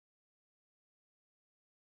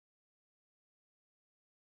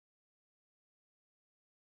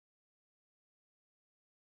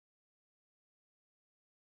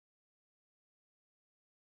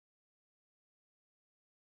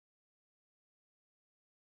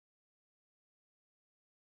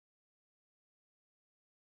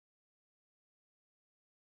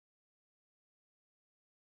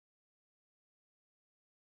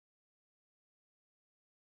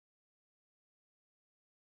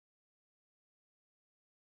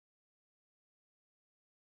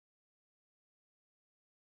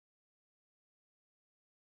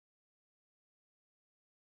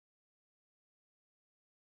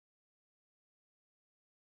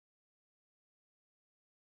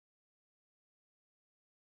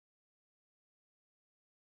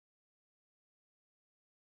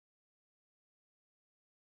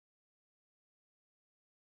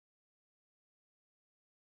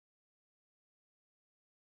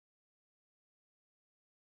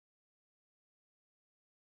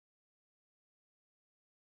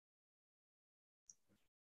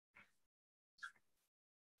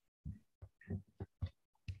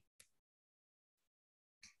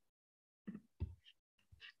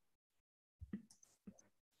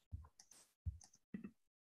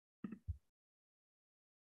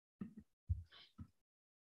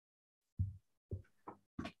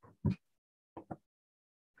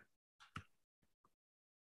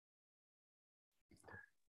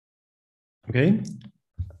Okay.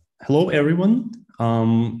 Hello, everyone.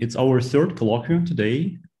 It's our third colloquium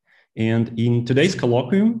today. And in today's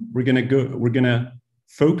colloquium, we're gonna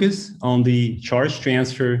focus on the charge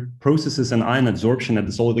transfer processes and ion adsorption at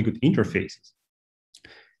the solid liquid interfaces.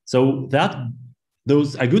 So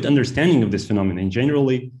a good understanding of this phenomenon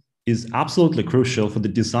generally is absolutely crucial for the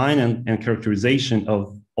design and characterization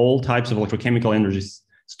of all types of electrochemical energy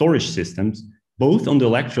storage systems, both on the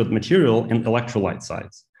electrode material and electrolyte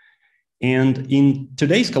sides. And in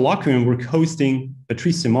today's colloquium, we're hosting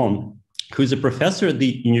Patrice, who is a professor at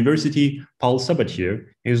the Université Paul Sabatier.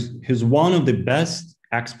 He's one of the best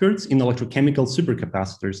experts in electrochemical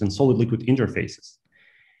supercapacitors and solid liquid interfaces.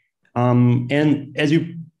 And as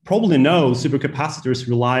you probably know, supercapacitors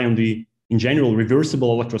rely on in general,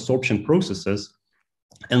 reversible electroabsorption processes,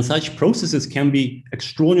 and such processes can be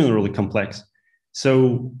extraordinarily complex.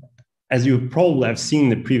 So as you probably have seen in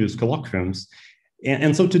the previous colloquiums,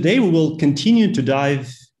 and so today we will continue to dive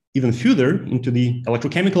even further into the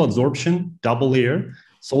electrochemical adsorption, double layer,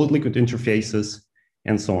 solid liquid interfaces,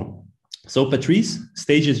 and so on. So Patrice,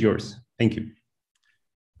 stage is yours. Thank you.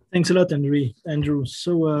 Thanks a lot, Andrew.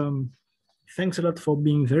 So thanks a lot for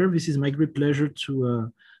being there. This is my great pleasure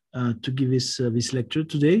to give this lecture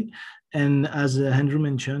today. And as Andrew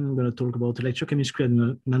mentioned, I'm going to talk about electrochemistry at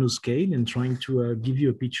nanoscale and trying to give you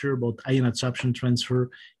a picture about ion adsorption transfer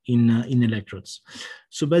in electrodes.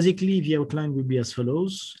 So basically, the outline will be as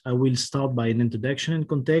follows. I will start by an introduction and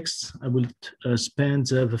context. I will spend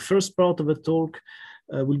the first part of the talk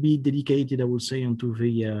will be dedicated, I will say, onto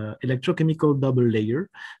the electrochemical double layer.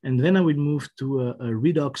 And then I will move to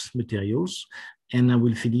redox materials. And I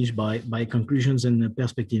will finish by conclusions and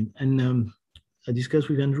perspective. And I discuss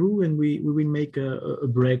with Andrew, and we will make a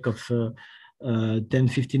break of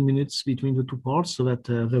 10-15 minutes between the two parts so that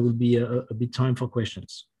there will be a bit time for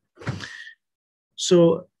questions.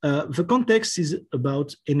 So the context is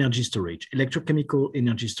about energy storage, electrochemical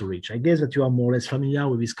energy storage. I guess that you are more or less familiar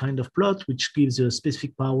with this kind of plot, which gives a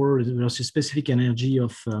specific power versus specific energy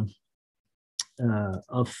of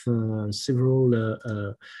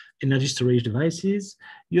several energy storage devices.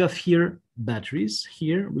 You have here batteries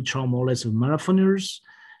here, which are more or less marathoners.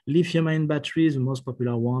 Lithium-ion batteries, the most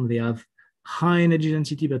popular one, they have high energy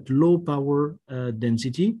density but low power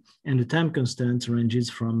density, and the time constant ranges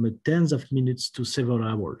from tens of minutes to several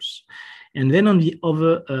hours. And then on the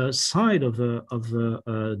other side of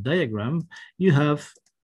the diagram, you have,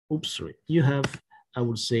 I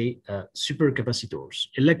would say, supercapacitors,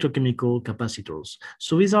 electrochemical capacitors.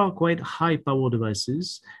 So these are quite high power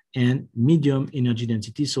devices and medium energy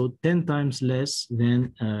density, so 10 times less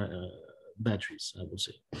than batteries, I would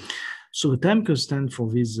say. So the time constant for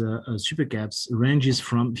these supercaps ranges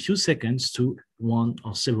from a few seconds to 1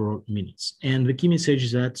 or several minutes. And the key message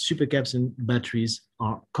is that supercaps and batteries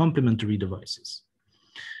are complementary devices.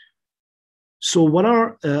 So what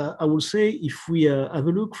are, I will say, if we have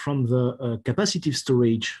a look from the capacitive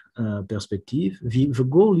storage perspective, the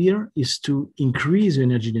goal here is to increase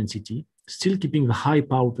energy density, still keeping the high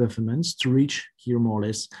power performance to reach here more or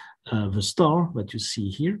less the star that you see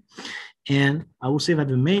here. And I will say that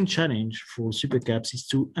the main challenge for supercaps is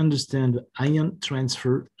to understand the ion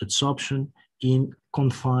transfer adsorption in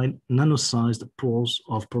confined nano-sized pores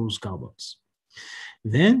of porous carbons.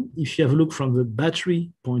 Then, if you have a look from the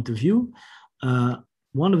battery point of view,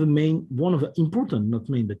 one of the important, not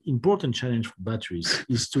main, but important challenge for batteries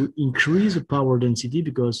is to increase the power density,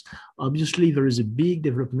 because obviously there is a big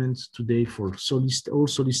development today for all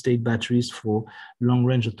solid state batteries for long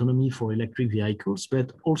range autonomy for electric vehicles.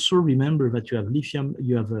 But also remember that you have lithium,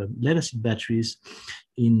 you have lead acid batteries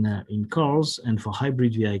in cars, and for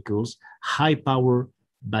hybrid vehicles, high power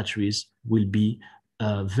batteries will be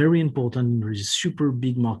very important. There is a super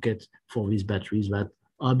big market for these batteries that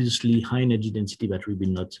obviously high energy density battery will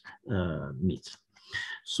not meet.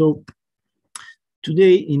 So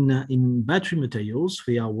today in battery materials,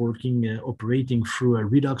 we are operating through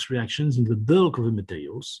redox reactions in the bulk of the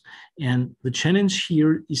materials. And the challenge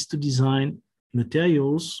here is to design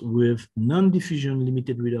materials with non-diffusion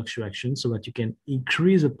limited redox reactions so that you can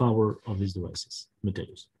increase the power of these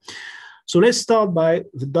materials. So let's start by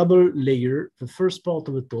the double layer, the first part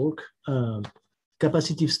of the talk,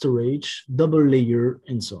 capacitive storage, double layer,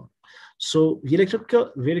 and so on. So the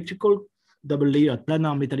electrical double layer at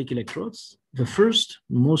planar metallic electrodes, the first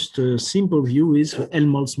most simple view is the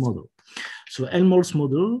Helmholtz model. So Helmholtz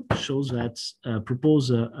model shows that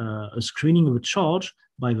propose a screening of a charge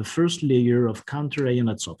by the first layer of counter ion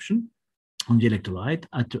adsorption on the electrolyte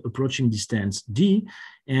at approaching distance d,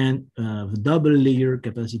 and the double layer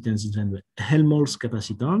capacitance is then the Helmholtz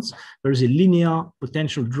capacitance. There is a linear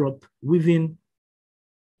potential drop within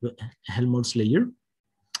the Helmholtz layer,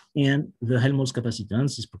 and the Helmholtz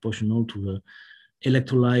capacitance is proportional to the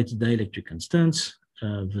electrolyte dielectric constant,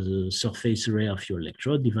 the surface area of your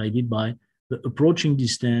electrode, divided by the approaching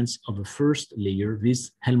distance of the first layer,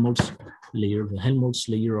 this Helmholtz layer, the Helmholtz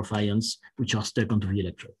layer of ions which are stuck onto the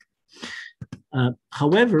electrode.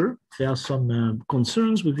 However, there are some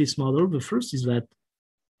concerns with this model. The first is that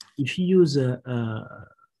if you use a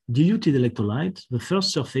diluted electrolyte, the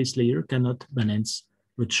first surface layer cannot balance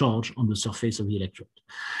the charge on the surface of the electrode.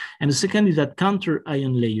 And the second is that counter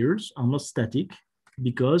ion layers are not static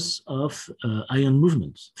because of ion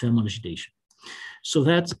movements, thermal agitation. So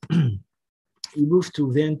that we move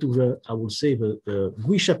to then to the, I would say, the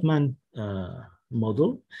Gouy-Chapman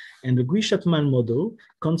model. And the Gouy-Chapman model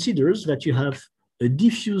considers that you have a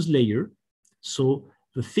diffuse layer. So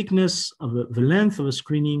the thickness of the length of a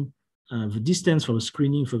screening, the distance for the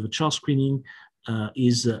screening, for the charge screening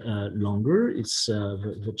is longer. It's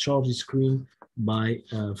the charge is screened by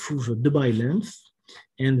through the Debye length.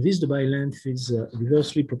 And this Debye length is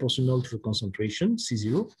reversely proportional to the concentration,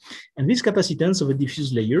 C0. And this capacitance of a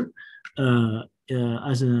diffuse layer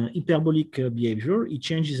as an hyperbolic behavior, it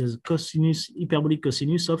changes as cosinus, hyperbolic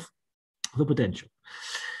cosinus of the potential.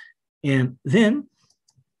 And then,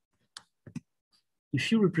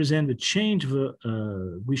 if you represent the change of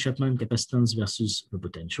the Gouy-Chapman capacitance versus the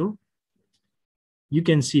potential, you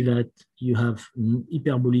can see that you have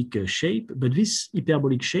hyperbolic shape, but this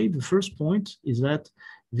hyperbolic shape, the first point is that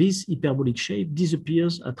this hyperbolic shape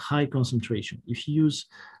disappears at high concentration. If you use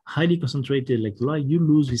highly concentrated electrolyte, you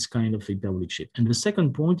lose this kind of hyperbolic shape. And the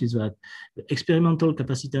second point is that the experimental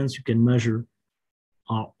capacitance you can measure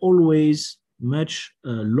are always much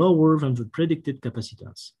lower than the predicted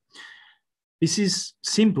capacitance. This is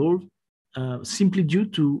simple, simply due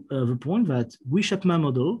to the point that Gouy-Chapman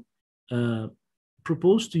model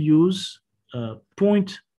proposed to use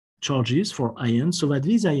point charges for ions so that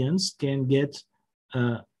these ions can get,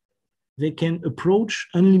 they can approach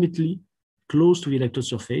unlimitedly close to the electrode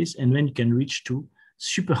surface, and then you can reach to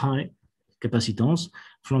super high capacitance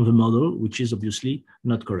from the model, which is obviously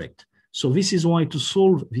not correct. So this is why to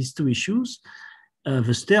solve these two issues,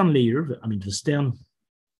 the Stern layer, the Stern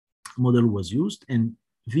model was used, and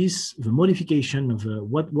this, the modification of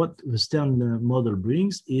what the Stern model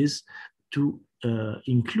brings is to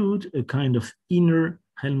include a kind of inner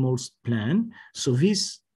Helmholtz plan. So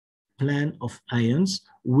this plan of ions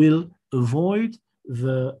will avoid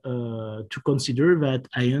the to consider that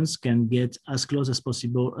ions can get as close as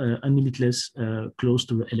possible, unlimitless close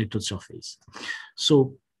to the electrode surface.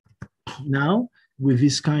 So now with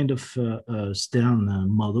this kind of Stern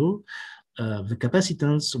model, the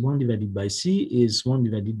capacitance 1 divided by C is 1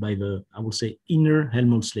 divided by the, I would say, inner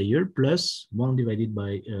Helmholtz layer plus 1 divided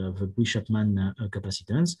by the Gouy-Chapman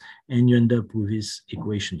capacitance, and you end up with this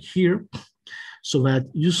equation here, so that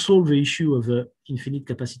you solve the issue of the infinite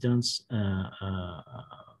capacitance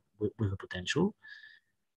with a potential.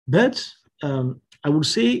 But I would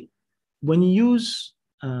say when you use,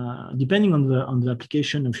 depending on the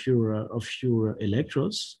application of your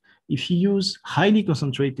electrodes, if you use highly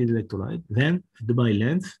concentrated electrolyte, then the Debye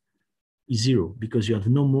length is 0 because you have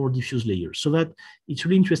no more diffuse layers. So that it's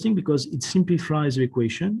really interesting because it simplifies the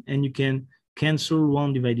equation, and you can cancel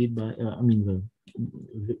 1 divided by,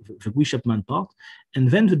 the Gouy-Chapman part, and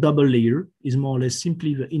then the double layer is more or less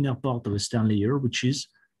simply the inner part of the Stern layer, which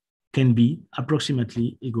can be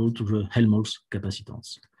approximately equal to the Helmholtz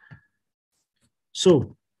capacitance.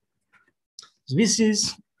 So this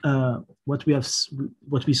is what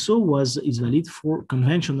we saw is valid for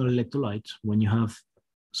conventional electrolyte when you have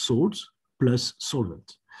salt plus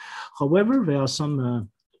solvent. However, there are some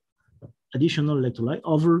additional electrolyte,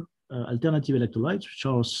 other alternative electrolytes, which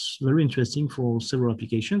are very interesting for several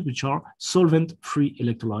applications, which are solvent-free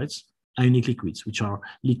electrolytes, ionic liquids, which are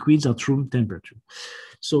liquids at room temperature.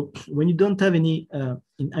 So when you don't have any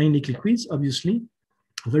in ionic liquids, obviously,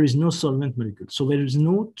 there is no solvent molecule. So there is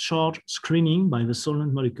no charge screening by the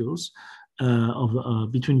solvent molecules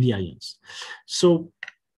between the ions. So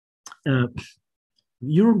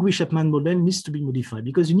your Gouy-Chapman model needs to be modified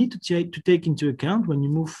because you need to take into account when you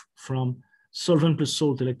move from solvent plus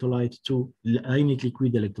salt electrolyte to ionic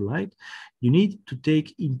liquid electrolyte, you need to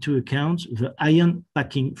take into account the ion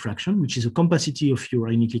packing fraction, which is a capacity of your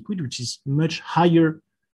ionic liquid, which is much higher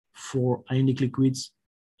for ionic liquids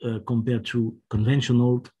compared to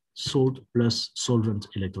conventional salt plus solvent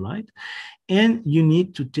electrolyte. And you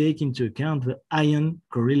need to take into account the ion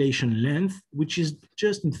correlation length, which is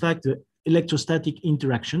just in fact the electrostatic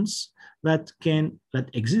interactions that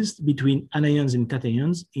exist between anions and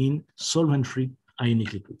cations in solvent-free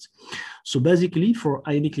ionic liquids. So basically for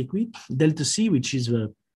ionic liquid, delta C, which is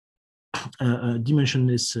the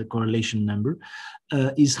dimensionless correlation number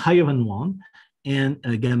is higher than 1,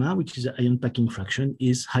 and gamma, which is the ion packing fraction,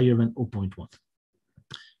 is higher than 0.1.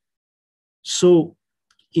 So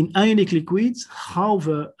in ionic liquids, how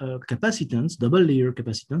the capacitance, double layer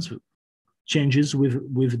capacitance, changes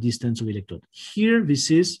with the distance of electrode. Here, this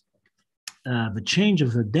is the change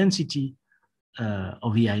of the density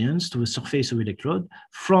of the ions to the surface of electrode,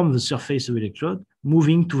 from the surface of electrode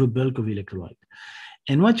moving to the bulk of electrolyte.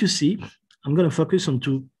 And what you see, I'm going to focus on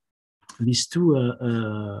these two,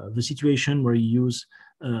 the situation where you use,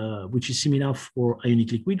 which is similar for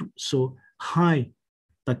ionic liquid. So high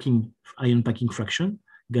ion packing fraction,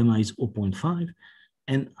 gamma is 0.5,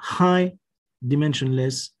 and high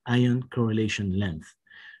dimensionless ion correlation length.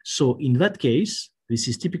 So in that case, this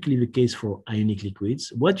is typically the case for ionic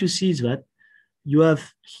liquids. What you see is that you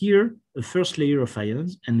have here a first layer of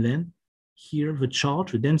ions, and then here the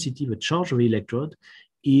charge, the density, the charge of the electrode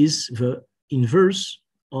is the inverse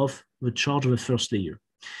of the charge of the first layer.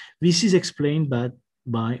 This is explained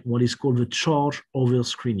by what is called the charge over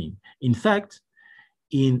screening. In fact,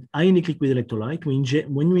 in ionic liquid electrolyte,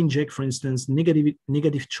 when you inject, for instance,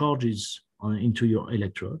 negative charges into your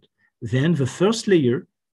electrode, then the first layer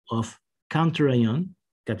of counterion,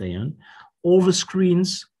 cation,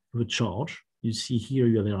 overscreens the charge. You see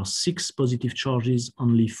here there are 6 positive charges,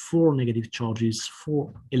 only 4 negative charges,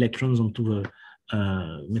 4 electrons onto the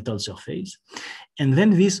metal surface. And then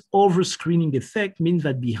this overscreening effect means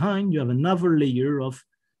that behind you have another layer of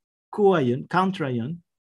counterion,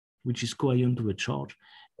 which is coion to the charge,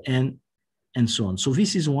 and so on. So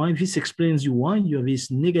this is why, this explains you why you have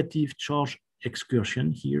this negative charge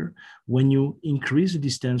excursion here when you increase the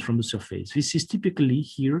distance from the surface. This is typically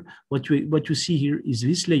here, what you see here is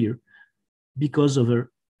this layer because of a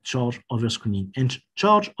charge overscreening. And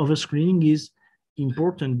charge overscreening is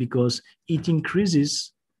important because it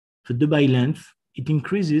increases the Debye length, it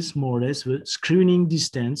increases more or less the screening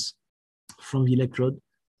distance from the electrode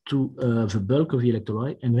to the bulk of the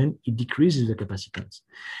electrolyte, and then it decreases the capacitance.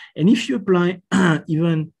 And if you apply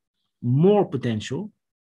even more potential,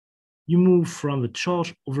 you move from the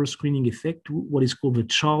charge overscreening effect to what is called the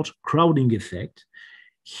charge crowding effect.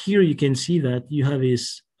 Here you can see that you have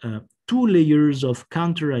this 2 layers of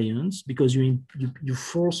counterions because you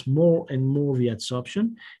force more and more the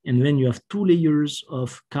adsorption, and then you have 2 layers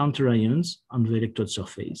of counterions on the electrode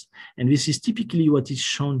surface. And this is typically what is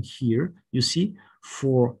shown here. You see,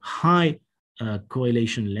 for high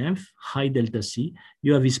correlation length, high delta C,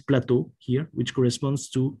 you have this plateau here, which corresponds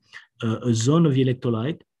to a zone of the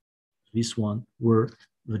electrolyte, this one, where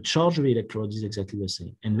the charge of the electrode is exactly the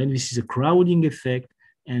same. And then this is a crowding effect,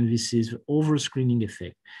 and this is the overscreening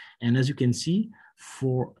effect. And as you can see,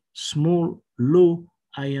 for small, low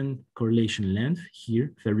ion correlation length,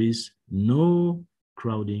 here, there is no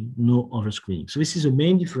crowding, no overscreening. So this is the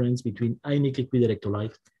main difference between ionic liquid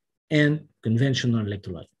electrolyte and conventional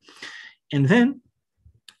electrolyte. And then,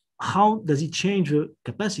 how does it change the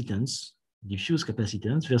capacitance, diffuse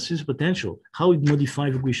capacitance versus potential? How it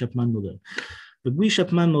modifies the Guy-Chapman model? The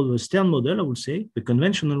Guy-Chapman model, the Stern model, I would say, the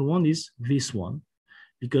conventional one is this one,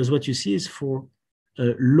 because what you see is for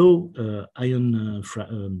low ion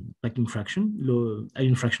packing fraction, low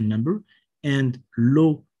ion fraction number, and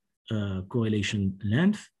low correlation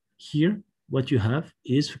length. Here, what you have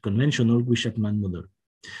is the conventional Guy-Chapman model.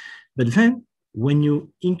 But then, when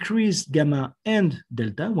you increase gamma and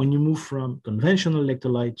delta, when you move from conventional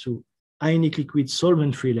electrolyte to ionic liquid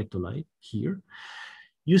solvent-free electrolyte here,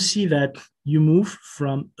 you see that you move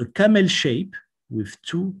from a camel shape with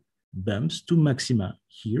 2 bumps, 2 maxima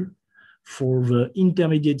here, for the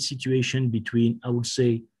intermediate situation between, I would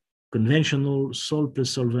say, conventional salt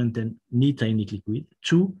plus solvent and neat ionic liquid,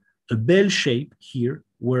 to a bell shape here,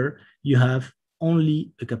 where you have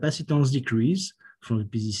only a capacitance decrease from the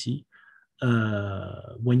PZC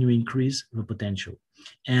when you increase the potential.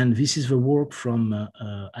 And this is the work from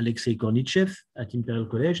Alexei Kornichev at Imperial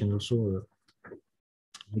College, and also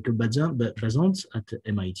Michael Bazant at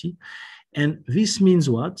MIT. And this means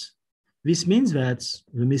what? This means that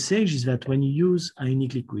the message is that when you use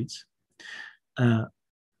ionic liquids,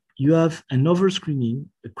 you have an overscreening,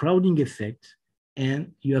 a crowding effect,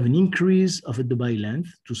 and you have an increase of the Debye length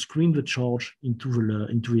to screen the charge into the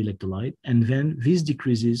electrolyte, and then this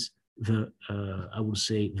decreases the, I would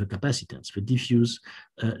say, the capacitance, the diffuse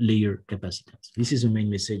layer capacitance. This is the main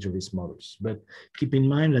message of these models. But keep in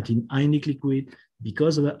mind that in ionic liquid,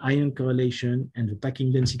 because of the ion correlation and the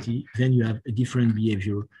packing density, then you have a different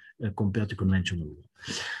behavior compared to conventional.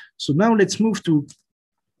 So now let's move to,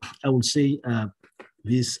 I would say,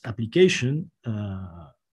 this application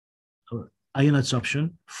ion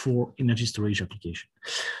adsorption for energy storage application.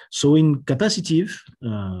 So in capacitive,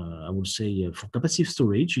 I would say for capacitive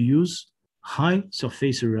storage, you use high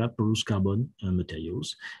surface area porous carbon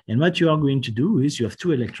materials. And what you are going to do is you have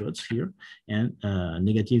two electrodes here and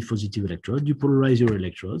negative, positive electrode. You polarize your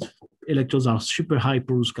electrodes. Electrodes are super high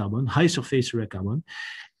porous carbon, high surface area carbon.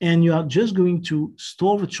 And you are just going to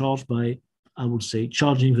store the charge by, I would say,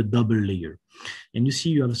 charging the double layer. And you see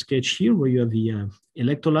you have a sketch here where you have the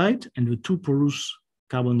electrolyte and the two porous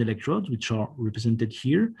carbon electrodes, which are represented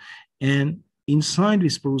here. And inside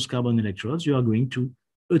these porous carbon electrodes, you are going to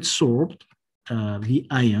adsorb the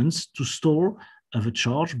ions to store the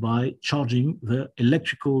charge by charging the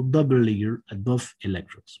electrical double layer at both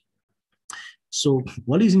electrodes. So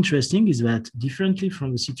what is interesting is that differently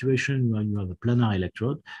from the situation where you have a planar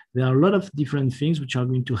electrode, there are a lot of different things which are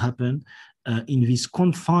going to happen in these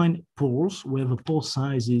confined pores where the pore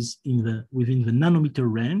size is within the nanometer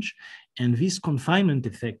range. And this confinement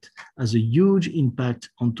effect has a huge impact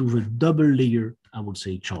onto the double layer, I would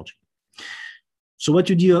say, charging. So what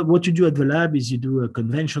you do at the lab is you do a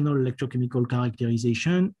conventional electrochemical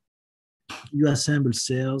characterization. You assemble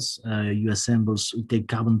cells, you take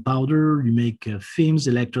carbon powder, you make films,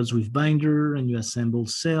 electrodes with binder, and you assemble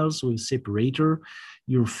cells with separator.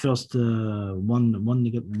 Your first one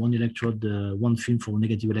electrode, one film for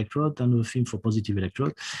negative electrode, another film for positive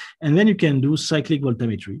electrode. And then you can do cyclic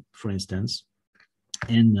voltammetry, for instance.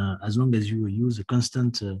 And as long as you use a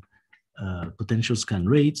constant potential scan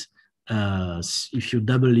rate, if your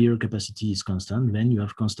double layer capacity is constant, then you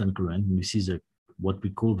have constant current. And this is what we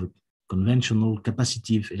call the conventional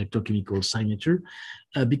capacitive electrochemical cymeter,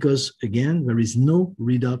 because again, there is no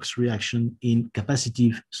redox reaction in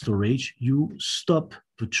capacitive storage. You stop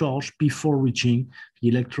the charge before reaching the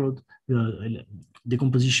electrode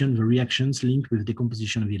decomposition, the reactions linked with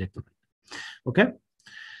decomposition of the electrode. Okay?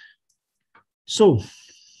 So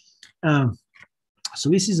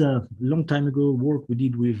this is a long time ago work we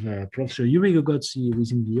did with Professor Yuri Gogotsi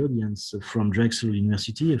within the audience from Drexel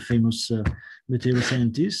University, a famous material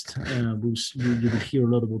scientist. You will hear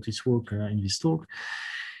a lot about his work in this talk.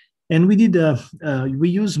 And we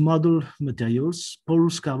use model materials,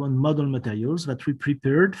 porous carbon model materials that we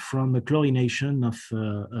prepared from a chlorination of,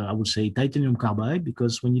 I would say, titanium carbide,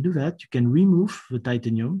 because when you do that, you can remove the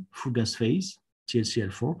titanium through gas phase,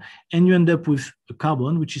 TlCl4, and you end up with a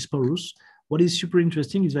carbon which is porous. What is super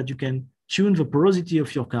interesting is that you can tune the porosity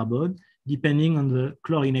of your carbon depending on the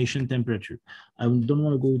chlorination temperature. I don't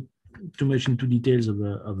want to go too much into details of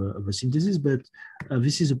a synthesis, but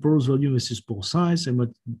this is a porous volume versus pore size.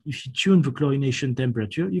 And if you tune the chlorination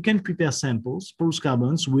temperature, you can prepare samples, porous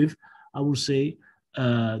carbons with, I would say,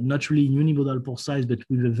 not really unimodal pore size, but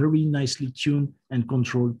with a very nicely tuned and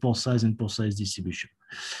controlled pore size and pore size distribution.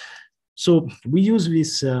 So we use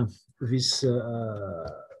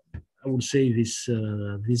I would say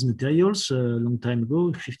these materials a long time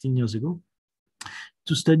ago, 15 years ago,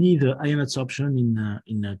 to study the ion adsorption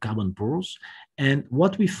in carbon pores. And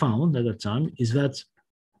what we found at that time is that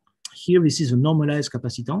here this is a normalized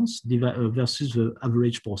capacitance versus the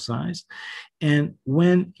average pore size. And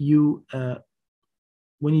when you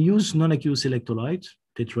use non-aqueous electrolyte,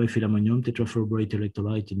 tetraethylammonium, tetrafluoroborate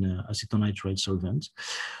electrolyte in acetonitrile solvent,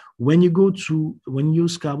 when you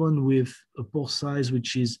use carbon with a pore size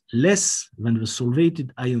which is less than the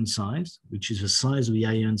solvated ion size, which is the size of the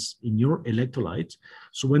ions in your electrolyte,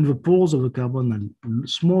 so when the pores of the carbon are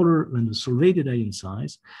smaller than the solvated ion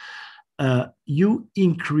size, you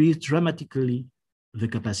increase dramatically the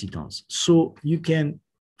capacitance. So you can,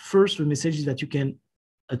 first, the message is that you can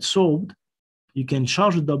adsorb, you can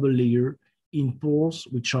charge a double layer in pores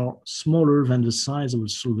which are smaller than the size of the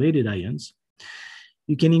solvated ions.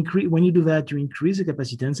 You can increase, when you do that, you increase the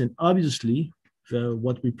capacitance. And obviously,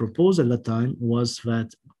 what we proposed at that time was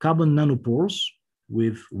that carbon nanopores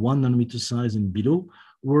with 1 nanometer size and below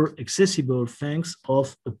were accessible thanks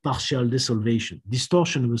of a partial desolvation,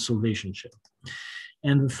 distortion of the solvation shell.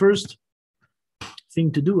 And the first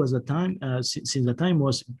thing to do at that time, since that time,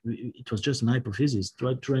 was it was just an hypothesis,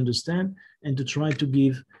 try to understand and to try to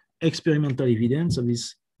give experimental evidence of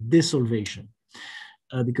this desolvation.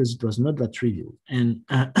 Because it was not that trivial. And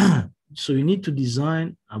so you need to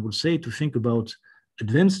design, I would say, to think about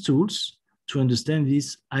advanced tools to understand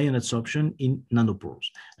this ion adsorption in nanopores.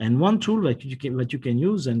 And one tool that you can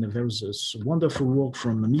use, and there's this wonderful work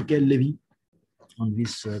from Michael Levy on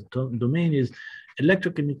this domain, is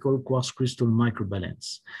electrochemical quartz crystal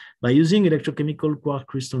microbalance. By using electrochemical quartz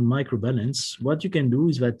crystal microbalance, what you can do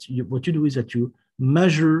is that you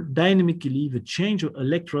measure dynamically the change of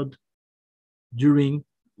electrode during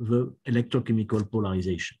the electrochemical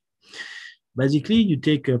polarization. Basically, you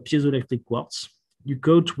take a piezoelectric quartz, you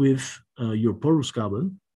coat with your porous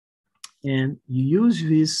carbon, and you use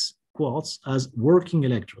this quartz as working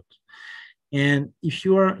electrode. And if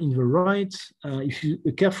you are in the right, if you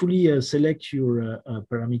carefully select your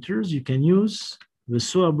parameters, you can use the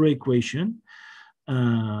Soabre equation,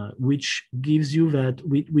 which gives you that,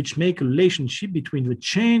 which make a relationship between the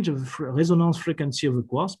change of the resonance frequency of the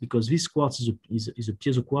quartz, because this quartz is a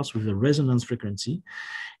piezo quartz with a resonance frequency.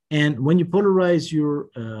 And when you polarize your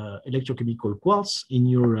electrochemical quartz in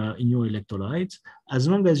your electrolyte, as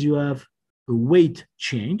long as you have a weight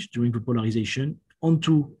change during the polarization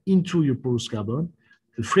into your porous carbon,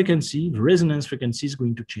 the frequency, the resonance frequency is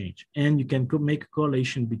going to change. And you can make a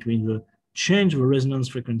correlation between the change of the resonance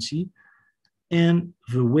frequency and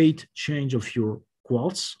the weight change of your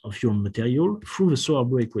quartz, of your material, through the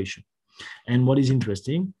Soabre equation. And what is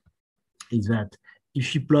interesting is that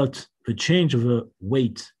if you plot the change of the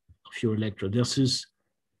weight of your electrode versus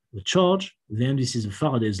the charge, then this is a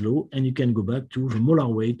Faraday's law, and you can go back to the molar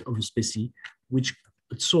weight of the species, which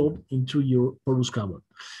absorb into your porous carbon.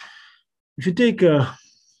 If you take 1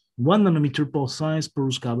 nanometer pore size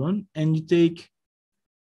porous carbon, and you take,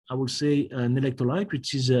 I would say, an electrolyte,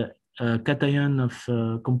 which is a cation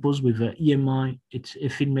of composed with EMI, it's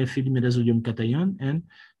ethylmetazolium cation, and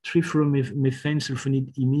 3,4-methane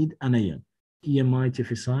sulfonide imide anion, EMI,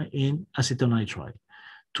 TFSI, and acetonitrile,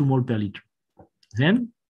 2 mol per liter.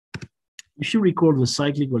 Then, if you record the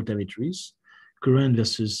cyclic voltammetries, current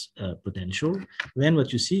versus potential, then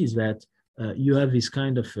what you see is that you have this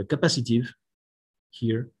kind of capacitive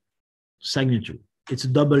here signature. It's a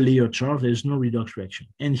double layer charge. There's no redox reaction.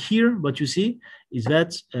 And here, what you see is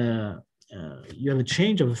that you have a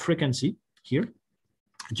change of the frequency here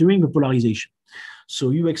during the polarization. So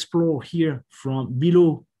you explore here from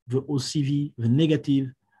below the OCV, the negative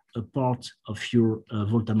part of your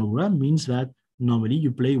voltammogram means that normally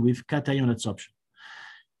you play with cation adsorption.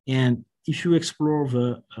 And if you explore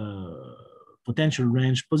the potential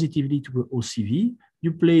range positively to the OCV,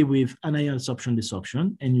 you play with anion adsorption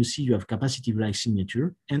desorption, and you see you have capacitive-like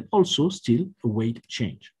signature and also still a weight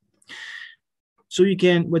change. So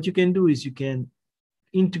what you can do is you can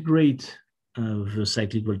integrate the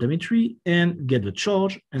cyclic voltammetry and get the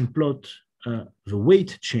charge and plot the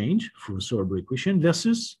weight change through the Soabre equation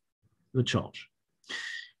versus the charge.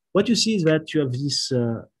 What you see is that you have this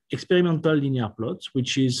experimental linear plot,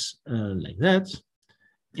 which is like that.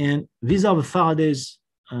 And these are the Faraday's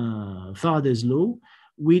law,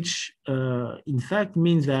 which in fact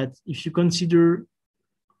means that if you consider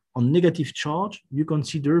on negative charge, you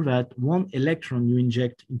consider that 1 electron you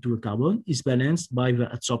inject into a carbon is balanced by the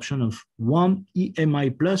adsorption of 1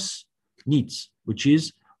 EMI plus needs, which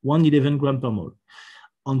is 111 gram per mole.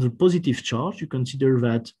 On the positive charge, you consider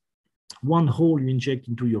that 1 hole you inject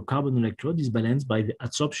into your carbon electrode is balanced by the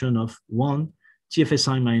adsorption of 1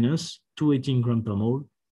 TFSI minus 218 gram per mole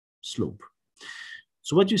slope.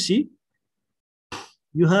 So what you see,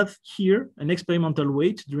 you have here an experimental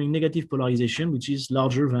weight during negative polarization, which is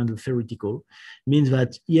larger than the theoretical, means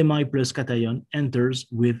that EMI plus cation enters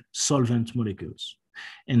with solvent molecules.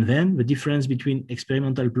 And then the difference between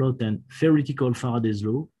experimental plot and theoretical Faraday's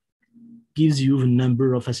law gives you the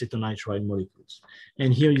number of acetonitrile molecules.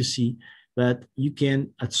 And here you see that you can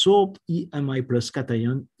adsorb EMI plus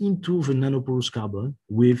cation into the nanoporous carbon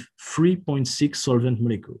with 3.6 solvent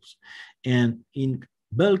molecules. And in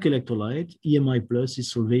bulk electrolyte, EMI plus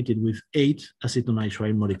is solvated with 8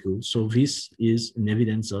 acetonitrile molecules. So this is an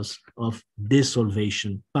evidence of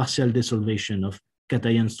desolvation, partial desolvation of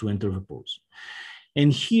cations to enter the pores.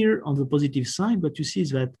 And here on the positive side, what you see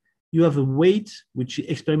is that you have a weight, which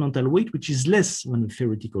experimental weight, which is less than the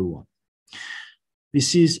theoretical one.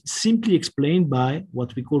 This is simply explained by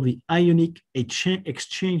what we call the ionic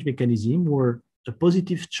exchange mechanism, where a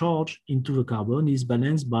positive charge into the carbon is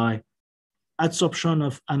balanced by adsorption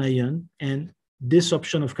of anion and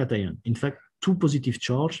desorption of cation. In fact, 2 positive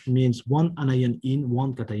charge means 1 anion in,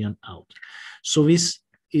 1 cation out. So this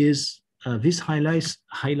is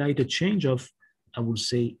highlight a change of, I would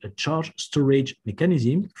say, a charge storage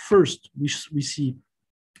mechanism. First, we see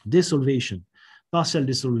desolvation, partial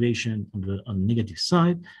desolvation on the negative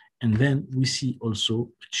side, and then we see also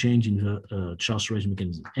a change in the charge storage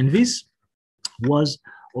mechanism. And this was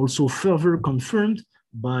also further confirmed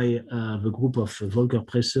by the group of Volker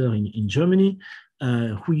Presser in Germany,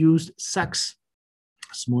 who used SAX,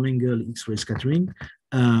 small angle X-ray scattering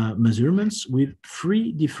measurements with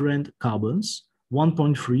 3 different carbons,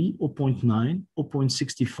 1.3, 0.9,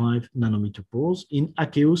 0.65 nanometer pores in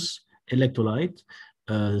aqueous electrolyte,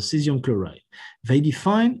 cesium chloride. They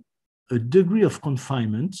define a degree of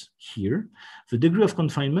confinement here. The degree of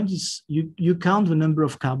confinement is you count the number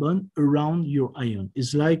of carbon around your ion.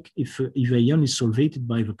 It's like if ion is solvated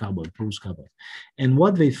by the carbon, porous carbon. And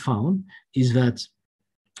what they found is that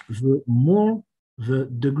the more the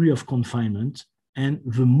degree of confinement and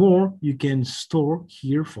the more you can store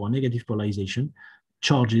here for negative polarization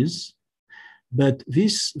charges. But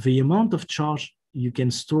the amount of charge you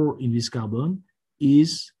can store in this carbon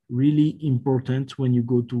is really important when you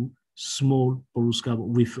go to small porous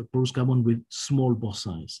carbon with small pore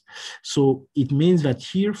size. So it means that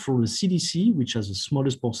here for the CDC, which has the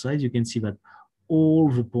smallest pore size, you can see that all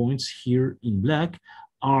the points here in black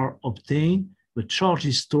are obtained. The charge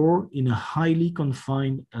is stored in a highly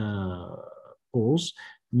confined pores,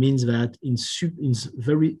 means that in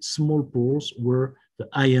very small pores where the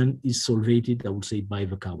ion is solvated, I would say, by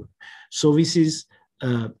the carbon. So this is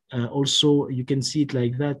also, you can see it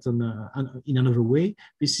like that in another way.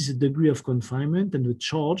 This is a degree of confinement and the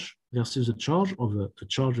charge versus the charge, or the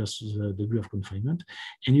charge versus the degree of confinement.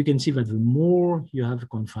 And you can see that the more you have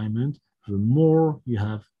confinement, the more you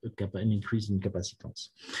have an increase in capacitance.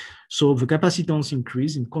 So the capacitance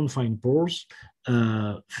increase in confined pores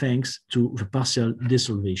thanks to the partial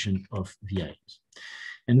desolvation of the ions.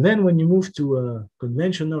 And then when you move to a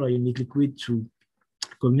conventional ionic liquid to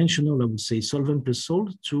conventional, I would say, solvent plus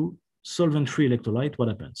salt to solvent-free electrolyte, what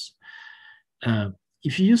happens?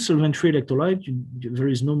 If you use solvent-free electrolyte, there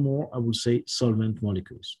is no more, I would say, solvent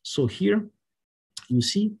molecules. So here, you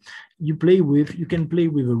see, you can play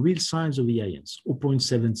with the real size of the ions,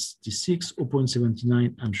 0.76,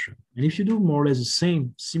 0.79 angstrom. And if you do more or less the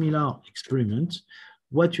same similar experiment,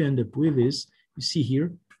 what you end up with is, you see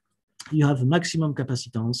here, you have a maximum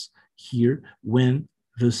capacitance here when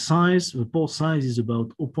the pore size is about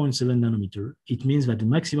 0.7 nanometer. It means that the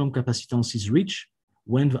maximum capacitance is reached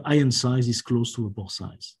when the ion size is close to the pore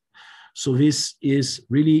size. So this is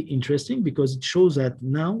really interesting because it shows that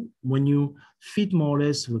now when you fit more or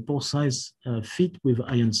less the pore size fit with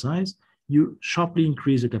ion size, you sharply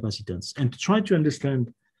increase the capacitance. And to try to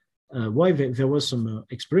understand why there were some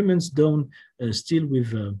experiments done still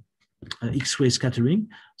with X-ray scattering.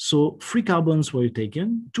 So 3 carbons were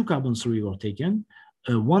taken, 2 carbons were taken,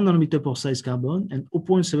 1 nanometer pore size carbon and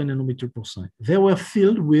 0.7 nanometer pore size. They were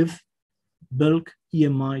filled with bulk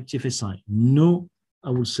EMI TFSI, no, I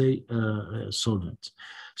would say, solvent.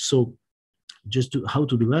 So just how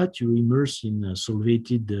to do that, you immerse in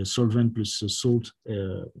solvated solvent plus salt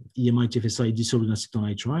EMI TFSI dissolved in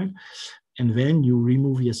acetonitrile, and then you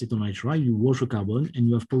remove the acetonitrile, you wash the carbon, and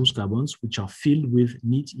you have porous carbons which are filled with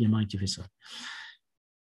neat EMI TFSI.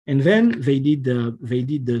 And then they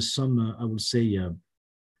did some, I would say,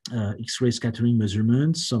 X-ray scattering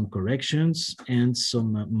measurements, some corrections, and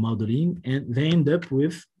some modeling, and they end up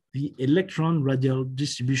with the electron radial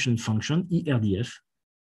distribution function, ERDF.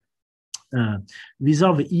 These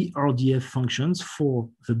are the ERDF functions for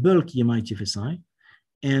the bulk EMI TFSI,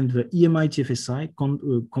 and the EMI TFSI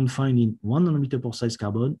confined in 1 nanometer pore size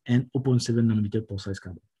carbon and 0.7 nanometer pore size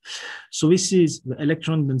carbon. So this is the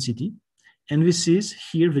electron density, and this is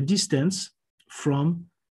here the distance from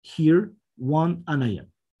here one anion.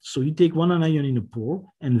 So you take one anion in a pore,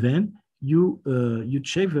 and then you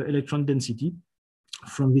check the electron density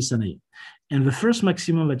from this anion. And the first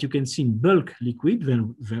maximum that you can see in bulk liquid,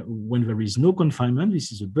 when there is no confinement,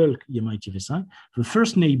 this is a bulk EMI TFSI, the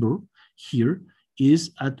first neighbor here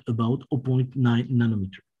is at about 0.9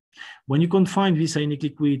 nanometer. When you confine this ionic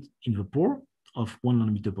liquid in the pore of 1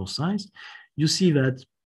 nanometer pore size, you see that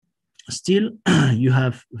still you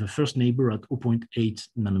have the first neighbor at 0.8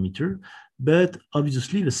 nanometer, but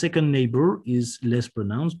obviously the second neighbor is less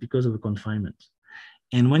pronounced because of the confinement.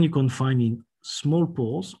 And when you confine in small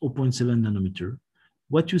pores, 0.7 nanometer,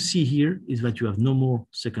 what you see here is that you have no more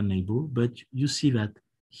second neighbor, but you see that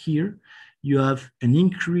here you have an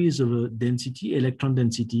increase of density, electron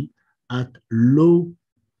density at low,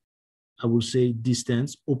 I would say,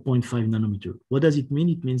 distance, 0.5 nanometer. What does it mean?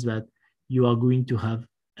 It means that you are going to have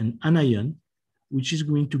an anion which is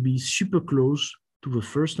going to be super close to the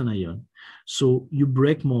first anion. So you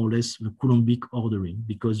break more or less the Coulombic ordering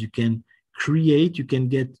because you can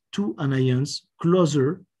get 2 anions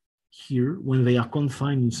closer here when they are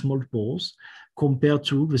confined in small pores compared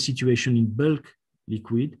to the situation in bulk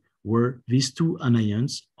liquid where these 2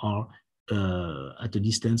 anions are at a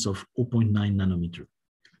distance of 0.9 nanometer.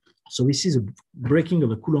 So this is a breaking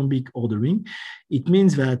of a Coulombic ordering. It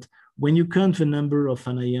means that when you count the number of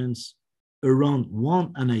anions around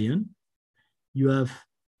one anion, you have,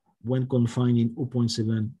 when confined in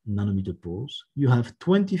 0.7 nanometer pores, you have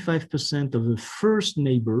 25% of the first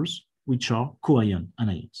neighbors, which are coion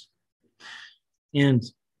anions. And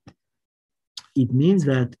it means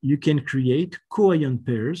that you can create co-ion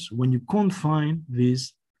pairs when you confine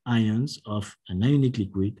these ions of an ionic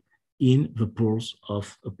liquid in the pores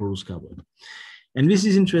of a porous carbon. And this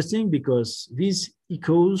is interesting because this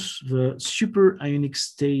echoes the super ionic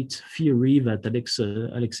state theory that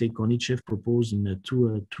Alexei Kornichev proposed in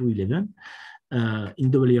 2011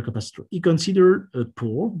 in double layer capacitor. He considered a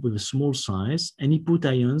pore with a small size and he put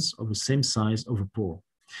ions of the same size of a pore.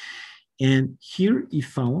 And here he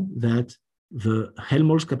found that the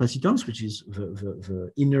Helmholtz capacitance, which is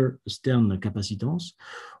the inner Stern capacitance,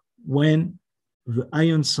 when the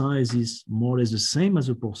ion size is more or less the same as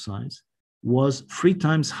the pore size, was 3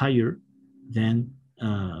 times higher than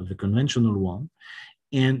the conventional one.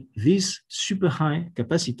 And this super high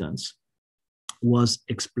capacitance was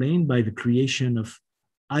explained by the creation of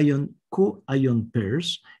co-ion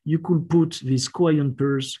pairs. You could put these co-ion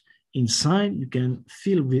pairs inside, you can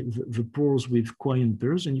fill the pores with co-ion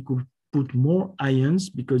pairs, and you could put more ions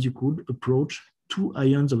because you could approach 2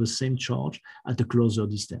 ions of the same charge at a closer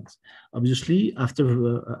distance. Obviously,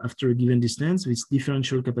 after a given distance, this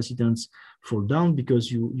differential capacitance fall down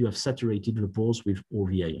because you have saturated the pores with all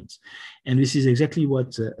the ions. And this is exactly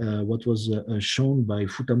what was shown by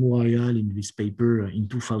Futamura et al. In this paper in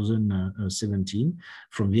 2017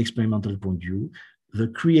 from the experimental point of view, the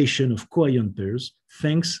creation of co-ion pairs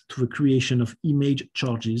thanks to the creation of image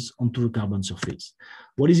charges onto the carbon surface.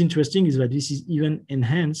 What is interesting is that this is even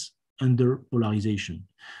enhanced under polarization.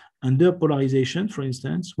 Under polarization, for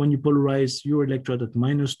instance, when you polarize your electrode at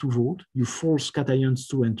 -2 volts, you force cations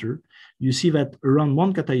to enter. You see that around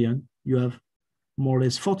one cation, you have more or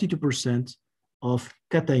less 42% of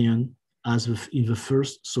cation as in the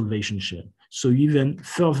first solvation shell. So you even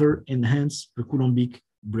further enhance the Coulombic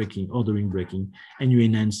breaking, ordering breaking, and you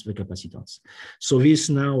enhance the capacitance. So this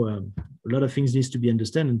now, a lot of things needs to be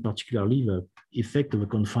understood, and particularly the effect of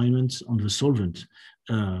the confinement on the solvent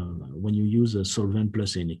when you use a solvent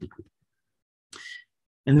plus ionic liquid.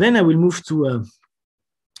 And then I will move to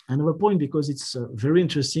another point because it's very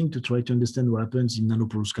interesting to try to understand what happens in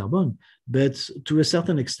nanoporous carbon, but to a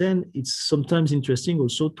certain extent, it's sometimes interesting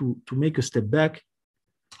also to make a step back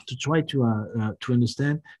to try to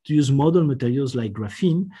understand, to use model materials like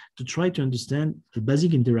graphene to try to understand the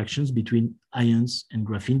basic interactions between ions and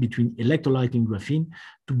graphene, between electrolyte and graphene,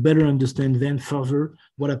 to better understand then further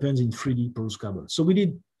what happens in 3D porous carbon. So we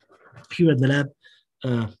did here at the lab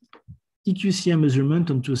EQCM measurement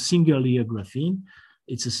onto a single layer graphene.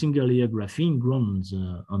 It's a single layer graphene grown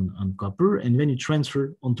on copper, and then you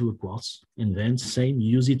transfer onto a quartz, and then same, you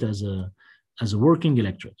use it as a working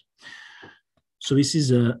electrode. So this is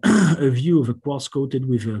a view of a quartz coated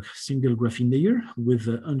with a single graphene layer with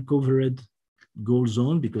an uncovered gold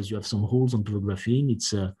zone because you have some holes onto the graphene.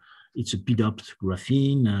 It's a p-doped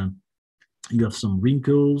graphene. You have some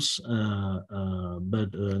wrinkles, but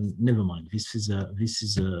never mind. The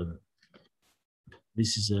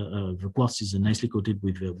quartz is nicely coated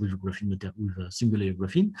with graphene material, with a single layer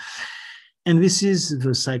graphene, and this is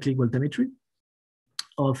the cyclic voltammetry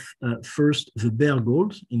of first the bare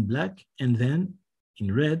gold in black, and then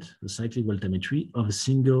in red, the cyclic voltammetry of a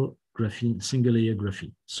single layer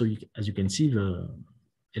graphene. So as you can see, the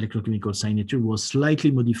electrochemical signature was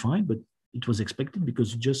slightly modified, but it was expected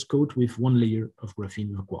because you just coat with one layer of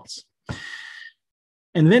graphene with quartz.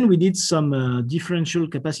 And then we did some differential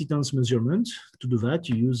capacitance measurement. To do that,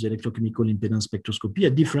 you use electrochemical impedance spectroscopy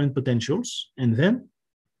at different potentials, and then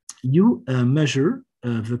you measure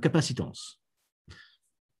the capacitance.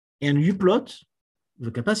 And you plot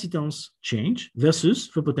the capacitance change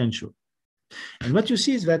versus the potential. And what you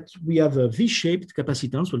see is that we have a V-shaped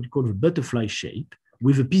capacitance, what we call the butterfly shape,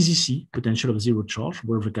 with a PZC, potential of zero charge,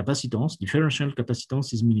 where the capacitance, differential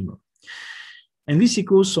capacitance, is minimal. And this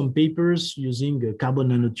echoes some papers using carbon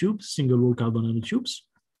nanotubes, single-wall carbon nanotubes,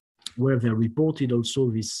 where they reported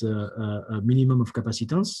also this minimum of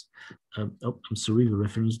capacitance. Oh, I'm sorry, the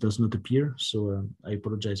reference does not appear, so I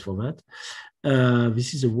apologize for that.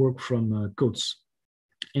 This is a work from Coates,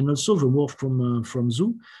 and also the work from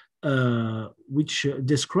Zhu, which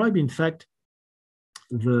describe, in fact,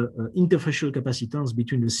 the interfacial capacitance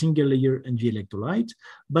between the single layer and the electrolyte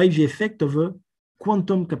by the effect of a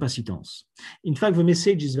quantum capacitance. In fact, the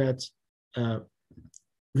message is that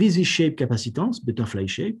this V-shaped capacitance, butterfly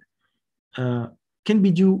shape, can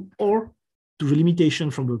be due or to the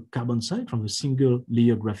limitation from the carbon side, from the single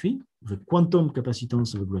layer graphene, the quantum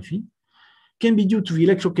capacitance of the graphene, can be due to the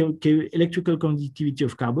electrical conductivity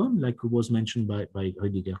of carbon, like was mentioned by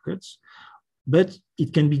Rüdiger Kurtz, but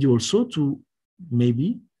it can be due also to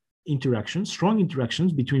maybe interactions, strong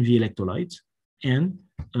interactions between the electrolyte and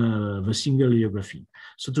the single layer graphene.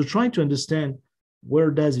 So to try to understand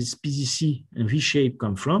where does this PZC and V shape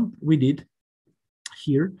come from? We did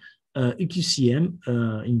here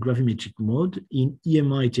EQCM in gravimetric mode in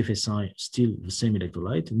EMI TFSI, still the same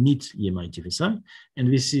electrolyte, neat EMI TFSI,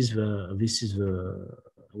 and this is the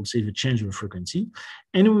I would say the change of frequency,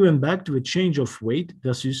 and we went back to a change of weight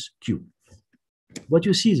versus Q. What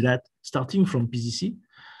you see is that starting from PZC,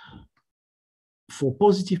 for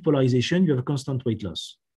positive polarization, you have a constant weight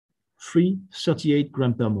loss, 338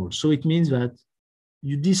 grams per mole. So it means that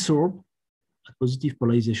you desorb at positive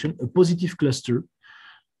polarization, a positive cluster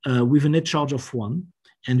with a net charge of 1.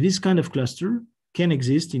 And this kind of cluster can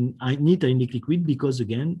exist in neat ionic liquid because,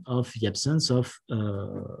 again, of the absence of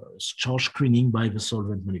charge screening by the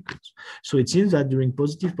solvent molecules. So it seems that during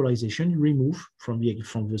positive polarization, you remove from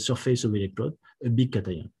the surface of the electrode a big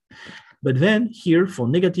cation. But then here, for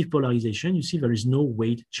negative polarization, you see there is no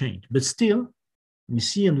weight change. But still, we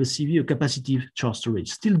see on the CV a capacitive charge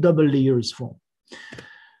storage. Still double layer is formed.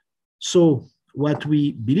 So what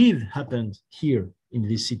we believe happened here in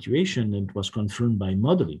this situation, and was confirmed by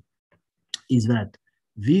modeling, is that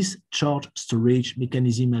this charge storage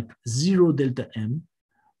mechanism at 0 delta M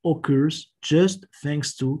occurs just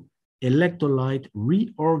thanks to electrolyte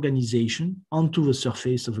reorganization onto the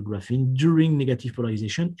surface of the graphene during negative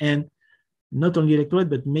polarization, and not only electrolyte,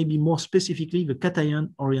 but maybe more specifically the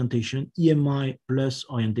cation orientation, EMI plus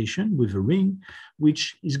orientation with a ring,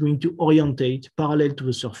 which is going to orientate parallel to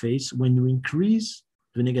the surface when you increase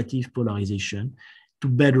the negative polarization to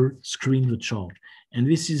better screen the charge. And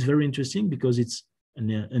this is very interesting because it's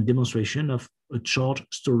a demonstration of a charge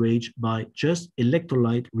storage by just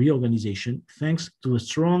electrolyte reorganization thanks to the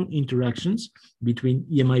strong interactions between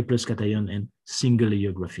EMI plus cation and single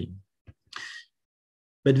layer graphene.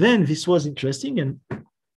 But then this was interesting, and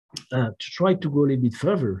to try to go a little bit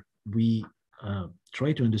further, we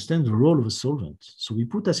try to understand the role of a solvent. So we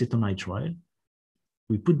put acetonitrile,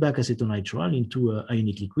 we put back acetonitrile into an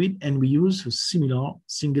ionic liquid, and we use a similar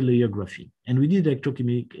single layer graphene. And we did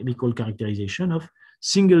electrochemical characterization of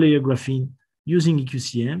single layer graphene using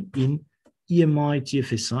EQCM in EMI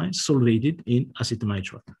TFSI solvated in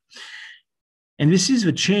acetonitrile. And this is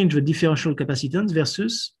the change, the differential capacitance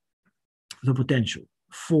versus the potential.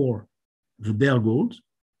 For the bare gold,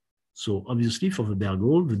 so obviously for the bare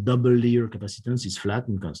gold, the double layer capacitance is flat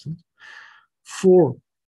and constant. For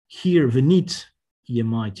here, the neat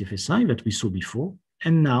EMI TFSI that we saw before,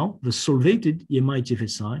 and now the solvated EMI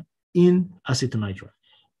TFSI in acetonitrile.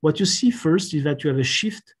 What you see first is that you have a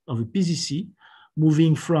shift of a PZC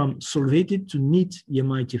moving from solvated to neat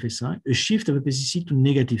EMI TFSI, a shift of a PZC to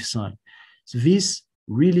negative sign. So this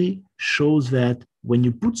really shows that when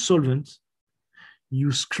you put solvent, you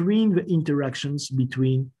screen the interactions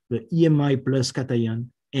between the EMI plus cation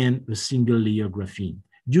and the single layer graphene.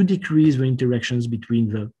 You decrease the interactions between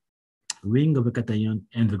the ring of the cation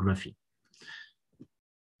and the graphene.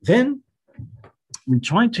 Then we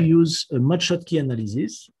try to use a mud Schottky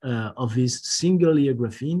analysis of this single layer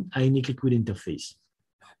graphene ionic liquid interface.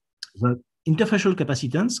 The interfacial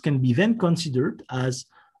capacitance can be then considered as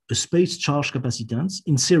a space charge capacitance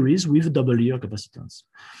in series with double layer capacitance.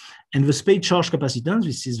 And the space charge capacitance,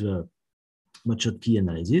 this is the mud Schottky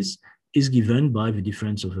analysis, is given by the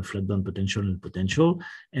difference of the flat band potential and potential,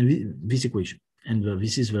 and this equation. And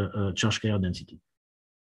this is the charge carrier density.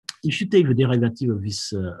 If you take the derivative of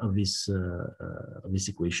this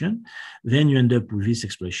equation, then you end up with this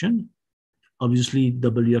expression. Obviously,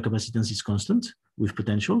 double layer capacitance is constant with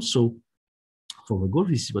potential. So for the gold,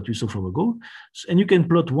 this is what you saw for the gold. And you can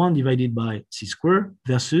plot 1 divided by C squared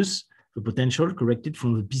versus the potential corrected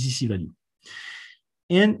from the PZC value.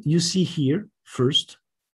 And you see here, first,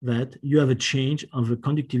 that you have a change of the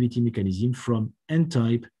conductivity mechanism from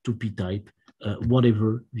N-type to P-type,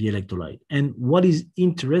 whatever the electrolyte. And what is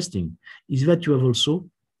interesting is that you have also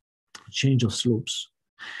a change of slopes.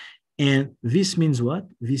 And this means what?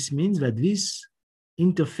 This means that this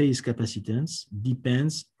interface capacitance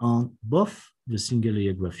depends on both the single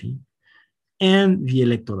layer graphene and the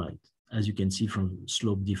electrolyte, as you can see from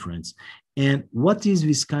slope difference. And what is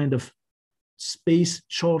this kind of space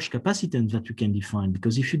charge capacitance that you can define?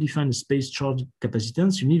 Because if you define a space charge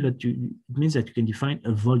capacitance, it means that you can define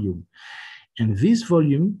a volume. And this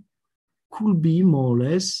volume could be more or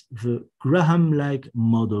less the Graham-like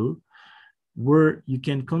model, where you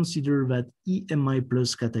can consider that EMI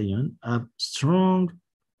plus cation have strong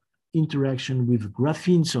interaction with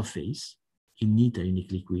graphene surface in neat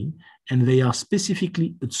ionic liquid, and they are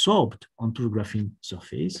specifically adsorbed onto the graphene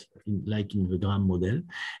surface, like in the Graham model.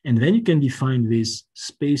 And then you can define this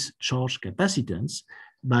space charge capacitance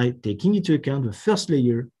by taking into account the first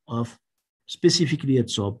layer of specifically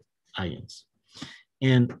adsorbed ions.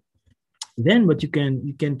 And Then what you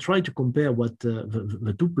can try to compare what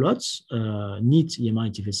the two plots, neat EMI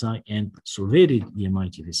TFSI and solvated EMI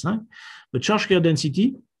TFSI. The charge carrier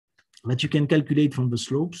density that you can calculate from the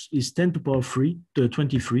slopes is 10 to the power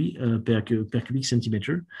 23 per cubic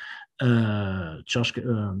centimeter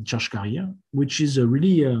charge carrier, which is a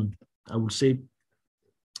really, I would say,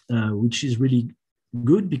 which is really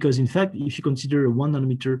good, because in fact, if you consider 1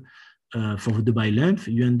 nanometer for the Debye length,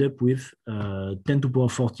 you end up with 10 to the power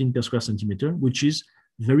 14 per square centimeter, which is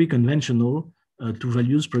very conventional to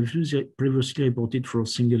values previously reported for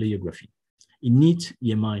single layer graphene in neat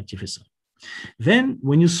EMI TFSI. Then,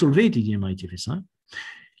 when you solvated EMI TFSI,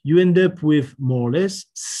 you end up with more or less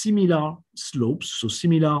similar slopes, so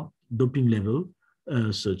similar doping level,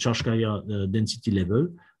 so charge carrier density level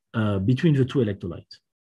between the two electrolytes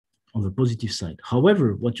on the positive side.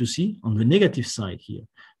 However, what you see on the negative side here,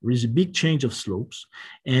 there is a big change of slopes,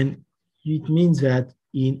 and it means that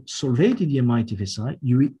in solvated EMI TFSI,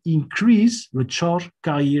 you increase the charge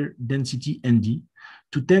carrier density ND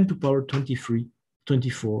to 10 to the power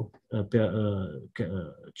 24 per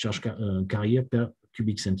charge carrier per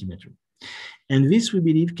cubic centimeter. And this, we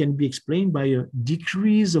believe, can be explained by a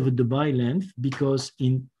decrease of the Debye length, because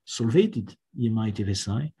in solvated EMI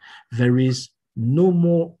TFSI, there is no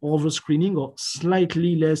more overscreening, or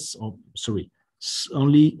slightly less, or sorry,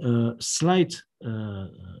 only slight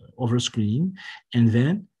overscreening. And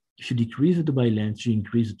then if you decrease the Debye length, you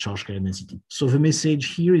increase the charge carrier density. So the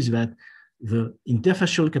message here is that the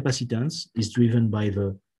interfacial capacitance is driven by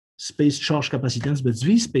the space charge capacitance, but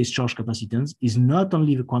this space charge capacitance is not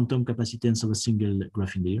only the quantum capacitance of a single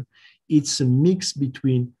graphene layer, it's a mix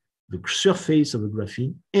between the surface of a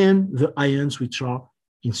graphene and the ions, which are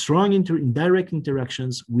in strong indirect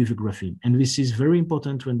interactions with the graphene. And this is very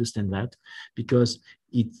important to understand that, because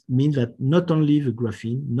it means that not only the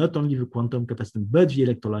graphene, not only the quantum capacitance, but the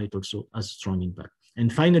electrolyte also has a strong impact.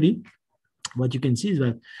 And finally, what you can see is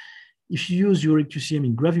that if you use your QCM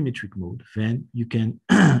in gravimetric mode, then you can,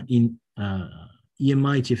 in EMI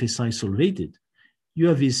TFSI solvated, you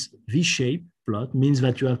have this V-shape plot, means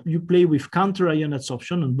that you play with counter-ion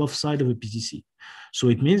adsorption on both sides of a PCC. So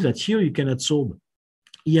it means that here you can adsorb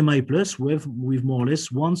EMI plus with more or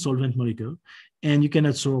less one solvent molecule, and you can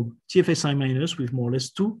adsorb TFSI minus with more or less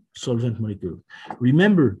two solvent molecules.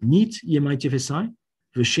 Remember, neat EMI TFSI,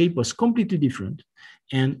 the shape was completely different.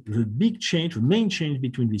 And the big change, the main change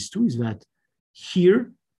between these two is that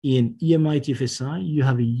here in EMI TFSI, you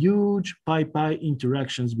have a huge pi-pi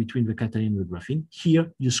interactions between the cation and the graphene.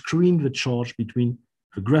 Here, you screen the charge between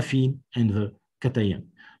the graphene and the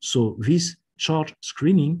cation. So this charge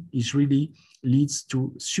screening is really leads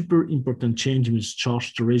to super important change in this charge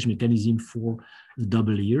storage mechanism for the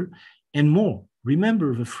double layer. And more,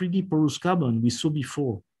 remember the 3D porous carbon we saw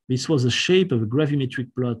before. This was the shape of a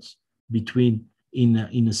gravimetric plot between in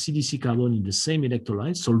a CDC carbon in the same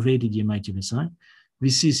electrolyte, solvated EMI TFSI.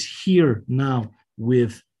 This is here now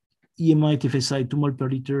with EMI TFSI 2 mol per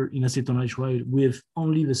liter in acetonitrile with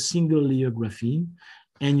only the single layer graphene.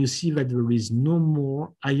 And you see that there is no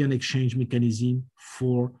more ion exchange mechanism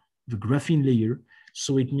for the graphene layer.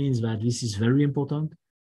 So it means that this is very important.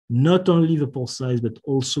 Not only the pore size, but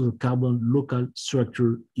also the carbon local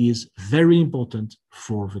structure is very important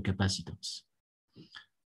for the capacitance.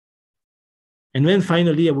 And then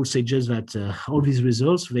finally, I would say just that all these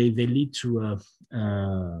results, they lead to,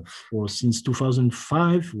 for since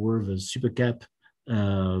 2005, were the supercap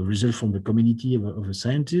result from the community of the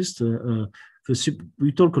scientists.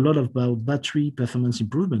 We talk a lot about battery performance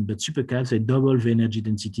improvement, but supercaps, they double the energy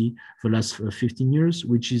density for the last 15 years,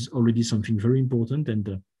 which is already something very important.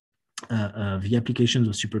 And the applications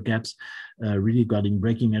of supercaps really regarding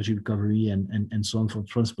braking energy recovery and so on for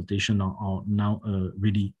transportation are now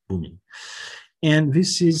really booming. And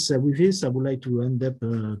this is, with this, I would like to end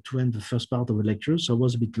the first part of the lecture. So I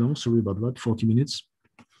was a bit long, sorry about that, 40 minutes.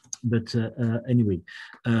 But anyway,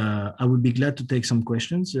 I would be glad to take some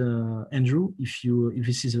questions. Andrew, if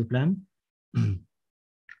this is the plan.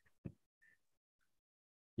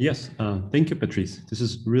 Yes, thank you, Patrice. This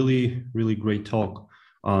is really, really great talk.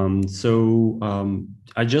 I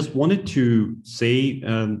just wanted to say,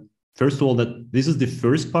 first of all, that this is the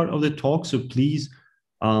first part of the talk. So please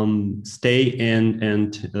stay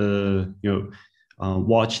and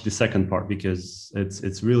watch the second part, because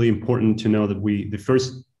it's really important to know that the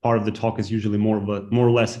first part of the talk is usually more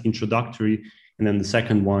or less introductory, and then the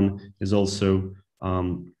second one is also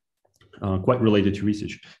quite related to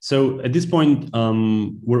research. So at this point,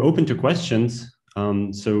 we're open to questions.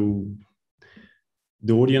 So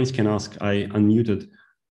the audience can ask. I unmuted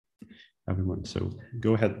everyone, so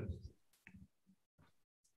go ahead.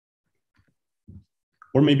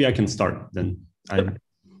 or maybe I can start then.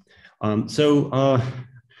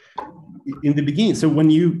 In the beginning, so when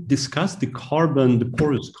you discussed the carbon, the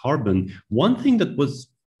porous carbon, one thing that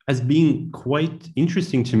has been quite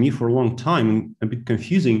interesting to me for a long time and a bit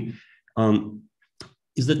confusing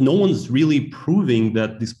is that no one's really proving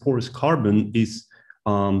that this porous carbon is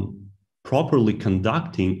properly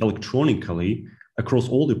conducting electronically across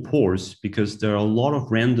all the pores, because there are a lot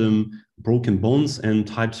of random broken bonds and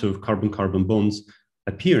types of carbon-carbon bonds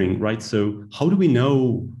appearing, right? So how do we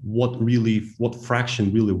know what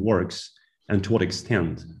fraction really works and to what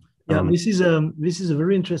extent? Yeah, this is a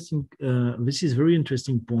very interesting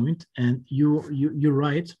point, and you're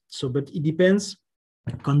right. So, but it depends,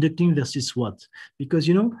 conducting versus what, because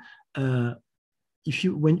if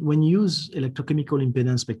you when you use electrochemical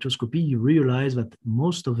impedance spectroscopy, you realize that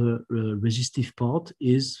most of the resistive part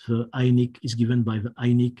is given by the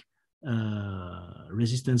ionic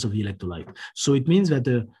resistance of the electrolyte. So it means that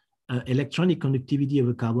the electronic conductivity of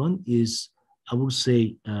a carbon is, I would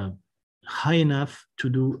say, high enough to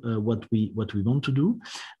do what we want to do.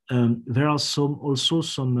 There are also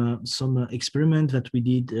some experiment that we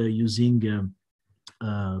did using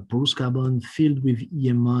porous carbon filled with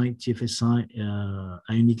EMI, TFSI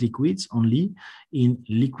ionic liquids only in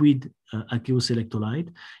liquid aqueous electrolyte.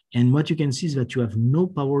 And what you can see is that you have no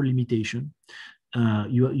power limitation.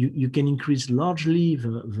 You can increase largely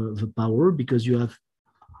the power because you have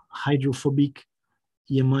hydrophobic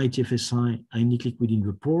EMI, TFSI ionic liquid in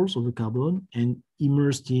the pores of the carbon and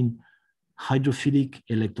immersed in hydrophilic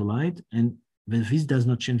electrolyte, and this does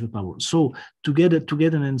not change the power. So to get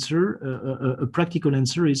an answer, a practical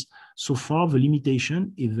answer is, so far the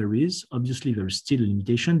limitation, if there is, obviously there is still a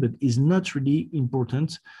limitation, but is not really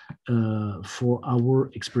important for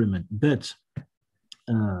our experiment. But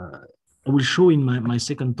I will show in my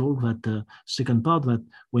second talk that second part that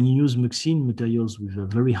when you use MUXIN materials with a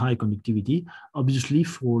very high conductivity, obviously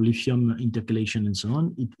for lithium intercalation and so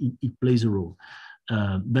on, it plays a role.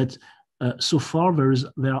 But so far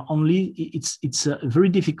there are only, it's very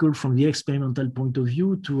difficult from the experimental point of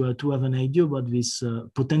view to have an idea about this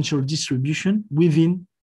potential distribution within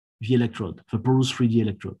the electrode, the porous 3D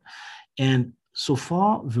electrode. And so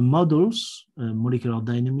far, the models, molecular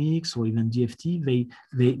dynamics or even DFT,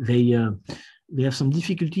 they have some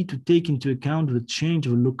difficulty to take into account the change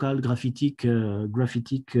of a local graphitic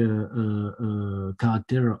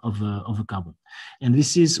character of a carbon. And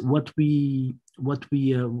this is what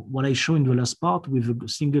I show in the last part with a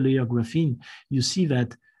single layer graphene. You see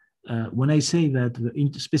that when I say that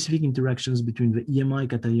the specific interactions between the EMI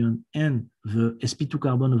cation and the sp2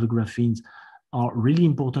 carbon of the graphenes are really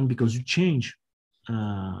important, because you change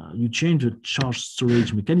the charge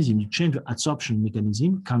storage mechanism, you change the adsorption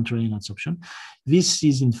mechanism, counter-ion adsorption. This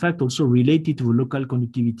is in fact also related to the local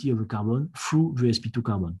conductivity of the carbon through the sp2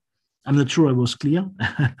 carbon. I'm not sure I was clear.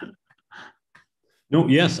 No,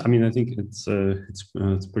 yes, I mean, I think it's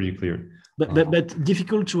pretty clear. But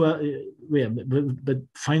difficult to but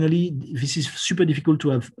finally, this is super difficult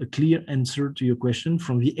to have a clear answer to your question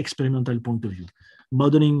from the experimental point of view.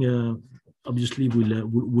 Modeling obviously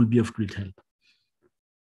will be of great help.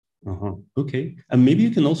 Okay, and maybe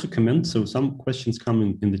you can also comment. So some questions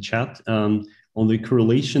come in the chat on the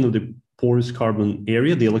correlation of the porous carbon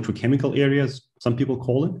area, the electrochemical areas, some people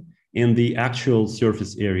call it, and the actual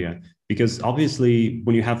surface area. Because obviously,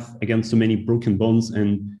 when you have, again, so many broken bonds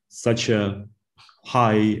and such a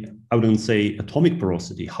high, I wouldn't say atomic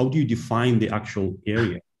porosity, how do you define the actual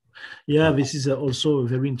area? Yeah, this is also a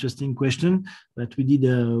very interesting question that we did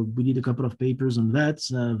a couple of papers on that.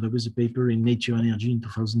 There was a paper in Nature Energy in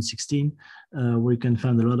 2016 where you can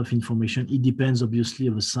find a lot of information. It depends obviously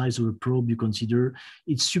on the size of a probe you consider.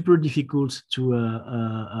 It's super difficult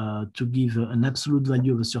to give an absolute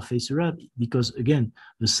value of the surface area, because again,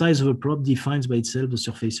 the size of a probe defines by itself the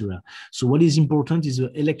surface area. So what is important is the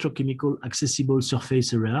electrochemical accessible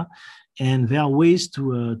surface area. And there are ways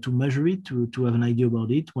to measure it, to have an idea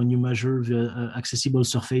about it. When you measure the accessible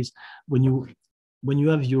surface, when you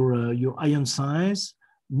have your ion size,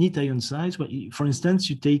 neat ion size. For instance,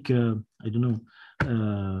 you take I don't know,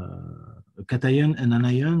 a cation and an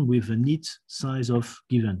ion with a neat size of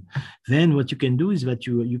given. Then what you can do is that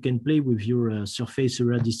you can play with your surface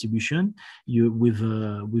area distribution, with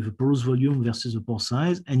a porous volume versus a pore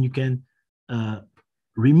size, and you can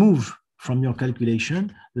remove from your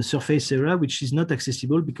calculation the surface area which is not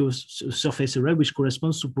accessible, because surface area which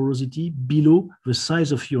corresponds to porosity below the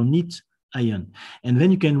size of your neat ion. And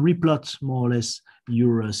then you can replot more or less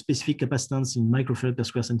your specific capacitance in microfarad per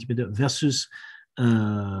square centimeter versus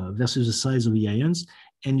the size of the ions,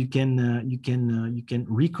 and you can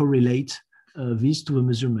recorrelate this to the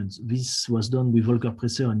measurements. This was done with Volker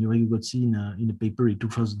Presser and Jurek Gotzi in a paper in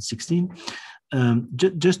 2016.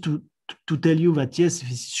 Just to tell you that, yes,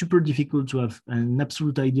 it's super difficult to have an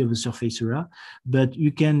absolute idea of the surface area, but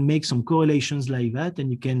you can make some correlations like that,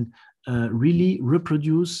 and you can really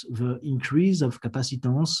reproduce the increase of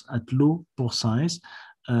capacitance at low pore size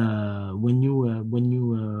when you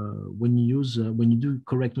do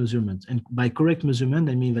correct measurement. And by correct measurement,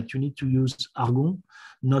 I mean that you need to use argon,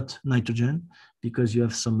 not nitrogen, because you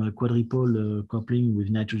have some quadrupole coupling with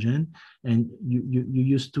nitrogen, and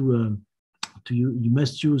you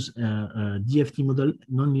must use a DFT model,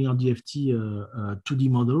 nonlinear DFT 2D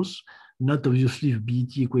models, not obviously the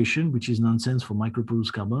BET equation, which is nonsense for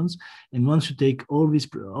microporous carbons. And once you take all these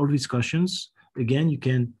cautions, again, you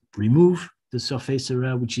can remove the surface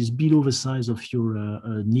area, which is below the size of your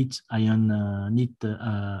neat anion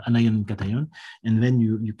cation, and then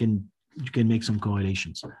you can make some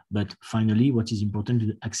correlations. But finally, what is important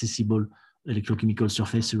is accessible electrochemical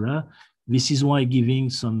surface area. This is why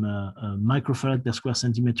giving some microfarad per square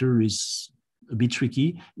centimeter is a bit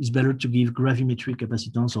tricky. It's better to give gravimetric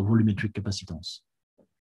capacitance or volumetric capacitance.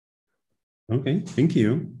 Okay, thank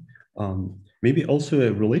you. Maybe also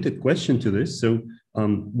a related question to this. So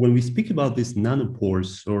when we speak about these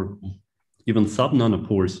nanopores or even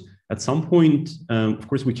sub-nanopores, at some point, of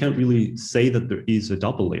course, we can't really say that there is a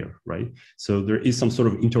double layer, right? So there is some sort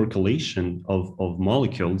of intercalation of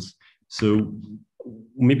molecules. So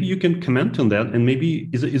maybe you can comment on that, and maybe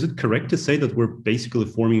is it correct to say that we're basically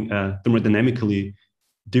forming a thermodynamically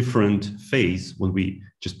different phase when we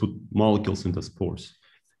just put molecules in the spores?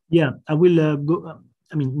 Yeah, I will go.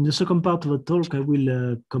 I mean, in the second part of the talk, I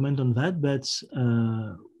will comment on that. But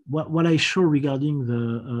what I show regarding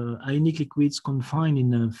the ionic liquids confined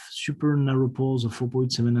in a super narrow pores of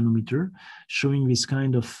 4.7 nanometer, showing this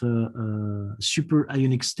kind of super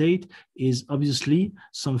ionic state, is obviously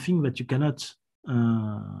something that you cannot.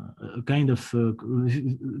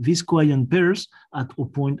 These coion pairs at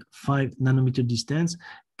 0.5 nanometer distance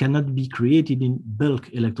cannot be created in bulk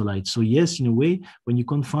electrolytes. So yes, in a way, when you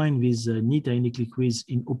confine these neat ionic liquids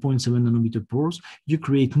in 0.7 nanometer pores, you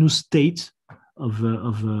create new states of your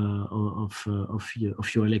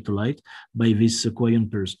electrolyte by these coion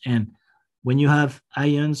pairs. And when you have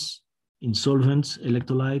ions in solvent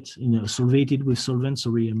electrolyte, solvated with solvents,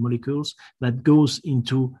 molecules that goes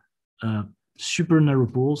into super narrow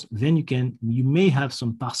pores, then you may have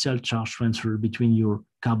some partial charge transfer between your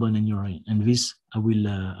carbon and your ion. And this I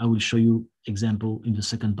will show you example in the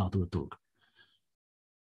second part of the talk.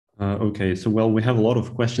 Okay, so well, we have a lot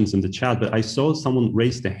of questions in the chat, but I saw someone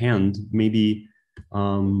raise the hand. Maybe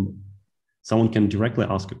someone can directly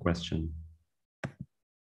ask a question.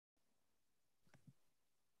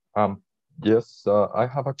 Yes, I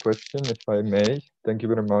have a question, if I may. Thank you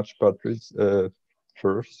very much, Patrice.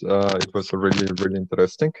 First, it was really, really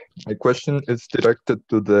interesting. My question is directed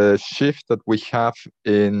to the shift that we have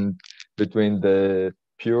in between the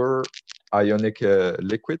pure ionic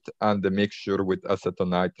liquid and the mixture with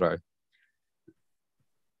acetonitrile.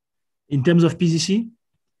 In terms of PCC?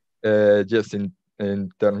 Yes, in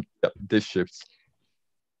terms of these shifts.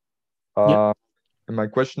 Yeah. My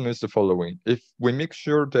question is the following. If we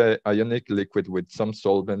mixture the ionic liquid with some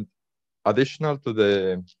solvent, additional to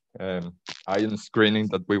the ion screening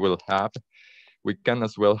that we will have, we can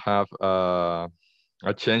as well have a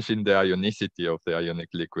change in the ionicity of the ionic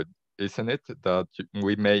liquid, isn't it? That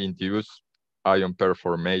we may induce ion pair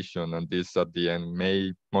formation, and this at the end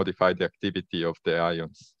may modify the activity of the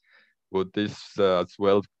ions. Would this as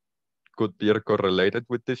well could be correlated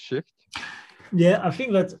with this shift? Yeah, I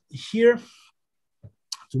think that here,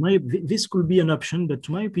 this could be an option, but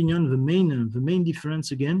to my opinion, the main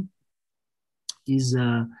difference again is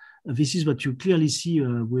this is what you clearly see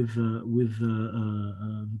with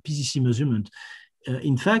PCC measurement.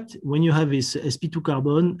 In fact, when you have this sp2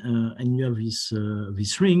 carbon and you have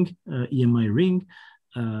this ring, EMI ring,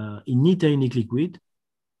 in neat ionic liquid,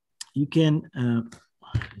 you can,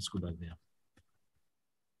 let's go back there.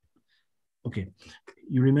 Okay,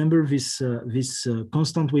 you remember this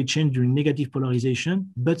constant weight change during negative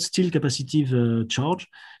polarization, but still capacitive charge.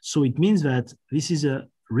 So it means that this is a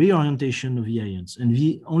reorientation of the ions, and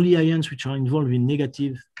the only ions which are involved in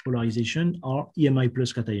negative polarization are EMI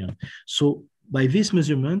plus cation. So by this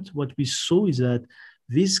measurement, what we saw is that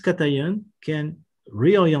this cation can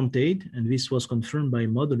reorientate, and this was confirmed by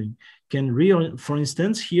modeling, for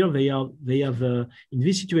instance, here they have in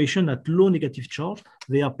this situation at low negative charge,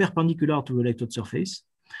 they are perpendicular to the electrode surface,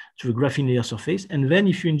 to the graphene layer surface. And then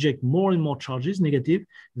if you inject more and more charges, negative,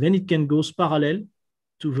 then it can go parallel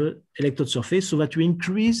to the electrode surface, so that you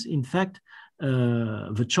increase, in fact,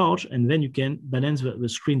 the charge, and then you can balance the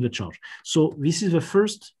screen the charge. So this is the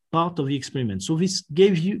first part of the experiment. So this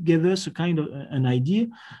gave us a kind of an idea,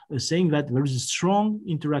 saying that there is a strong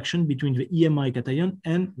interaction between the EMI cation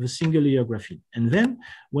and the single layer graphene. And then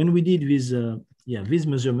when we did these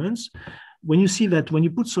measurements, when you see that when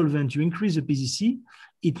you put solvent, you increase the PZC,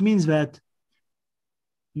 it means that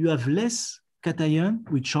you have less cation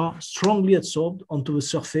which are strongly adsorbed onto the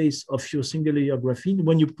surface of your single layer graphene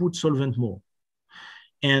when you put solvent more.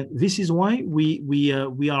 And this is why we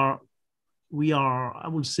are, I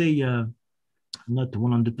would say, not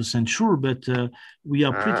 100% sure, but we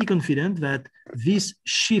are pretty confident that this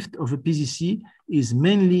shift of a PZC is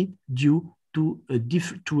mainly due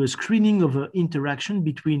to a screening of an interaction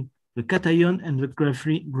between the cation and the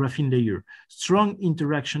graphene layer. Strong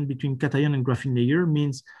interaction between cation and graphene layer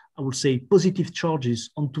means, I would say, positive charges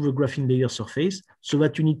onto the graphene layer surface, so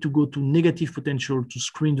that you need to go to negative potential to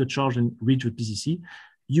screen the charge and reach the PZC.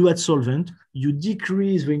 You add solvent, you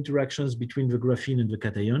decrease the interactions between the graphene and the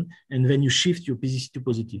cation, and then you shift your PZC to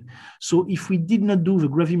positive. So if we did not do the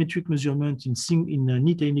gravimetric measurement in a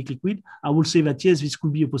neat ionic liquid, I would say that yes, this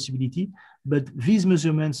could be a possibility, but these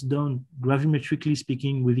measurements done gravimetrically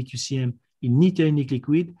speaking with EQCM in neat ionic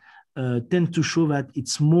liquid tend to show that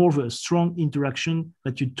it's more of a strong interaction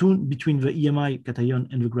that you tune between the EMI cation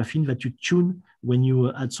and the graphene that you tune when you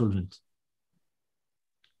add solvent.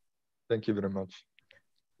 Thank you very much.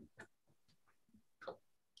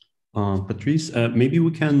 Patrice, maybe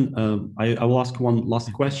we can, I will ask one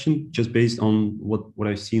last question just based on what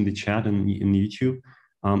I see in the chat and in YouTube,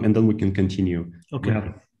 and then we can continue. Okay. We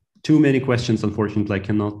have too many questions, unfortunately, I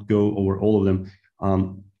cannot go over all of them.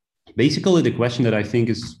 Basically, the question that I think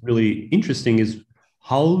is really interesting is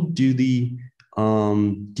how do the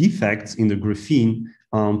defects in the graphene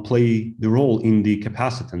play the role in the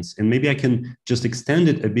capacitance? And maybe I can just extend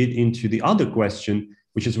it a bit into the other question,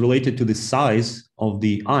 which is related to the size of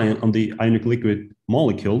the ionic liquid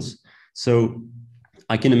molecules. So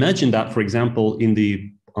I can imagine that, for example, in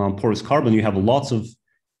the porous carbon, you have lots of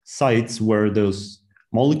sites where those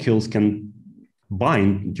molecules can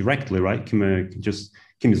bind directly, right? Can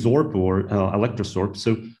absorb or electrosorb.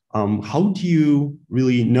 So how do you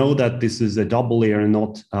really know that this is a double layer and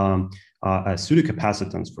not a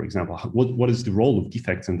pseudocapacitance, for example? What is the role of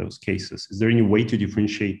defects in those cases? Is there any way to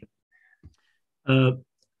differentiate it?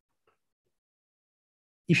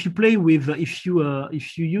 If you play with, if you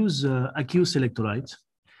use aqueous electrolyte,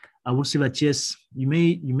 I would say that yes, you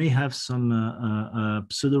may have some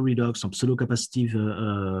pseudo redox, some pseudocapacitive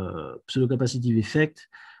effect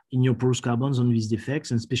in your porous carbons on these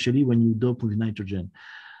defects, and especially when you dope with nitrogen.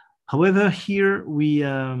 However, here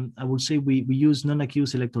I would say we use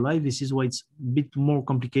non-aqueous electrolyte. This is why it's a bit more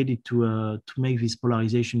complicated to make this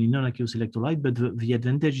polarization in non-aqueous electrolyte. But the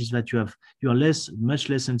advantage is that you are much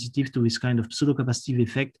less sensitive to this kind of pseudocapacitive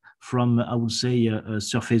effect from, I would say,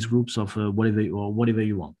 surface groups of whatever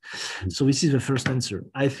you want. So this is the first answer.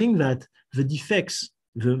 I think that the defects,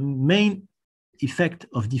 the main effect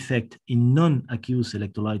of defect in non-aqueous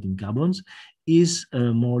electrolyte in carbons is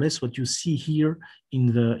more or less what you see here in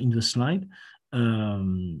the slide.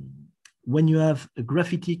 When you have a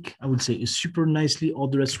graphitic, I would say a super nicely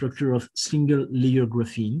ordered structure of single layer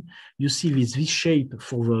graphene, you see this shape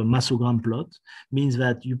for the massogram plot, means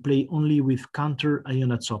that you play only with counter ion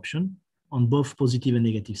adsorption on both positive and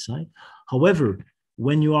negative side. However,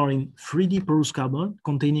 when you are in 3D porous carbon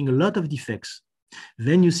containing a lot of defects,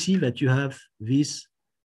 then you see that you have this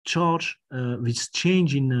charge, this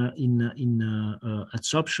change in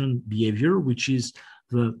adsorption behavior, which is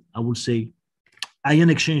the, I would say, ion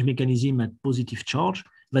exchange mechanism at positive charge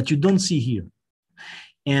that you don't see here.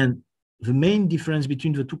 And the main difference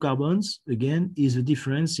between the two carbons, again, is the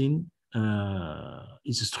difference in,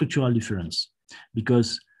 it's a structural difference,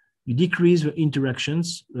 because you decrease the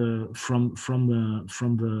interactions between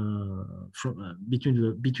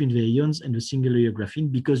the ions and the single layer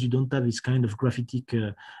graphene, because you don't have this kind of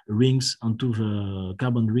graphitic rings onto the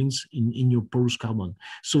carbon rings in your porous carbon.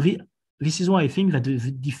 So this is why I think that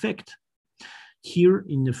the defect here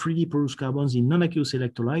in the 3D porous carbons in non-aqueous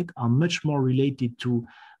electrolyte are much more related to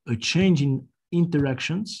a change in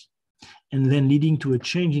interactions and then leading to a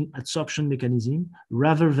change in adsorption mechanism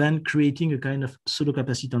rather than creating a kind of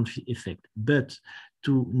pseudocapacitant effect. But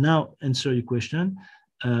to now answer your question,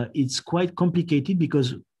 it's quite complicated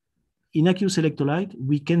because in aqueous electrolyte,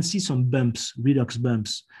 we can see some bumps, redox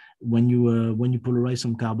bumps, when you polarize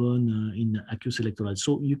some carbon in aqueous electrolyte.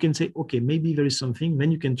 So you can say, okay, maybe there is something.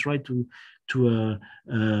 Then you can try to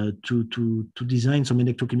design some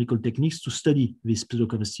electrochemical techniques to study this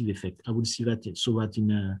pseudocapacitive effect. I will see that, show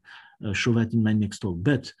that in my next talk.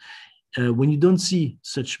 But when you don't see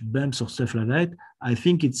such bumps or stuff like that, I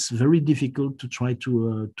think it's very difficult to try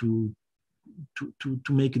to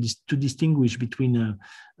make to distinguish between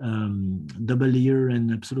double layer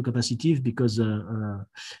and pseudocapacitive, because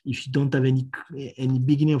if you don't have any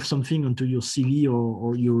beginning of something onto your CV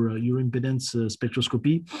or your impedance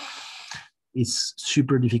spectroscopy, it's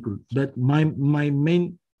super difficult. But my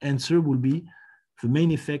main answer will be the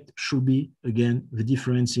main effect should be, again, the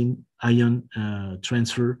difference in ion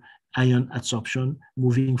transfer, ion adsorption,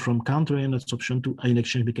 moving from counter-ion adsorption to ion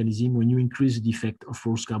exchange mechanism when you increase the effect of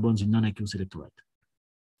forced carbons in non-aqueous electrolyte.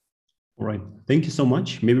 All right, thank you so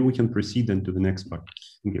much. Maybe we can proceed then to the next part.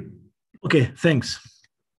 Thank you. Okay, thanks.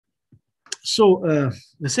 So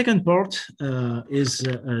the second part is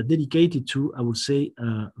dedicated to, I would say,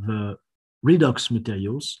 the redox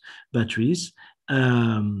materials, batteries.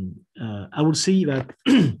 I would say that,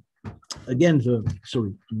 again,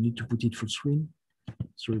 sorry, I need to put it full screen.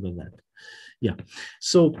 Sorry about that. Yeah.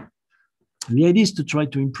 So the idea is to try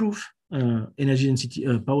to improve energy density,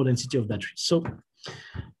 power density of batteries. So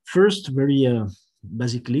first, very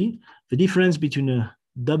basically, the difference between a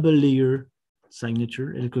double layer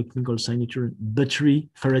signature, electrochemical signature, battery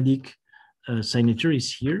Faradic signature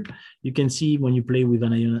is here. You can see when you play with a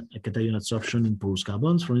cation adsorption in porous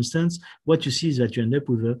carbons, for instance, what you see is that you end up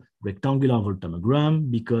with a rectangular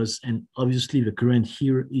voltammogram, because, and obviously the current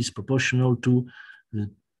here is proportional to the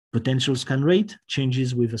potential scan rate,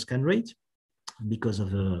 changes with the scan rate, because of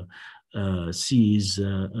the C is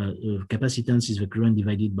capacitance is the current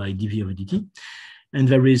divided by dV over dt. And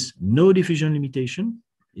there is no diffusion limitation.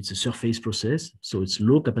 It's a surface process, so it's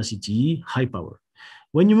low capacity, high power.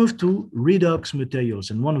 When you move to redox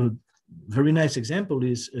materials, and one of the very nice example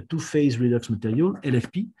is a two-phase redox material,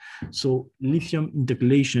 LFP. So lithium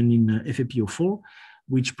intercalation in FePO4,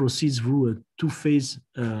 which proceeds through a two-phase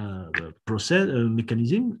process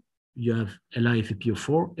mechanism. You have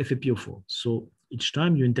LiFePO4, FePO4. So each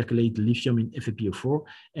time you intercalate lithium in FePO4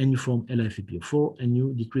 and you form LiFePO4 and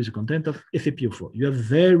you decrease the content of FePO4. You have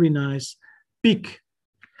very nice peak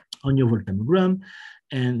on your voltammogram,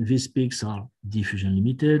 and these peaks are diffusion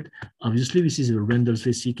limited. Obviously, this is a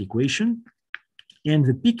Randall-Flesig equation, and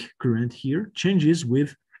the peak current here changes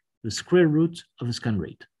with the square root of the scan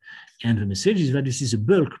rate. And the message is that this is a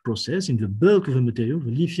bulk process. In the bulk of the material,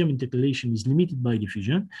 the lithium intercalation is limited by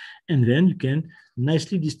diffusion, and then you can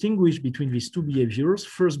nicely distinguish between these two behaviors,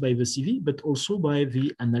 first by the CV, but also by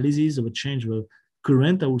the analysis of a change of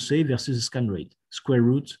current, I would say, versus the scan rate, square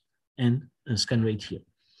root and scan rate here.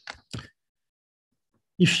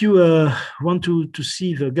 If you want to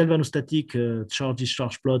see the galvanostatic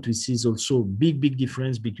charge-discharge plot, this is also big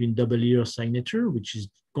difference between double layer signature, which is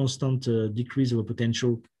constant decrease of a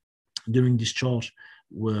potential during discharge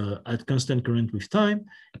at constant current with time.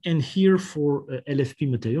 And here for LFP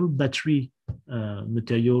material, battery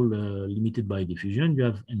material limited by diffusion, you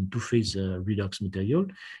have in two-phase redox material,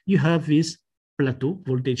 you have this plateau,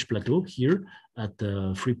 voltage plateau here at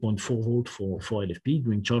 3.4 volt for LFP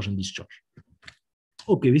during charge and discharge.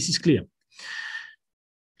 Okay, this is clear.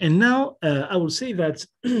 And now I will say that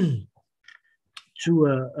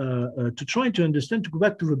to try to understand, to go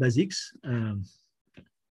back to the basics.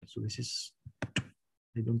 So this is,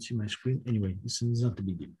 I don't see my screen. Anyway, this is not a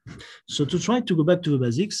big deal. So to try to go back to the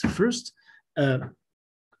basics, first, the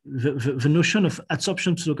notion of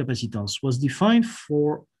adsorption pseudocapacitance was defined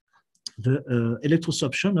for the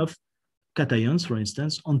electrosorption of cations, for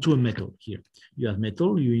instance, onto a metal here. You have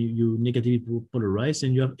metal, you negatively polarize,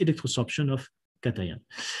 and you have electrosorption of cation.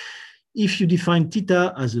 If you define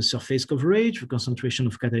theta as a surface coverage, the concentration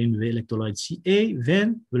of cation in the electrolyte Ca,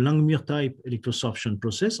 then the Langmuir type electrosorption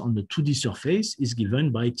process on the 2D surface is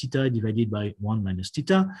given by theta divided by 1 minus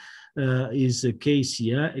theta is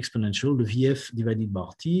Kca exponential, the Vf divided by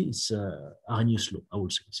Rt. It's Arrhenius law, I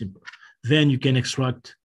would say, simple. Then you can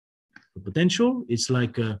extract the potential. It's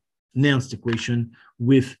like a Nernst equation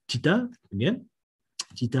with theta, again,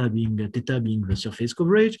 theta being the surface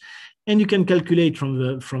coverage, and you can calculate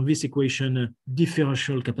from this equation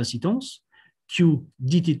differential capacitance, Q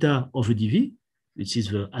d theta over dV, which is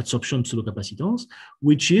the adsorption pseudocapacitance,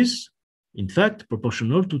 which is in fact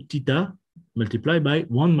proportional to theta multiplied by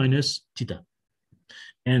 1 minus theta.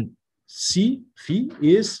 And C, phi,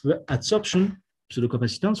 is the adsorption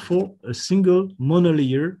pseudocapacitance for a single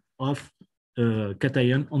monolayer of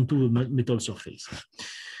cation onto a metal surface.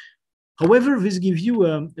 However, this gives you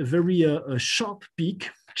a very sharp peak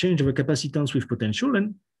change of a capacitance with potential,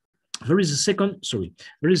 and there is a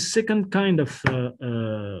second kind of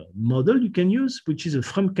model you can use, which is a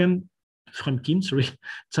Frumkin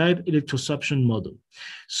type electrosorption model.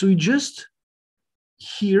 So you just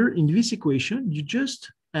here in this equation, you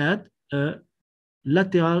just add a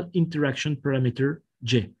lateral interaction parameter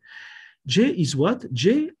J. J is what?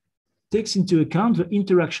 J takes into account the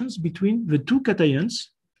interactions between the two cations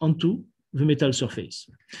onto the metal surface.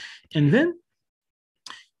 And then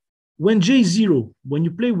when J is 0, when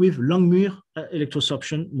you play with Langmuir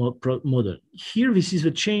electrosorption model, here this is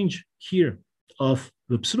the change here of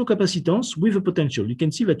the pseudocapacitance with a potential. You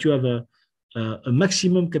can see that you have a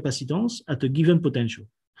maximum capacitance at a given potential.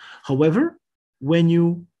 However, when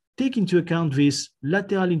you take into account this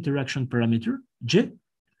lateral interaction parameter, G,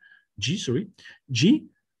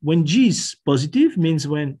 when G is positive, means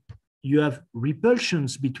when you have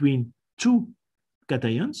repulsions between two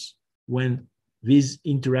cations, when these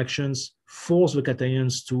interactions force the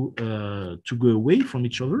cations to go away from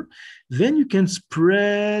each other, then you can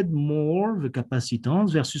spread more the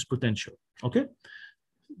capacitance versus potential, okay?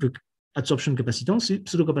 The adsorption capacitance,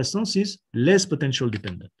 pseudocapacitance is less potential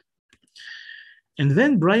dependent. And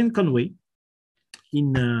then Brian Conway,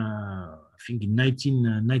 in I think in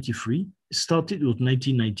 1993, started with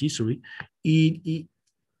 1990, sorry, he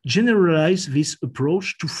generalized this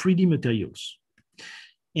approach to 3D materials.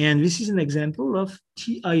 And this is an example of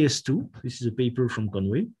TIS2. This is a paper from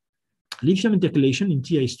Conway. Lithium intercalation in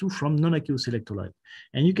TIS2 from non-aqueous electrolyte.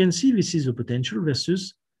 And you can see this is the potential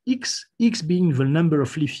versus X being the number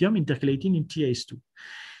of lithium intercalating in TIS2.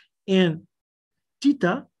 And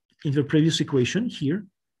theta, in the previous equation here,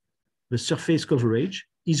 the surface coverage,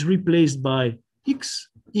 is replaced by X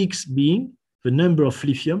being the number of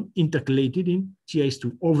lithium intercalated in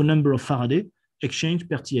TIS2, or the number of Faraday exchange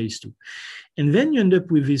per TIS2. And then you end up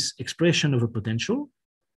with this expression of a potential,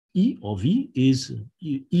 E or V is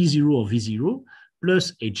E0 or V0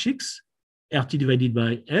 plus Hx, RT divided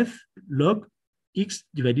by F log X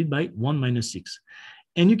divided by 1 minus 6.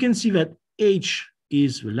 And you can see that H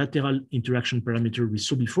is the lateral interaction parameter we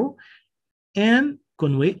saw before, and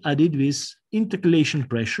Conway added this intercalation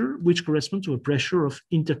pressure, which corresponds to a pressure of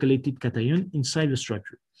intercalated cation inside the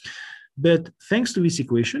structure. But thanks to this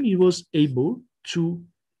equation, he was able to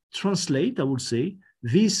translate, I would say,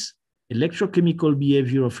 this electrochemical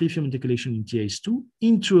behavior of lithium intercalation in TIS2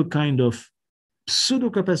 into a kind of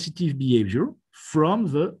pseudocapacitive behavior from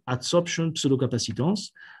the adsorption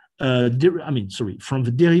pseudocapacitance,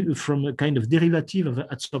 from a kind of derivative of the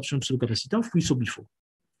adsorption pseudocapacitance we saw before.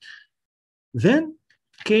 Then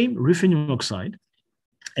came ruthenium oxide,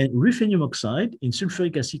 and ruthenium oxide in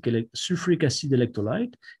sulfuric acid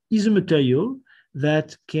electrolyte is a material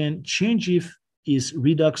that can change its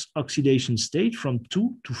redox oxidation state from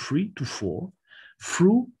 2 to 3 to 4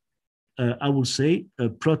 through, I would say, a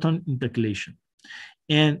proton intercalation.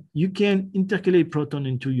 And you can intercalate proton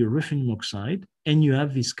into your ruthenium oxide, and you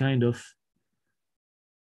have this kind of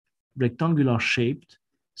rectangular shaped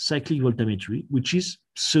cyclic voltammetry, which is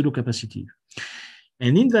pseudocapacitive.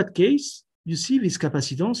 And in that case, you see this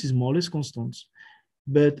capacitance is more or less constant.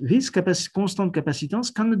 But this constant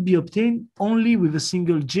capacitance cannot be obtained only with a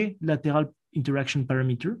single J lateral interaction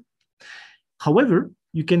parameter. However,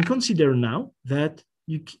 you can consider now that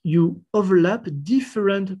you overlap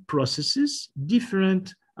different processes,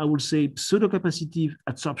 different, I would say, pseudocapacitive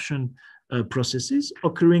adsorption processes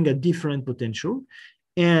occurring at different potential.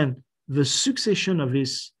 And the succession of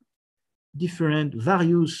these different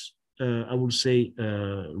various I would say,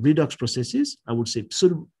 redox processes, I would say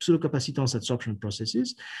pseudocapacitance adsorption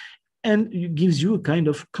processes, and it gives you a kind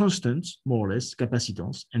of constant, more or less,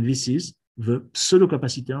 capacitance. And this is the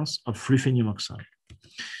pseudocapacitance of ruthenium oxide.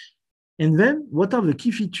 And then what are the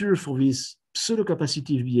key features for this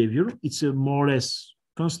pseudocapacitive behavior? It's a more or less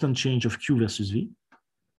constant change of Q versus V.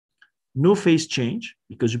 No phase change,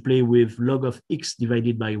 because you play with log of X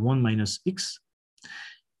divided by 1 minus X.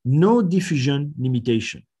 No diffusion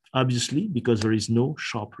limitation, obviously, because there is no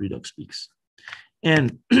sharp redox peaks.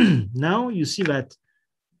 And now you see that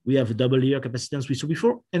we have a double layer capacitance we saw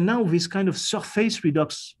before, and now this kind of surface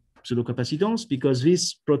redox pseudocapacitance, because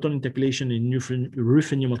this proton intercalation in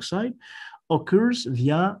ruthenium oxide occurs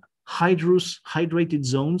via hydrated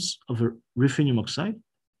zones of the ruthenium oxide,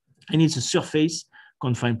 and it's a surface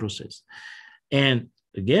confined process. And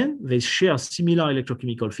again, they share similar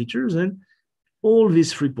electrochemical features, and all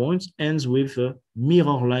these 3 points ends with a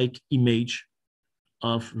mirror-like image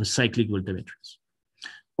of the cyclic voltammetries.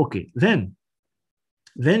 Okay, then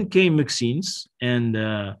came muxins, and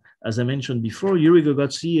as I mentioned before, Yuri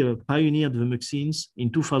Gogotsi pioneered the muxins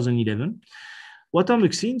in 2011. What are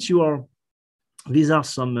muxins? These are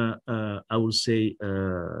some, I would say,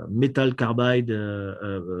 metal carbide,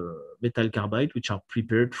 which are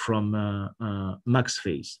prepared from max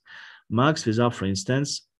phase. Max phase are, for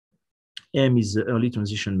instance, M is early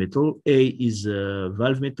transition metal, A is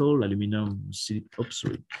valve metal, aluminum,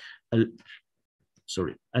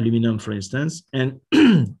 aluminum, for instance, and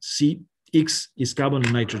C, X is carbon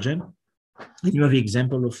and nitrogen. And you have the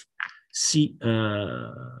example of C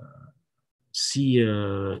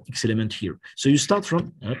X element here. So you start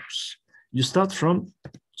from,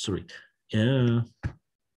 sorry, I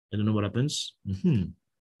don't know what happens.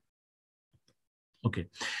 Okay,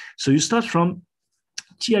 so you start from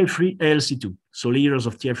Ti3 Al(C2), so layers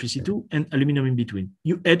of Ti3(C2) and aluminum in between.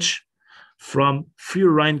 You etch from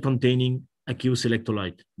fluorine containing aqueous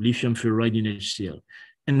electrolyte, lithium fluoride in HCl.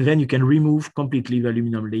 And then you can remove completely the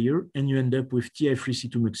aluminum layer and you end up with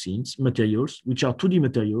Ti3(C2) muxines, materials, which are 2D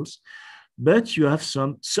materials, but you have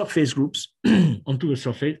some surface groups onto the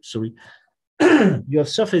surface, sorry. You have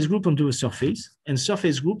surface group onto the surface, and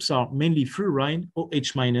surface groups are mainly fluorine,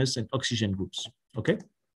 OH- and oxygen groups, okay?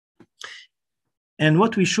 And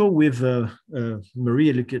what we show with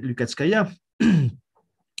Maria Lukatskaya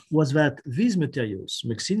was that these materials,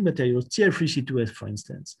 muxine materials, Ti3(C2), for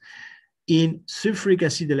instance, in sulfuric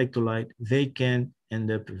acid electrolyte, they can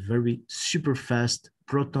end up very super fast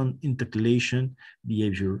proton intercalation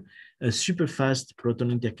behavior, a super fast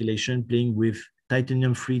proton intercalation playing with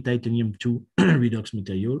titanium-3, titanium-2 redox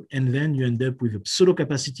material, and then you end up with a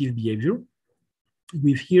pseudo-capacitive behavior.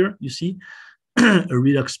 With here, you see a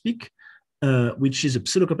redox peak, which is a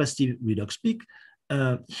pseudo-capacitive redox peak.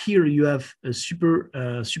 Here you have a super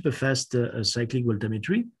fast cyclic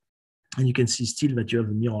voltammetry, and you can see still that you have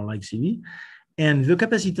a mirror-like CV. And the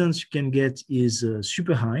capacitance you can get is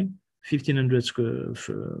super high, 1500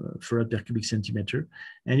 farad per cubic centimeter.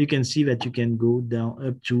 And you can see that you can go down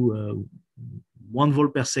up to 1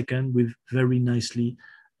 volt per second with very nice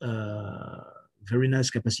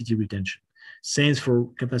capacity retention. Same for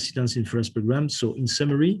capacitance in farad per gram. So in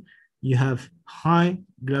summary, you have high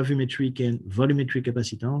gravimetric and volumetric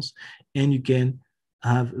capacitance, and you can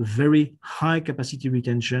have very high capacity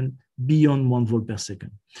retention beyond 1 volt per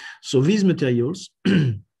second. So these materials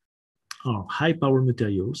are high power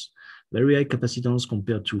materials, very high capacitance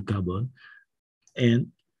compared to carbon.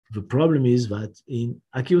 And the problem is that in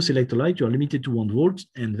aqueous electrolyte, you are limited to 1 volt,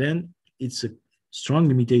 and then it's a strong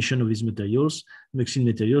limitation of these materials, muxine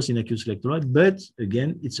materials in aqueous electrolyte. But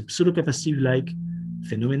again, it's a pseudo-capacitive like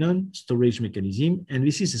phenomenon, storage mechanism. And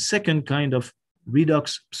this is a second kind of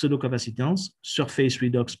redox pseudo-capacitance, surface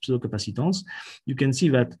redox pseudo-capacitance. You can see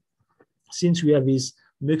that since we have these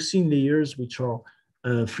muxine layers which are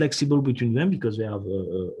flexible between them because they have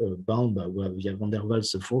bound by via van der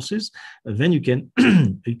Waals forces, then you can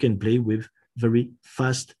you can play with very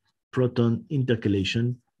fast proton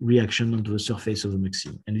intercalation reaction onto the surface of the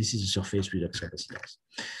muxine, and this is a surface redox capacitance.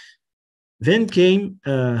 Then came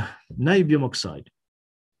niobium oxide.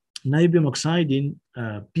 Niobium oxide in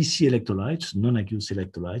PC electrolytes, non-aqueous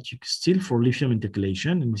electrolytes, still for lithium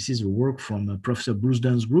intercalation, and this is a work from Professor Bruce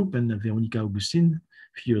Dunn's group and Veronica Augustin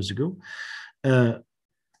a few years ago.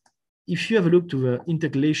 If you have a look to the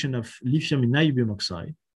intercalation of lithium in niobium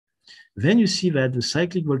oxide, then you see that the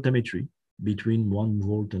cyclic voltammetry between 1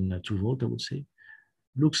 volt and 2 volt, I would say,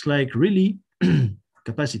 looks like really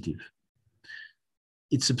capacitive.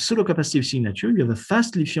 It's a pseudo-capacitive signature. You have a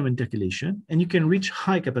fast lithium intercalation, and you can reach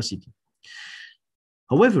high capacity.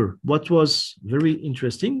 However, what was very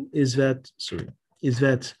interesting is that,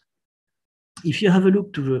 if you have a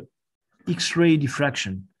look to the X-ray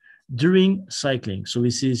diffraction during cycling, so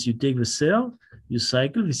this is, you take the cell, you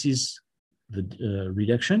cycle, this is the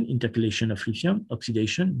reduction, intercalation of lithium,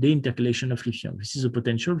 oxidation, deintercalation of lithium. This is a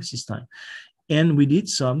potential, this is time. And we did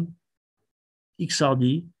some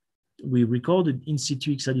XRD, we recorded in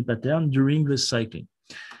situ XRD pattern during the cycling.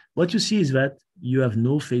 What you see is that you have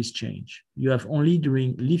no phase change. You have only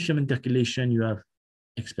during lithium intercalation, you have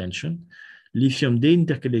expansion. Lithium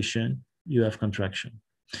deintercalation, you have contraction.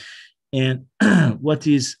 And what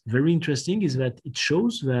is very interesting is that it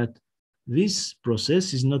shows that this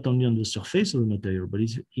process is not only on the surface of the material, but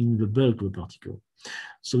it's in the bulk of the particle.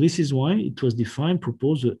 So this is why it was defined,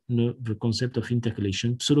 proposed the concept of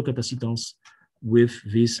intercalation, pseudo-capacitance with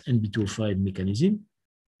this NB205 mechanism.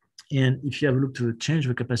 And if you have a look to change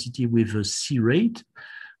the capacity with a C rate,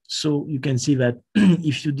 so you can see that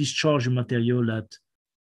if you discharge a material at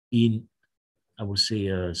in, I would say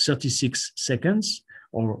 36 seconds,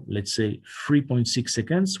 or let's say 3.6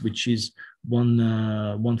 seconds, which is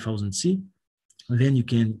 1000 C, then you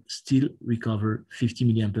can still recover 50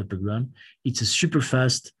 milliampere per gram. It's a super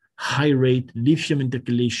fast, high rate lithium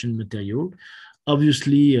intercalation material.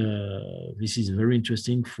 Obviously, this is very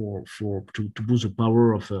interesting to boost the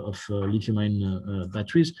power of lithium-ion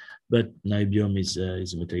batteries, but niobium is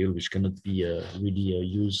a material which cannot be really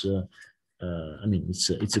used. I mean, it's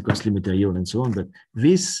a costly material and so on. But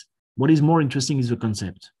this, what is more interesting is the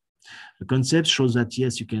concept. The concept shows that,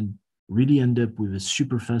 yes, you can really end up with a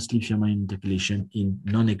super fast lithium-ion intercalation in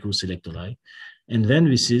non-aqueous electrolyte. And then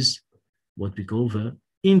this is what we call the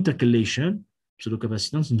intercalation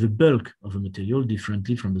pseudocapacitance in the bulk of a material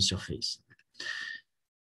differently from the surface.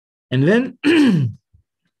 And then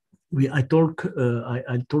I told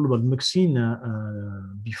about muxine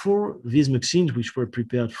before. These muxines, which were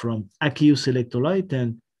prepared from aqueous electrolyte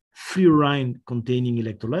and fluorine-containing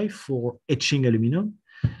electrolyte for etching aluminum.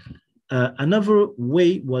 Another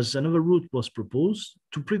route was proposed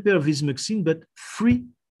to prepare this muxine, but free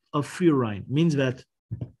of fluorine. Means that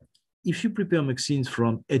if you prepare muxines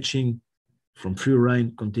from etching from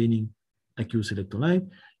fluorine containing aqueous electrolyte,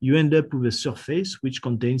 you end up with a surface which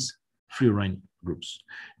contains fluorine groups.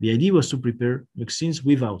 The idea was to prepare muxines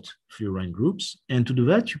without fluorine groups. And to do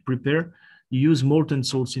that, you use molten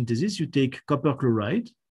salt synthesis. You take copper chloride,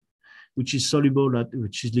 which is soluble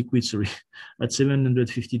which is liquid, at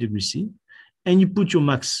 750 degrees C. And you put your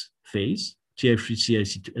max phase,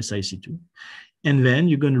 TiO3 and then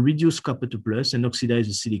you're going to reduce copper 2+ and oxidize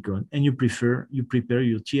the silicon. And you prepare your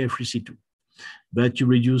TiO3. But you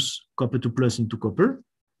reduce copper 2+ into copper.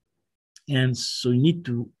 And so you need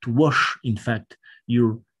to wash, in fact,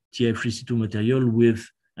 your TiO3 material with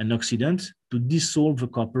an oxidant to dissolve the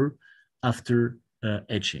copper after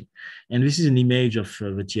etching. And this is an image of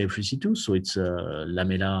the TiO3, so it's a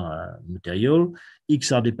lamellar material.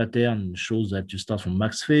 XRD pattern shows that you start from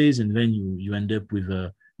max phase, and then you end up with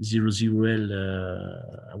a 0,0L,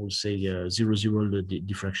 I would say 0,0L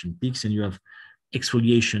diffraction peaks, and you have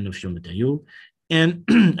exfoliation of your material. And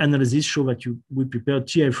analysis show that we prepare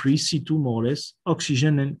TiO3, C2 more or less,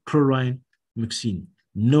 oxygen and chlorine muxine,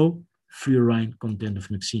 no fluorine content of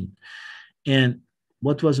muxine. And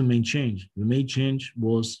what was the main change? The main change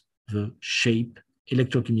was the shape,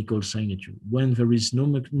 electrochemical signature. When there is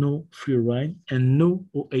no fluorine and no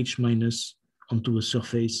OH- onto the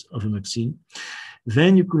surface of a muxine,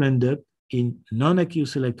 then you could end up in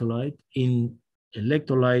non-aqueous electrolyte, in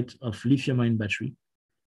electrolyte of lithium-ion battery,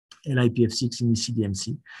 LiPF6 in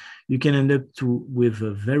ECDMC. You can end up with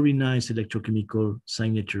a very nice electrochemical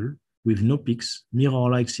signature with no peaks,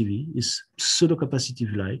 mirror-like CV, is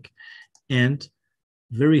pseudo-capacitive-like, and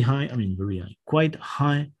quite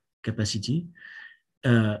high capacity.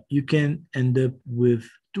 You can end up with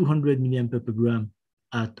 200 milliampere per gram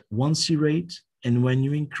at 1 C rate. And when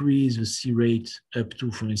you increase the C rate up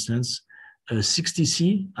to, for instance, 60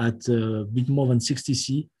 C, at a bit more than 60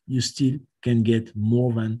 C, you still can get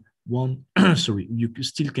more than you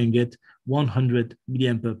still can get 100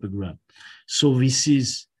 milliampere per gram. So this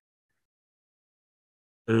is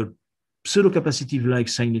a pseudo-capacitive-like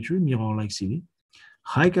signature, mirror-like CV,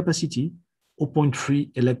 high capacity,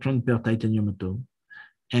 0.3 electron per titanium atom,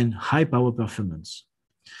 and high power performance.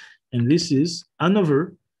 And this is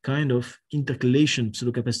another kind of intercalation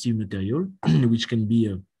pseudo-capacitive material, which can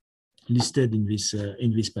be listed in this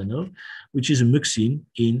panel, which is a muxine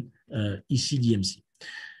in ECDMC.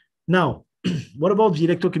 Now, what about the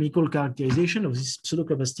electrochemical characterization of these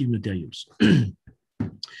pseudo-capacitive materials?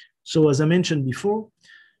 So, as I mentioned before,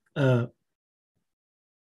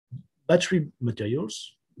 battery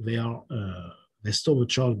materials, they store the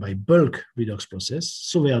charge by bulk redox process,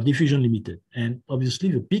 so they are diffusion limited. And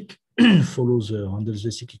obviously, the peak follows the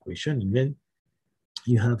Handelsbasic equation, and then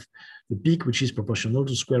you have the peak, which is proportional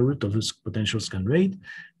to square root of the potential scan rate.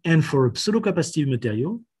 And for a pseudo-capacitive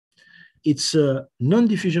material, it's a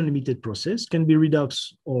non-diffusion limited process, can be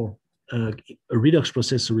redox or a redox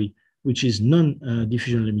process, which is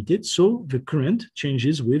non-diffusion limited. So the current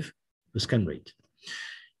changes with the scan rate.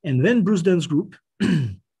 And then Bruce Dunn's group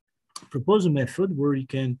proposed a method where you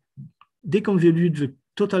can deconvolute the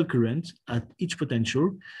total current at each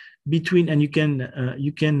potential between, and you can say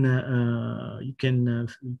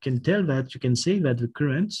that the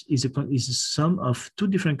current is a sum of two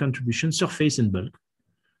different contributions, surface and bulk,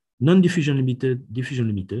 non-diffusion limited, diffusion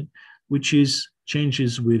limited, which is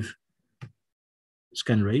changes with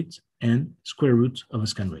scan rate and square root of a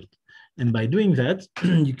scan rate. And by doing that,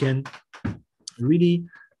 you can really,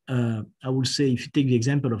 I would say, if you take the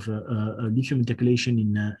example of a lithium intercalation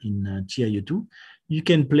in TiO2, you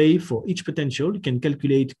can play for each potential, you can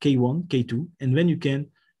calculate K1, K2, and then you can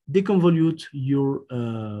deconvolute your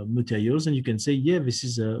materials, and you can say, yeah, this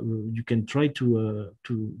is you can try to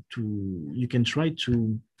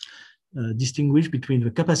distinguish between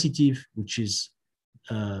the capacitive, which is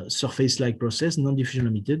surface-like process, non-diffusion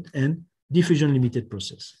limited, and diffusion limited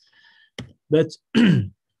process. But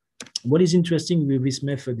what is interesting with this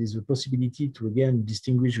method is the possibility to again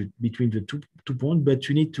distinguish between the two points, but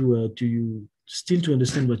you need to still to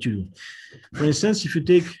understand what you do. For instance, if you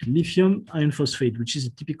take lithium iron phosphate, which is a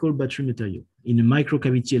typical battery material, in a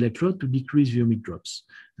microcavity electrode to decrease the ohmic drops,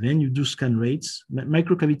 then you do scan rates.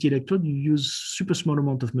 Microcavity electrode, you use super small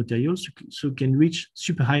amount of materials, so you can reach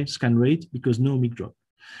super high scan rate because no ohmic drop.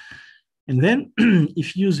 And then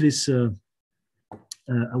if you use this,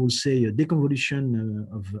 I would say, a deconvolution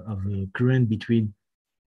of current between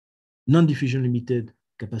non-diffusion limited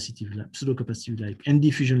capacitive, pseudo-capacitive-like, and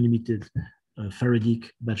diffusion limited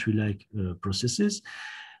Faradic battery-like processes.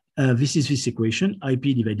 This is this equation,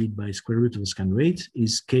 IP divided by square root of the scan rate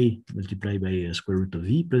is K multiplied by square root of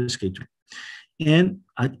V plus K2. And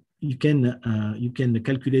you can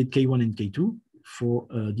calculate K1 and K2 for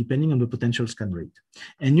depending on the potential scan rate.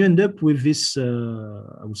 And you end up with this,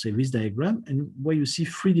 I would say, this diagram, and where you see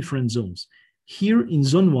three different zones. Here in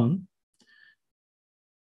zone 1,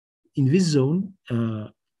 in this zone,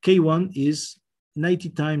 K1 is 90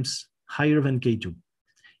 times higher than K2.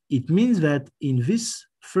 It means that in this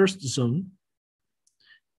first zone,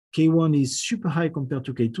 K1 is super high compared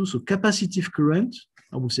to K2. So capacitive current,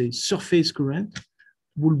 I would say surface current,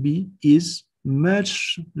 is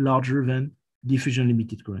much larger than diffusion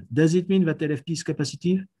limited current. Does it mean that LFP is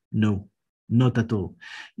capacitive? No, not at all.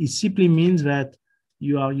 It simply means that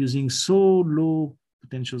you are using so low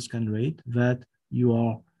potential scan rate that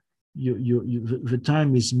the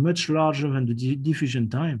time is much larger than the diffusion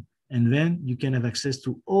time. And then you can have access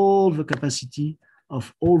to all the capacity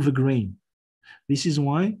of all the grain. This is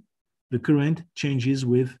why the current changes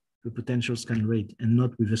with the potential scan rate and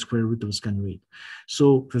not with the square root of the scan rate.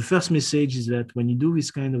 So the first message is that when you do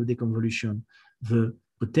this kind of deconvolution, the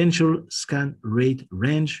potential scan rate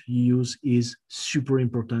range you use is super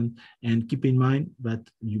important. And keep in mind that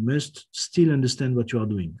you must still understand what you are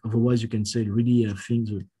doing. Otherwise, you can say really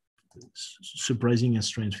things surprising and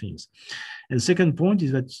strange things. And the second point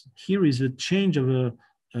is that here is a change of a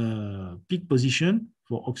peak position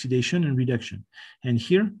for oxidation and reduction. And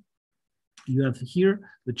here, you have here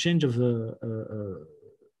the change of the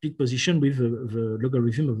peak position with the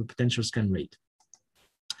logarithm of the potential scan rate.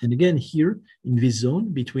 And again, here in this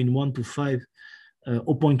zone between 1 to 5,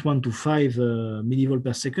 0.1 to 5 millivolt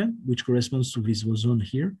per second, which corresponds to this zone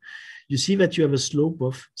here, you see that you have a slope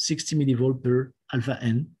of 60 millivolt per alpha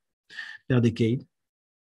n per decade.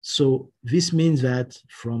 So this means that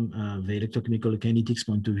from the electrochemical kinetics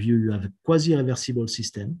point of view, you have a quasi-reversible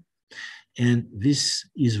system. And this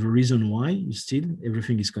is the reason why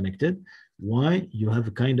everything is connected, why you have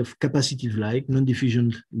a kind of capacitive-like,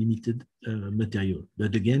 non-diffusion limited material.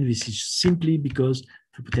 But again, this is simply because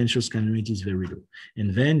the potential scan rate is very low.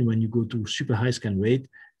 And then when you go to super high scan rate,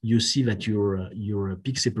 you see that your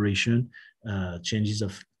peak separation changes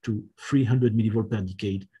to 300 millivolt per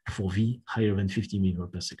decade for V higher than 50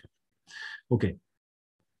 millivolt per second. Okay.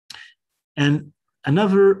 And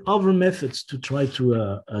other methods to try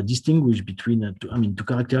to distinguish between, to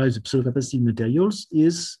characterize the pseudo-capacitive materials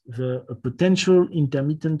is the potential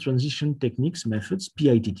intermittent transition techniques methods,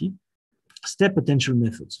 PITT, step potential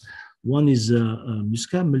methods. One is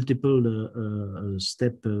MUSCA, multiple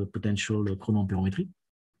step potential chronoamperometry.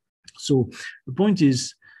 So the point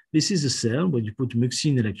is, this is a cell where you put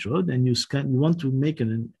muxine electrode and you want to make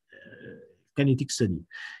an kinetic study.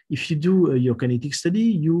 If you do your kinetic study,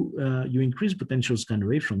 you increase potential scan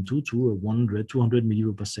rate from 2 to 100, 200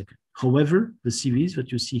 millivolt per second. However, the CVs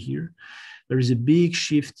that you see here, there is a big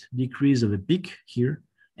shift, decrease of a peak here,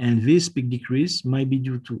 and this peak decrease might be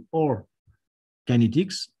due to or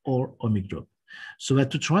kinetics or ohmic drop. So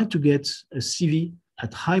that to try to get a CV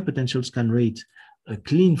at high potential scan rate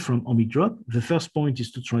clean from ohmic drop, the first point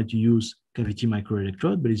is to try to use cavity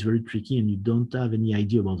microelectrode, but it's very tricky and you don't have any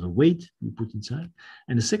idea about the weight you put inside.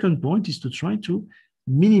 And the second point is to try to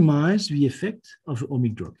minimize the effect of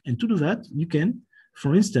ohmic drop. And to do that, you can,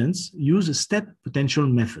 for instance, use step potential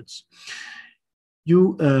methods.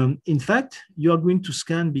 In fact, you are going to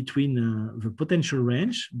scan between the potential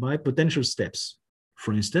range by potential steps.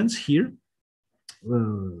 For instance, here,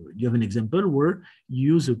 you have an example where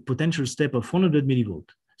you use a potential step of 100 millivolt.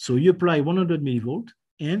 So you apply 100 millivolt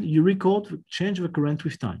and you record the change of the current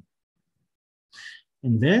with time.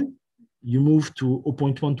 And then you move to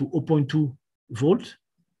 0.1 to 0.2 volt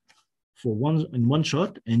in one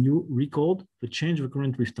shot, and you record the change of the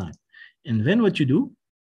current with time. And then what you do,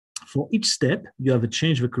 for each step, you have a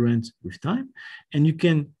change of the current with time, and you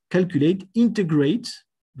can integrate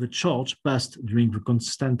the charge passed during the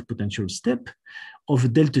constant potential step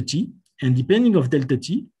of delta t. And depending on delta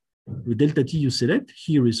t, the delta t you select,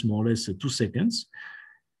 here is more or less 2 seconds,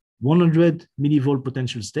 100 millivolt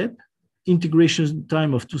potential step, integration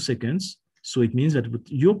time of 2 seconds, So it means that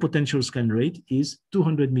your potential scan rate is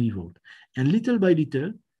 200 millivolt. And little by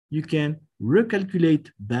little, you can recalculate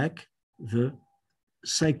back the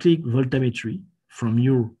cyclic voltammetry from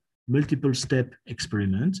your multiple step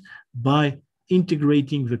experiment by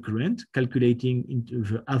integrating the current, calculating into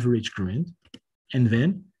the average current, and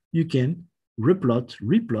then you can replot.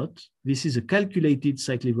 This is a calculated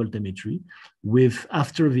cyclic voltammetry with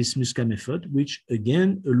after this Musca method, which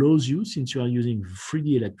again allows you, since you are using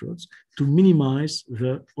 3D electrodes, to minimize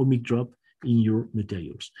the ohmic drop in your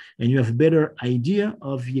materials. And you have a better idea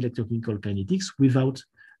of the electrochemical kinetics without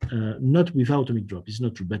not without ohmic drop, it's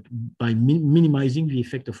not true, but by minimizing the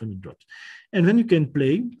effect of ohmic drops. And then you can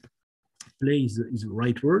play is the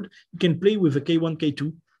right word, you can play with the K1,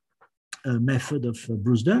 K2 method of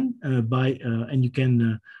Bruce Dunn and you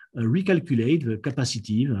can recalculate the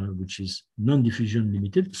capacitive, which is non-diffusion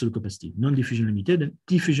limited, pseudo-capacitive, non-diffusion limited, and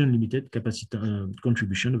diffusion limited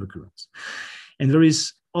contribution of the currents. And there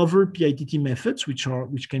is other PITT methods which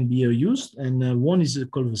can be used, and one is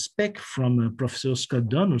called the SPEC from Professor Scott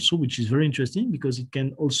Dunn also, which is very interesting because it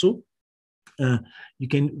can also you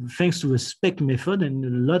can, thanks to a SPEC method and a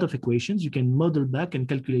lot of equations, you can model back and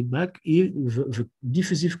calculate back the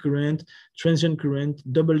diffusive current, transient current,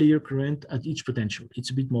 double layer current at each potential.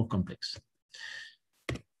 It's a bit more complex.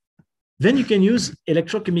 Then you can use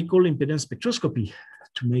electrochemical impedance spectroscopy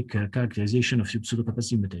to make a characterization of your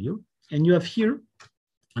pseudocapacitive material. And you have here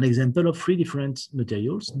an example of 3 different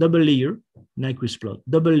materials: double layer, Nyquist plot,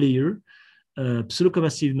 double layer,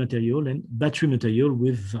 pseudocapacitive material, and battery material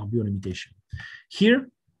with Warburg limitation. Here,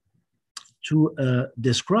 to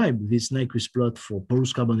describe this Nyquist plot for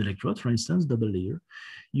porous carbon electrode, for instance, double layer,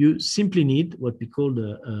 you simply need what we call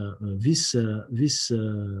this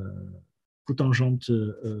cotangent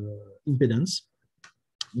impedance,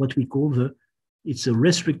 what we call it's a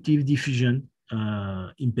restrictive diffusion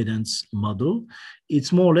impedance model.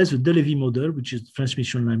 It's more or less a Delevi model, which is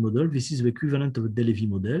transmission line model. This is the equivalent of a Delevi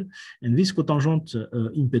model. And this cotangent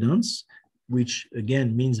impedance, which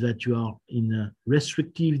again means that you are in a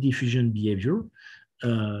restrictive diffusion behavior,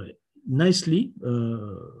 nicely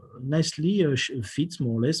fits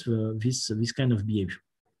more or less this kind of behavior.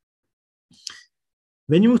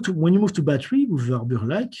 When you move to battery with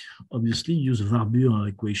Warburg-like, obviously use the Warburg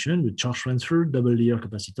equation with charge transfer, double layer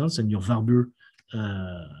capacitance, and your Warburg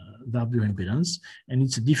impedance. And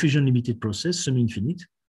it's a diffusion limited process, semi-infinite.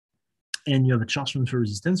 And you have a charge transfer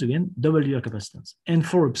resistance, again, double layer capacitance. And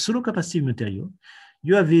for a pseudo-capacitive material,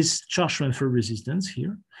 you have this charge transfer resistance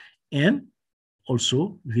here, and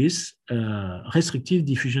also this restrictive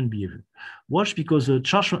diffusion behavior. Watch, because the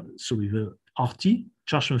the RT,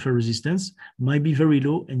 charge transfer resistance, might be very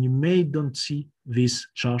low, and you don't see this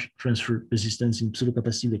charge transfer resistance in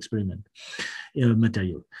pseudo-capacitive experiment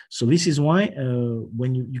material. So this is why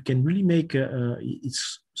when you can really make,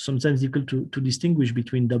 it's sometimes difficult to distinguish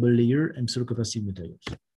between double layer and pseudo-capacitive materials.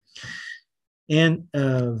 And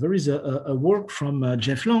there is a work from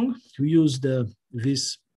Jeff Long who used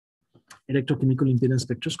this electrochemical impedance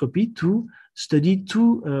spectroscopy to study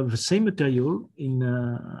the same material in,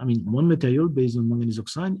 one material based on manganese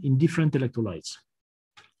oxide in different electrolytes.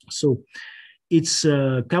 So it's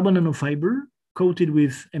carbon nanofiber coated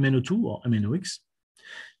with MnO2 or MnOx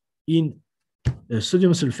in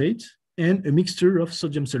sodium sulfate and a mixture of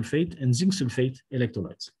sodium sulfate and zinc sulfate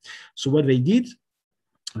electrolytes. So what they did,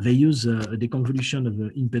 they use the deconvolution of the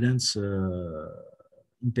impedance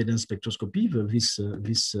spectroscopy,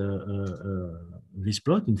 this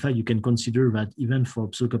plot. In fact, you can consider that even for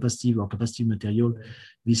pseudocapacitive or capacitive material,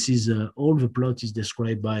 this is all the plot is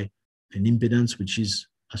described by an impedance which is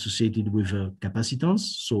associated with capacitance.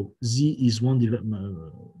 So Z is 1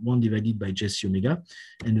 divided by JC omega,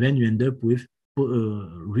 and then you end up with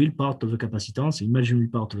real part of the capacitance, imaginary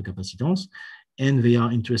part of the capacitance, and they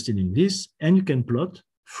are interested in this. And you can plot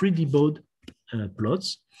 3D Bode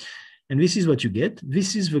plots. And this is what you get.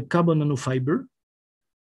 This is the carbon nanofiber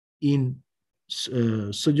in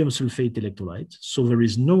sodium sulfate electrolyte. So there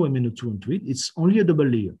is no MnO2 onto it. It's only a double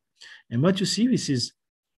layer. And what you see, this is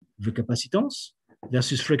the capacitance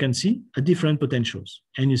versus frequency at different potentials.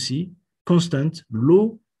 And you see constant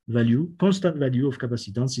value of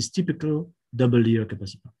capacitance is typical double layer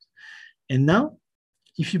capacitance. And now,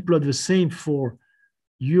 if you plot the same for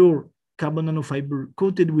your carbon nanofiber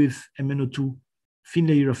coated with MnO2, thin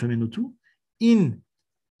layer of MnO2 in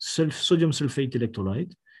sodium sulfate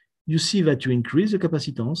electrolyte, you see that you increase the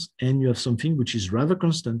capacitance and you have something which is rather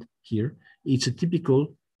constant here. It's a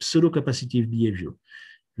typical pseudo-capacitive behavior.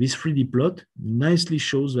 This 3D plot nicely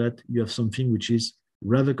shows that you have something which is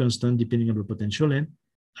rather constant depending on the potential and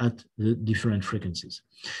at the different frequencies.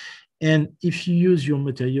 And if you use your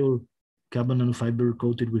material carbon nanofiber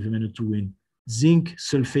coated with MnO2 zinc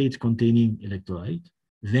sulfate containing electrolyte.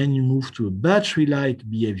 Then you move to a battery-like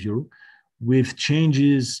behavior with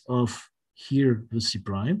changes of here the C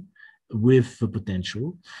prime with the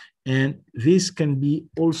potential. And this can be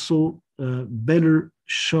also better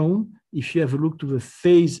shown if you have a look to the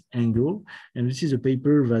phase angle. And this is a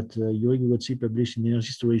paper that Yuri Gugotsi published in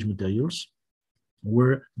Energy Storage Materials,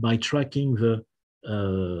 where by tracking the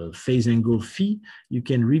phase angle phi, you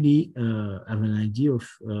can really have an idea of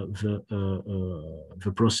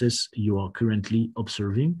the process you are currently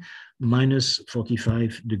observing. Minus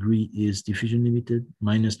 45 degree is diffusion limited,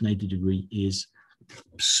 minus 90 degree is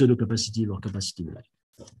pseudo-capacitive or capacitive-like.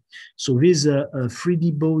 So these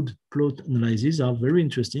 3D Bode plot analyses are very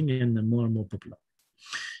interesting and more popular.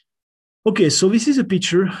 Okay, so this is a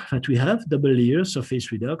picture that we have, double layer, surface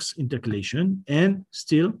redox, intercalation, and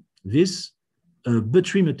still this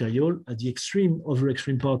battery material at the extreme, over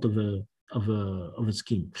extreme part of a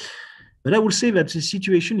scheme. But I will say that the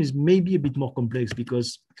situation is maybe a bit more complex,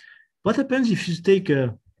 because what happens if you take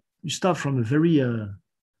you start from a very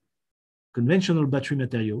conventional battery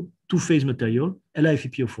material, two-phase material,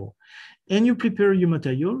 LiFePO4, and you prepare your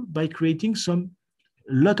material by creating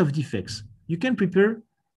lot of defects. You can prepare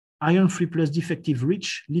iron 3 plus defective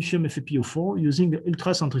rich lithium FePO4 using the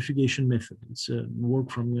ultracentrifugation method. It's work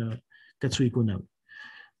from Katsuhiko now.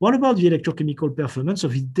 What about the electrochemical performance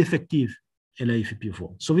of the defective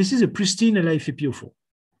LiFePO4? So this is a pristine LiFePO4,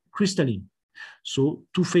 crystalline. So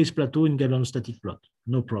two-phase plateau in galvanostatic plot,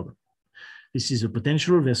 no problem. This is a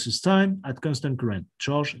potential versus time at constant current,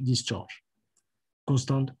 charge, discharge,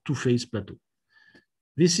 constant two-phase plateau.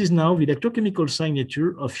 This is now the electrochemical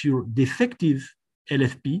signature of your defective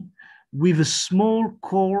LFP with a small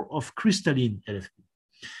core of crystalline LFP.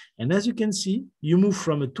 And as you can see, you move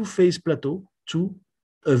from a two-phase plateau to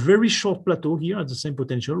a very short plateau here at the same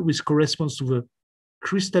potential, which corresponds to the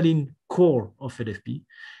crystalline core of LFP.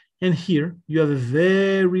 And here you have a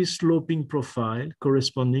very sloping profile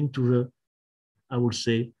corresponding to the, I would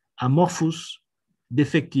say, amorphous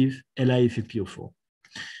defective LiFePO4.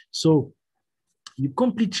 So you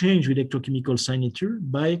completely change the electrochemical signature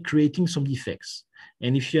by creating some defects.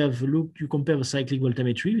 And if you have a look, you compare the cyclic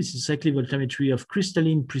voltammetry. This is cyclic voltammetry of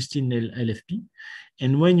crystalline pristine LFP.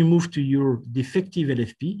 And when you move to your defective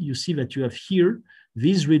LFP, you see that you have here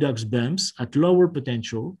these redox bumps at lower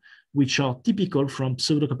potential, which are typical from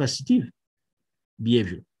pseudocapacitive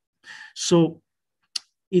behavior. So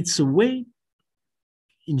it's a way,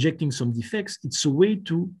 injecting some defects, it's a way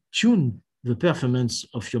to tune the performance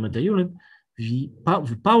of your material. The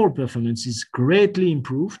power performance is greatly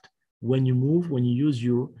improved when you use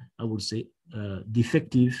your, I would say,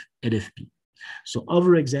 defective LFP. So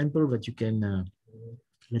other example that you can have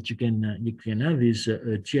is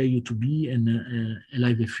TiO2B and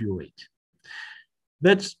LiFePO8.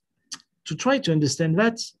 But to try to understand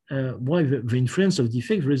that, why the influence of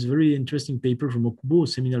defect, there is a very interesting paper from Okubo, a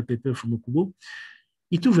seminal paper from Okubo.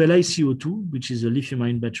 He took the LiCO2, which is a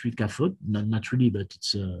lithium-ion battery cathode, not really, but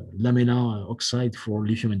it's a lamellar oxide for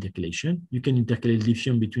lithium intercalation. You can intercalate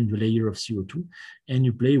lithium between the layer of CO2, and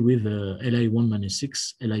you play with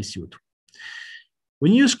Li1-6 LiCO2.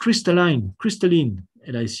 When you use crystalline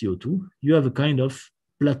LiCO2, you have a kind of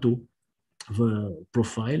plateau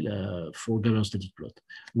profile for galvanostatic plot.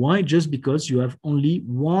 Why? Just because you have only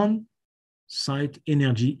one site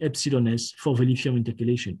energy epsilon s for the lithium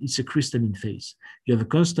intercalation. It's a crystalline phase. You have a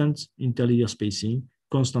constant interlayer spacing,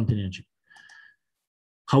 constant energy.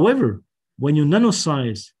 However, when you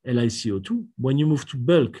nanosize LiCO2, when you move to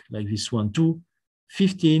bulk like this one, to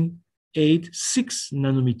 15, 8, 6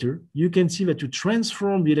 nanometer, you can see that you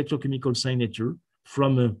transform the electrochemical signature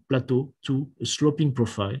from a plateau to a sloping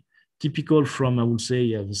profile, typical from, I would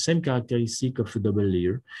say, the same characteristic of a double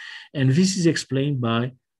layer. And this is explained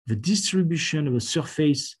by the distribution of a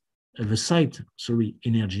surface, of a site,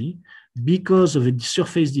 energy, because of a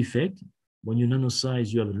surface defect. When you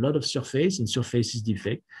nanosize, you have a lot of surface, and surface is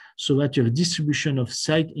defect, so that you have a distribution of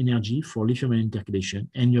site energy for lithium intercalation,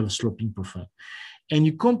 and you have a sloping profile. And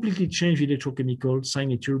you completely change the electrochemical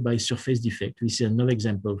signature by surface defect. We see another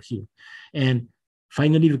example here. And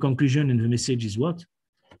finally, the conclusion and the message is what?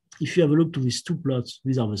 If you have a look to these two plots,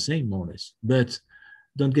 these are the same, more or less, but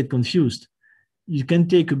don't get confused. You can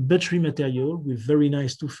take a battery material with very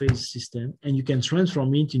nice two-phase system, and you can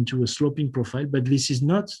transform it into a sloping profile, but this is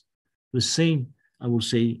not the same. I will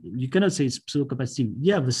say, you cannot say it's pseudocapacitive.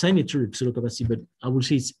 Yeah, the signature is pseudocapacitive, but I will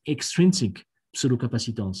say it's extrinsic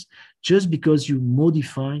pseudocapacitance, just because you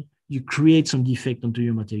modify, you create some defect onto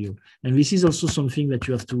your material. And this is also something that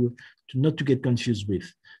you have to not to get confused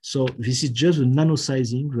with. So this is just the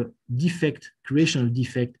nanosizing, the defect, creation of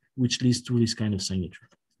defect which leads to this kind of signature.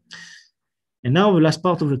 And now the last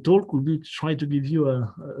part of the talk will be to try to give you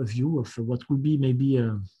a view of what could be maybe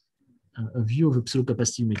a view of a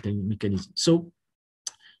pseudocapacitive mechanism. So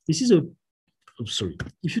this is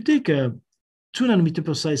if you take a 2 nanometer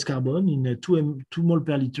per size carbon in a 2 mol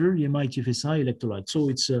per liter EMI TFSI electrolyte. So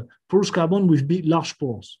it's a porous carbon with large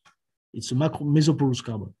pores. It's a mesoporous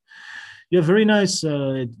carbon. You have very nice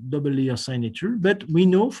double layer signature, but we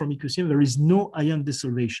know from EQCM there is no ion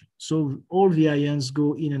desolvation. So all the ions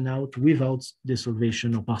go in and out without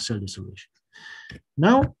desolvation or partial desolvation.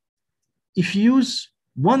 Now, if you use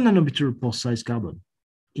 1 nanometer per size carbon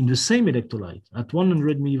in the same electrolyte at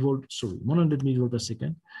 100 millivolt per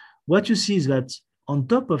second, what you see is that on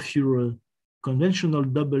top of your conventional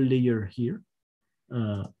double layer here,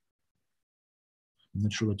 I'm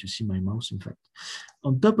not sure what you see my mouse, in fact.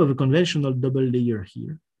 On top of a conventional double layer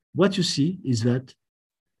here, what you see is that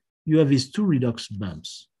you have these 2 redox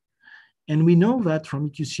bumps. And we know that from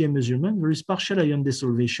EQCM measurement, there is partial ion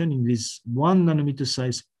desolvation in these 1 nanometer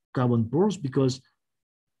size carbon pores because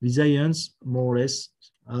these ions more or less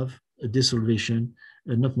have a desolvation,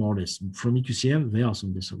 not more or less. From EQCM, there are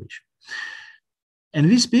some desolvation. And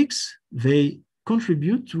these peaks, they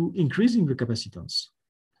contribute to increasing the capacitance.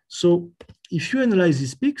 So if you analyze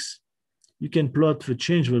these peaks, you can plot the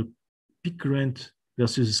change of peak current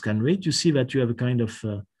versus the scan rate. You see that you have a kind of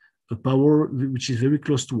a power which is very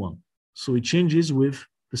close to 1. So it changes with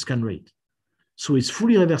the scan rate. So it's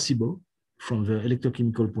fully reversible from the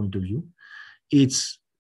electrochemical point of view. It's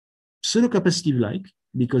pseudocapacitive-like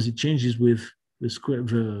because it changes with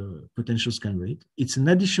the potential scan rate. It's an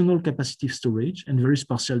additional capacitive storage and there is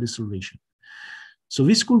partial desolvation. So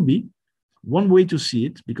this could be one way to see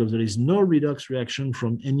it, because there is no redox reaction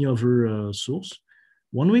from any other source.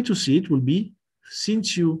 One way to see it will be,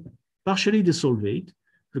 since you partially desolvate,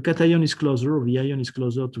 the cation is closer or the ion is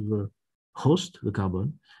closer to the host, the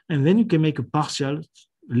carbon, and then you can make a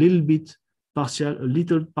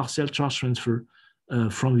little partial charge transfer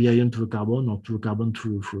from the ion to the carbon or to the carbon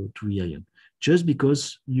to the ion, just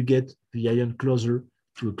because you get the ion closer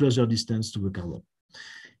to a closer distance to the carbon.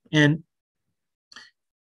 And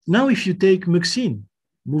now, if you take MUXIN,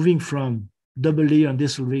 moving from double layer and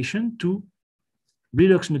desolvation to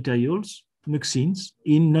redox materials, MUXINs,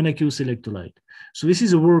 in non-aqueous electrolyte. So this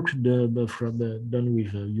is a work done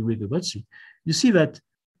with Yuri Gabazzi. You see that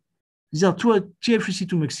these are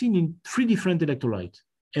TF3C2 MUXIN in 3 different electrolytes,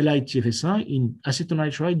 Li TFSI in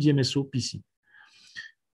acetonitrile, DMSO, PC.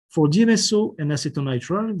 For DMSO and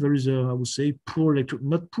acetonitrile, there is I would say,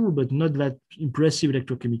 not poor, but not that impressive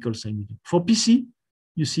electrochemical signature. For PC,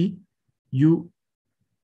 you see, you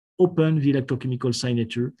open the electrochemical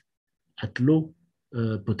signature at low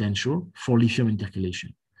potential for lithium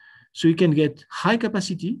intercalation. So you can get high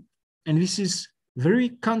capacity, and this is very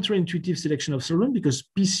counterintuitive selection of solvent because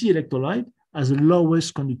PC electrolyte has the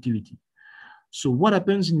lowest conductivity. So what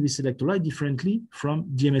happens in this electrolyte differently from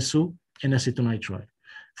DMSO and acetonitrile?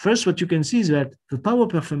 First, what you can see is that the power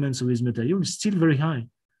performance of this material is still very high.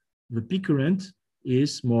 The peak current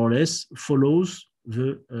is more or less follows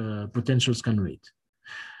the potential scan rate.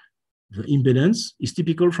 The impedance is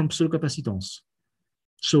typical from pseudocapacitance.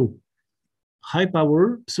 So high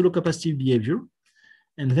power, pseudocapacitive behavior.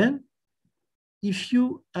 And then if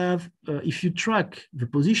you track the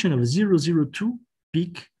position of 002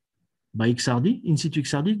 peak by XRD, in situ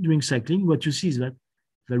XRD during cycling, what you see is that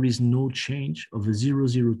there is no change of the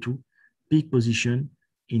 002 peak position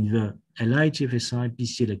in the Li TFSI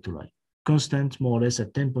PC electrolyte, constant more or less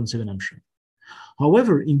at 10.7 Angstrom.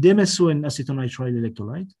 However, in DMSO and acetonitrile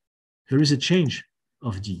electrolyte, there is a change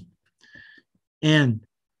of D. And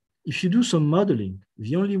if you do some modeling,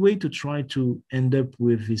 the only way to try to end up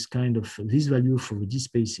with this value for the D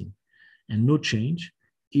spacing and no change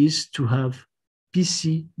is to have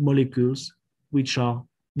PC molecules which are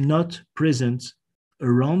not present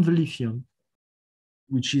around the lithium,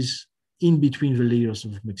 which is in between the layers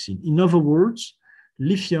of MUXIN. In other words,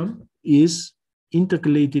 lithium is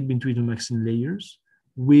intercalated between the MUXIN layers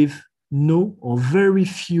with no or very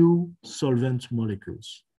few solvent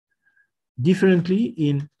molecules. Differently,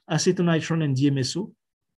 in acetonitrile and DMSO,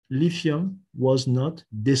 lithium was not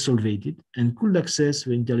desolvated and could access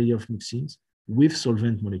the interlayer of MUXINs with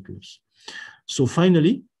solvent molecules. So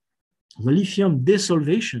finally, the lithium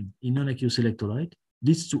desolvation in non-aqueous electrolyte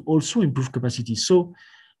leads to also improved capacity. So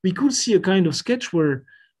we could see a kind of sketch where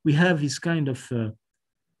we have this kind of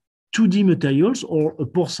 2D materials or a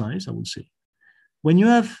pore size, I would say. When you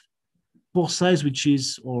have pore size, which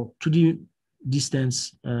is, or 2D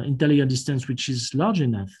distance, interlayer distance, which is large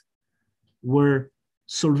enough, where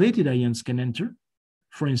solvated ions can enter,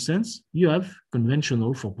 For instance, you have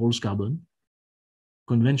conventional for porous carbon,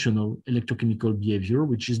 conventional electrochemical behavior,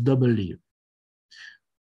 which is double layer.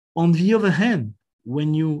 On the other hand,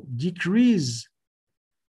 when you decrease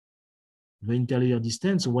the interlayer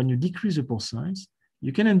distance, or when you decrease the pore size,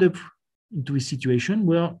 you can end up into a situation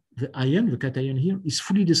where the ion, the cation here, is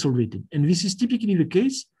fully desolvated. And this is typically the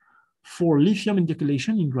case for lithium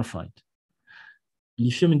intercalation in graphite.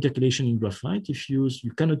 Lithium intercalation in graphite,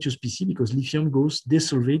 you cannot use PC because lithium goes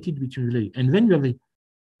desolvated between the layers. And then you have a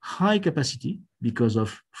high capacity because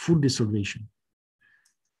of full desolvation.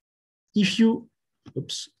 If you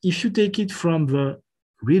take it from the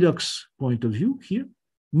redox point of view here,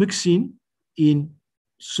 muxine in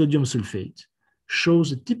sodium sulfate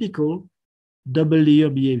shows a typical double layer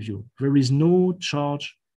behavior. There is no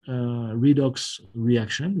charge redox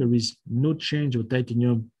reaction. There is no change of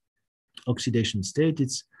titanium oxidation state.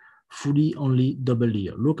 It's fully only double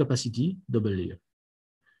layer, low capacity, double layer.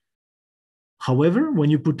 However, when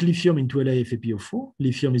you put lithium into LiFePO4,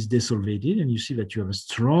 lithium is desolvated, and you see that you have a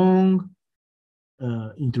strong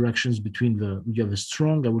interactions between you have a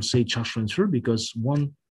strong, I would say, charge transfer, because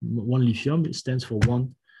one lithium stands for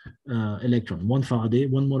one electron. 1 Faraday,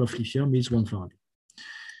 1 mole of lithium is 1 Faraday.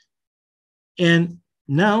 And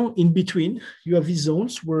now in between, you have these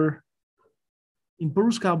zones where in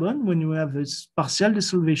porous carbon, when you have this partial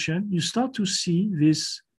desolvation, you start to see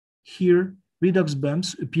this here redox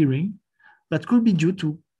bumps appearing that could be due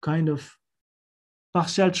to kind of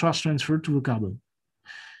partial charge transfer to the carbon.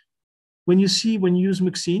 When you use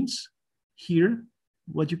muxines here,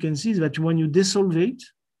 what you can see is that when you desolvate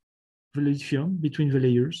the lithium between the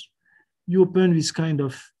layers, you open this kind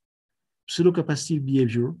of pseudo-capacitive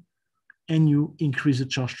behavior and you increase the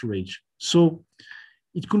charge storage. So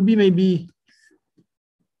it could be maybe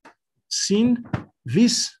seen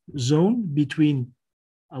this zone between,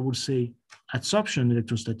 I would say, adsorption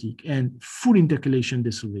electrostatic and full intercalation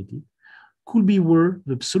desolvated could be where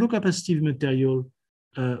the pseudo-capacitive material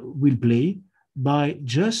will play by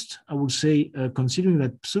just, I would say, considering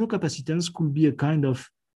that pseudo-capacitance could be a kind of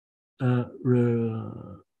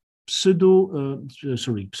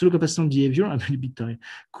pseudo-capacitant behavior, I'm a little bit tired,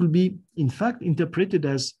 could be in fact interpreted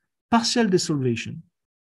as partial desolvation,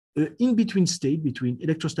 in-between state between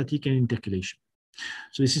electrostatic and intercalation.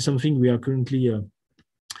 So this is something we are currently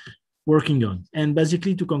working on. And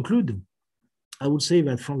basically, to conclude, I would say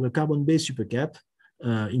that from the carbon-based supercap,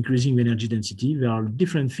 increasing the energy density, there are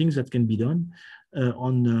different things that can be done.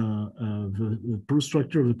 The porous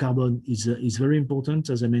structure of the carbon is very important,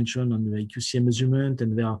 as I mentioned, on the QCM measurement,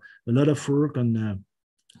 and there are a lot of work on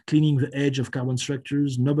cleaning the edge of carbon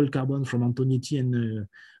structures, noble carbon from Antonietti and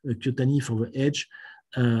Chiotani for the edge,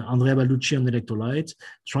 Andrea Balducci on electrolyte,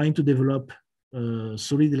 trying to develop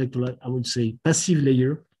solid electrolyte, I would say passive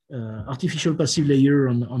layer, artificial passive layer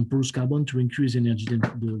on porous carbon to increase energy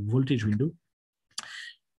the voltage window.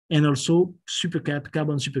 And also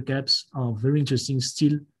carbon supercaps are very interesting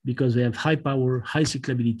still because they have high power, high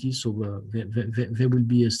cyclability, so they will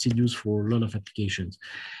be still used for a lot of applications.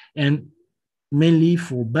 And mainly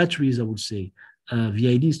for batteries, I would say, the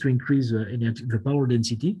idea is to increase the power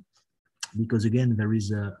density, because again, there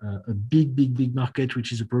is a big market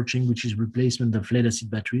which is approaching, which is replacement of lead acid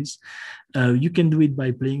batteries. You can do it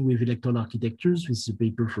by playing with electrode architectures. This is a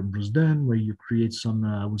paper from Bruce Dunn, where you create some,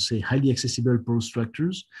 I would say, highly accessible porous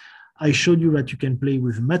structures. I showed you that you can play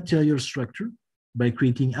with material structure by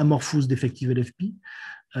creating amorphous defective LFP,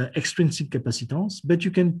 extrinsic capacitance, but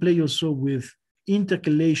you can play also with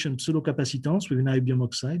intercalation pseudo-capacitance with niobium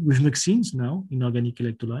oxide, with muxines now in organic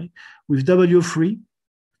electrolyte, with WO3,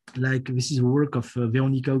 like this is the work of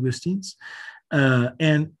Veronica Augustins,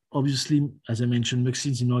 and obviously, as I mentioned,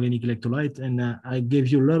 muxines in organic electrolyte. And I gave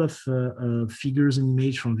you a lot of figures and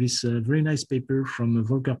images from this very nice paper from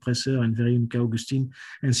Volker Presser and Veronica Augustin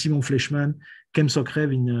and Simon Fleischmann,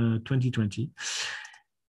 Kemsokrev in 2020.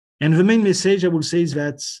 And the main message I will say is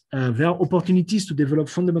that there are opportunities to develop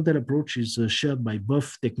fundamental approaches shared by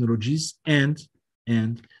both technologies, and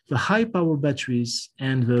the high power batteries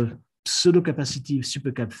and the pseudo-capacitive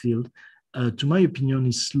supercap field, to my opinion,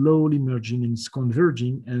 is slowly merging and it's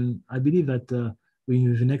converging. And I believe that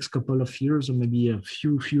in the next couple of years, or maybe a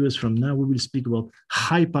few years from now, we will speak about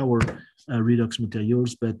high power redox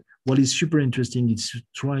materials. But what is super interesting is to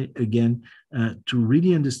try again to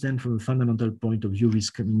really understand from a fundamental point of view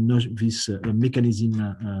this mechanism,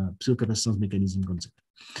 pseudo-capacitance mechanism concept.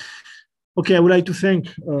 Okay, I would like to thank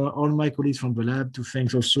all my colleagues from the lab, to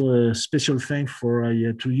thank also a special thank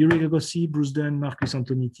to Yuri Gagossi, Bruce Dunn, Marcus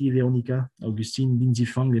Antonietti, Veronica Augustine, Lindsay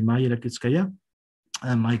Fang, and Maria Laketskaya,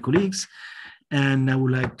 my colleagues. And I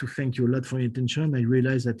would like to thank you a lot for your attention. I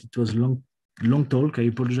realized that it was a long long talk. I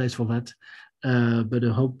apologize for that, but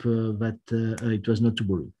I hope that it was not too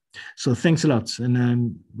boring. So thanks a lot, and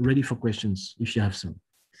I'm ready for questions if you have some.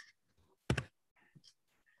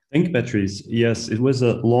 Thank you, Patrice. Yes, it was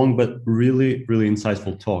a long but really, really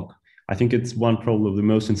insightful talk. I think it's one probably of the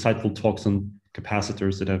most insightful talks on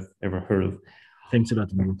capacitors that I've ever heard of. Thanks a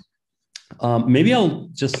lot, Emil. Maybe I'll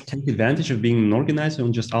just take advantage of being an organizer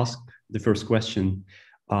and just ask the first question.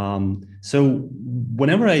 So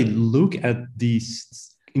whenever I look at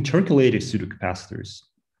these intercalated pseudocapacitors,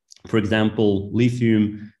 for example,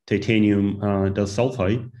 lithium, titanium,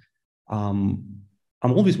 disulfide, I'm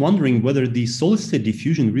always wondering whether the solid state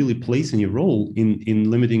diffusion really plays any role in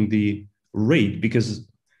limiting the rate, because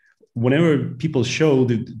whenever people show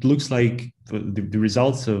that it looks like the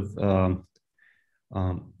results of the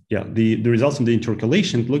results in the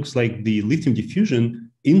intercalation, it looks like the lithium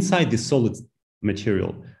diffusion inside the solid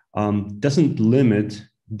material doesn't limit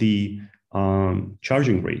the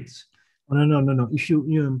charging rates. No. If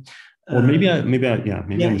you or maybe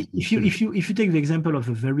if you take the example of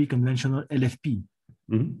a very conventional LFP,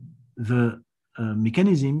 mm-hmm. the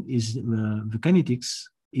mechanism is the kinetics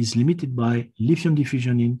is limited by lithium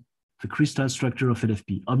diffusion in the crystal structure of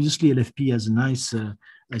LFP. Obviously, LFP has a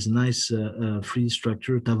nice free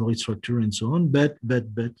structure, Tavory structure, and so on. But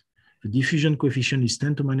the diffusion coefficient is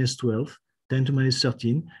 10 to minus 12, 10 to minus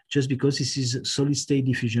 13, just because this is solid state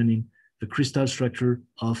diffusion in the crystal structure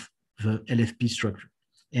of the LFP structure.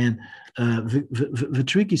 And the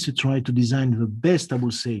trick is to try to design the best, I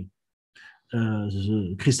will say,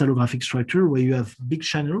 the crystallographic structure where you have big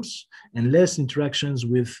channels and less interactions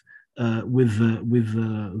with I would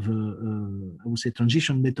say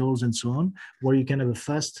transition metals and so on, where you can have a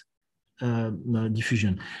fast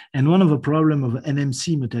diffusion. And one of the problem of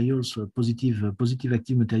NMC materials, positive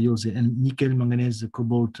active materials, and nickel, manganese,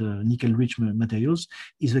 cobalt, nickel rich materials,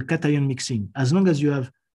 is the cation mixing. As long as you have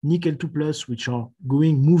nickel 2+, which are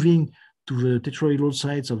moving to the tetrahedral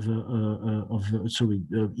sides of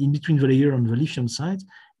in between the layer on the lithium side,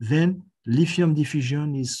 then lithium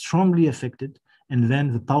diffusion is strongly affected, and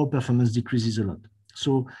then the power performance decreases a lot.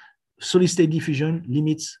 So solid state diffusion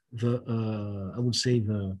limits the I would say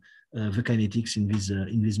the kinetics in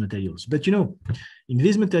these materials. But you know, in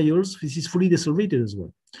these materials, this is fully desolvated as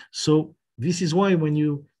well. So this is why when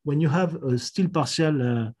you have a still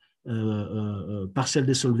partial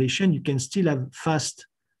desolvation, you can still have fast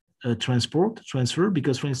transfer,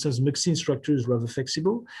 because, for instance, MUXIN structure is rather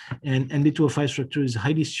flexible, and N2O5 structure is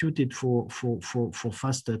highly suited for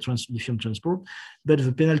fast lithium transport. But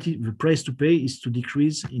the price to pay is to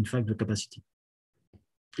decrease, in fact, the capacity.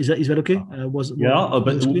 Is that okay? But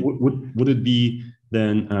would it be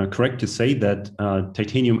then correct to say that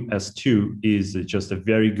titanium S2 is just a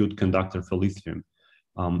very good conductor for lithium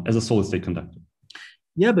as a solid state conductor?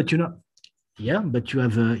 Yeah, but you know. Yeah, but you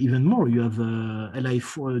have even more. You have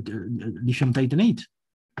Li4 lithium titanate,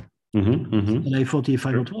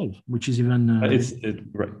 Li4T512, which is even. But it's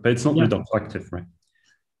not redox active, right?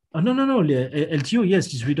 Oh, no. LTO,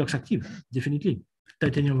 yes, it's redox active, definitely.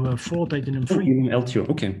 Titanium 4, titanium 3. Even LTO,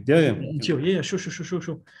 okay, yeah. LTO, yeah, sure.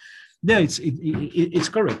 Yeah, it's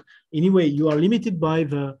correct. Anyway, you are limited by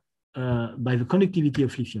the conductivity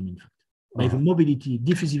of lithium, in fact, by the mobility,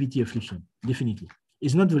 diffusivity of lithium, definitely.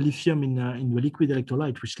 It's not the lithium in the liquid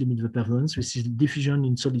electrolyte which limits the performance, which is diffusion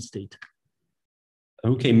in solid state.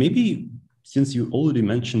 Okay, maybe since you already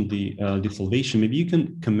mentioned the desolvation, maybe you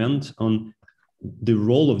can comment on the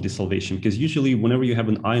role of desolvation, because usually whenever you have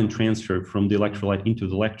an ion transfer from the electrolyte into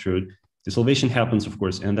the electrode, desolvation happens, of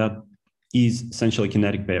course, and that is essentially a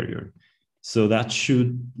kinetic barrier. So that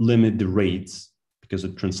should limit the rates because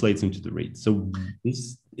it translates into the rate. So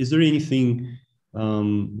is there anything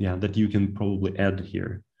that you can probably add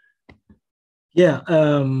here? Yeah,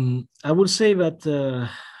 I would say that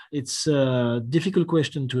it's a difficult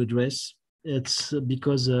question to address. It's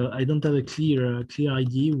because I don't have a clear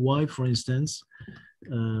idea why, for instance,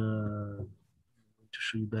 to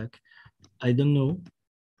show you back, I don't know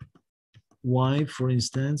why, for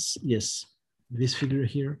instance, yes, this figure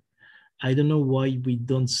here, I don't know why we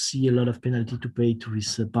don't see a lot of penalty to pay to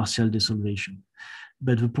this partial desolvation.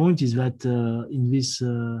 But the point is that in this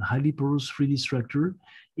highly porous 3D structure,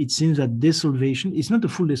 it seems that desolvation, it's not a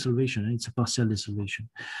full desolvation, it's a partial desolvation.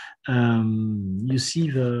 You see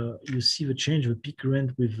the change, the peak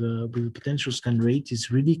current with the potential scan rate is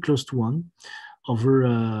really close to 1 over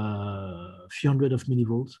a few hundred of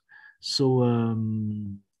millivolts. So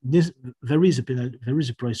there is a penalty, there is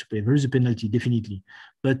a price to pay, there is a penalty, definitely.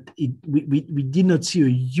 But we did not see a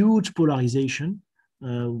huge polarization.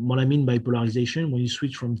 What I mean by polarization, when you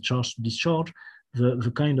switch from charge to discharge,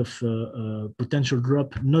 the kind of potential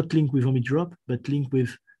drop, not linked with ohmic drop, but linked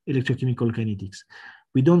with electrochemical kinetics.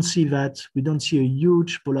 We don't see that. We don't see a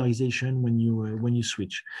huge polarization when you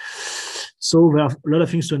switch. So there are a lot of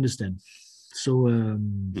things to understand. So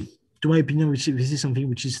to my opinion, this is something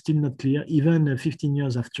which is still not clear, even 15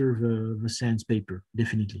 years after the science paper,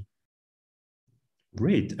 definitely.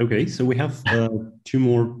 Great. Okay, so we have 2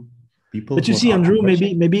 more people. But you see, Andrew,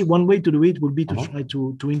 maybe one way to do it would be to try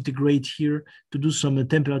to integrate here, to do some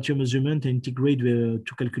temperature measurement and integrate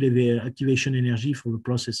to calculate the activation energy for the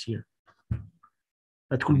process here.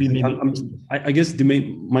 That could be maybe. I guess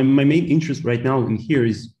my main interest right now in here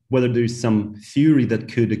is whether there is some theory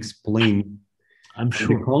that could explain. I'm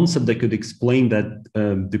sure. The concept that could explain that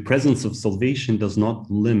the presence of solvation does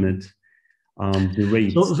not limit the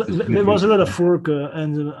rates. So there was a lot of work,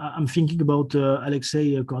 and I'm thinking about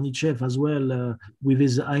Alexei Kornichev as well with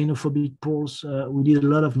his ionophobic pores. We did a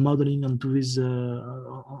lot of modeling onto his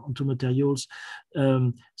onto materials.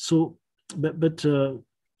 But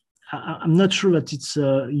I'm not sure that it's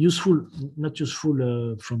useful, not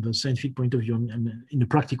useful from the scientific point of view, and in a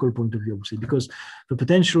practical point of view, I would say, because the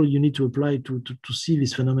potential you need to apply to see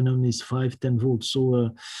this phenomenon is 5-10 volts.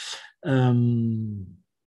 So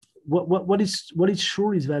what is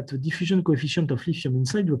sure is that the diffusion coefficient of lithium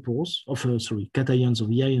inside the pores, cations of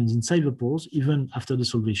the ions inside the pores, even after the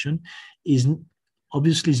solvation, is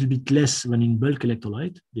obviously a little bit less than in bulk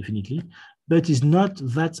electrolyte, definitely, but is not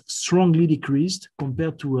that strongly decreased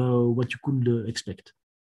compared to what you could expect.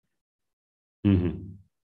 Mm-hmm.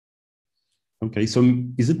 Okay, so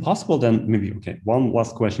is it possible then, maybe, one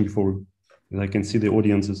last question before I can see the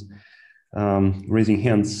audiences raising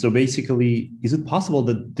hands. So basically, is it possible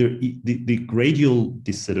that the gradual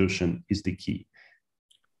dissolution is the key?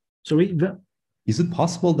 Sorry? Is it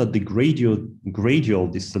possible that the gradual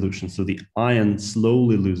dissolution, so the ion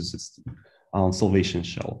slowly loses its solvation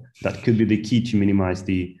shell, that could be the key to minimize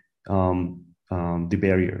the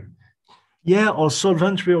barrier? Yeah, or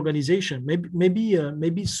solvent reorganization.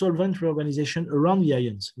 Maybe solvent reorganization around the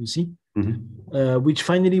ions. You see, which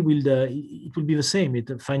finally it will be the same.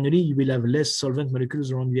 Finally you will have less solvent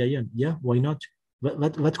molecules around the ion. Yeah, why not?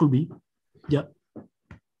 That could be. Yeah.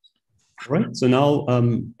 All right. So now,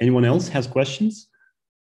 anyone else has questions?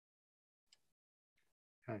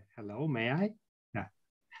 Hello, may I?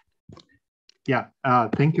 Yeah.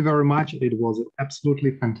 Thank you very much. It was an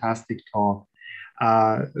absolutely fantastic talk.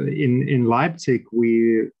 In Leipzig,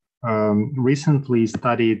 we recently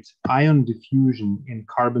studied ion diffusion in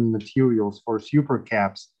carbon materials for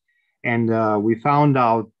supercaps, and we found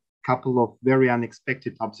out a couple of very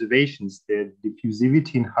unexpected observations. The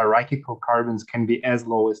diffusivity in hierarchical carbons can be as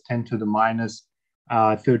low as 10 to the minus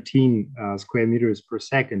 13 square meters per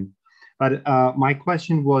second. But my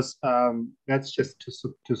question was, that's just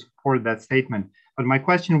to support that statement. But my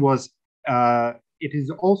question was, it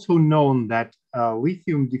is also known that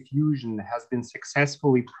lithium diffusion has been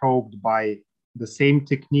successfully probed by the same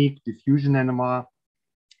technique, diffusion NMR,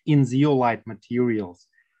 in zeolite materials.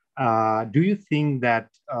 Do you think that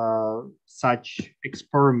such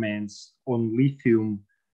experiments on lithium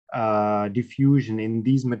diffusion in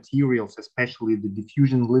these materials, especially the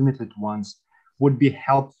diffusion limited ones, would be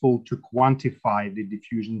helpful to quantify the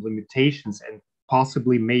diffusion limitations and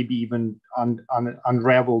possibly maybe even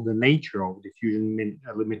unravel the nature of diffusion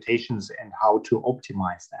limitations and how to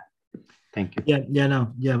optimize that? Thank you.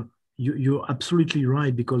 You're absolutely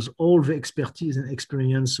right, because all the expertise and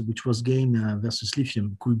experience which was gained versus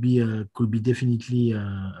lithium could be definitely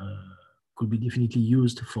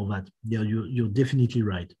used for that. Yeah, you're definitely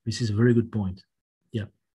right. This is a very good point. Yeah,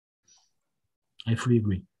 I fully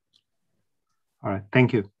agree. All right,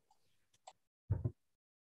 thank you.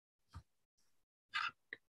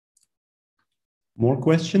 More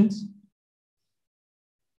questions?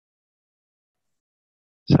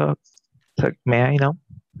 So may I now?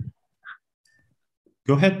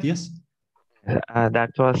 Go ahead, yes. That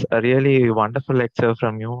was a really wonderful lecture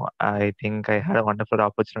from you. I think I had a wonderful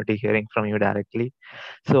opportunity hearing from you directly.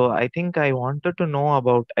 So I think I wanted to know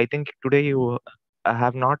about, I think today you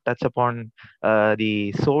have not touched upon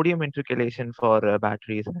the sodium intercalation for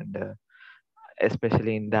batteries, and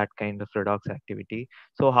especially in that kind of redox activity.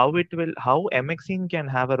 So how MXing can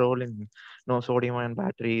have a role in sodium ion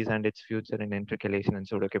batteries and its future in intercalation and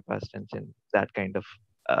pseudocapacitance in that kind of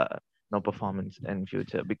performance in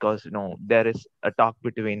future, because there is a talk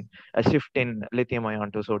between a shift in lithium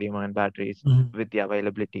ion to sodium ion batteries with the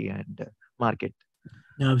availability and market.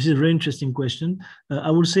 Yeah, this is a very interesting question.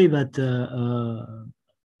 I will say that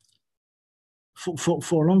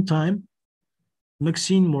for a long time,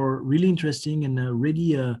 MXing were really interesting and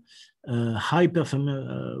really did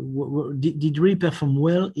really perform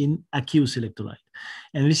well in aqueous electrolyte.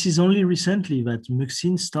 And this is only recently that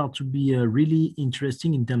muxins start to be really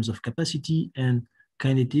interesting in terms of capacity and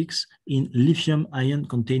kinetics in lithium ion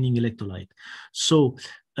containing electrolyte. So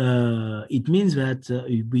it means that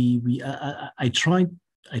I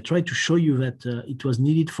tried to show you that it was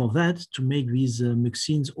needed for that to make these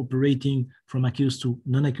muxins operating from aqueous to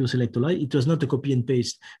non-aqueous electrolyte. It was not a copy and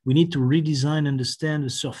paste. We need to redesign, understand the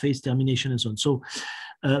surface termination and so on. So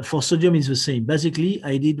for sodium, it's the same. Basically,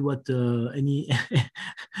 I did what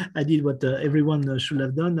everyone should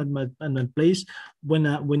have done at my place.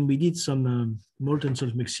 When we did some molten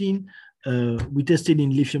salt muxin, we tested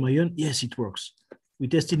in lithium ion. Yes, it works. We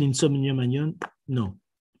tested in sodium ion. No,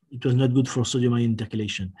 it was not good for sodium ion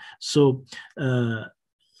intercalation. So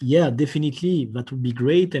yeah, definitely that would be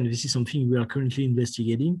great. And this is something we are currently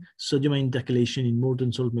investigating. Sodium ion intercalation in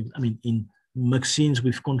molten salt, in muxins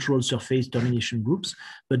with controlled surface termination groups,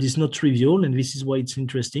 but it's not trivial. And this is why it's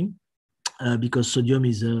interesting because sodium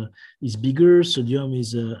is bigger, sodium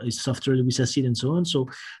is softer with acid and so on. So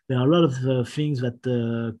there are a lot of things that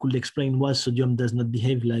could explain why sodium does not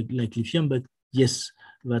behave like lithium, but yes,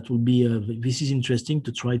 that would be, this is interesting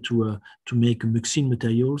to try to make muxin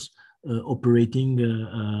materials operating,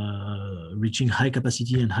 reaching high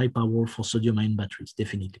capacity and high power for sodium ion batteries,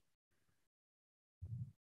 definitely.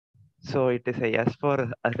 So it is a yes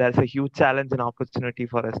for there's a huge challenge and opportunity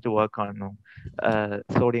for us to work on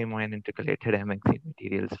sodium ion intercalated MXC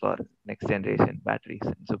materials for next generation batteries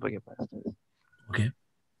and supercapacitors. Okay.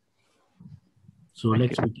 So we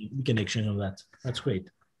can exchange on that. That's great.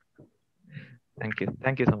 Thank you.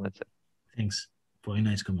 Thank you so much, sir. Thanks for your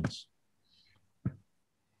nice comments.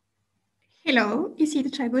 Hello, is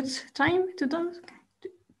it a good time to talk?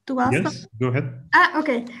 Ask yes, them? Go ahead.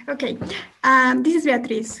 Okay. This is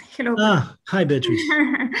Beatrice. Hello. Hi, Beatrice.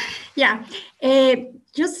 Yeah,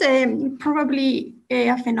 just probably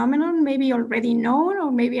a phenomenon, maybe already known,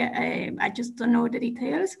 or maybe I just don't know the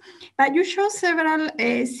details. But you show several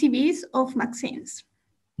CVs of muxins.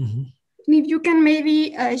 Mm-hmm. If you can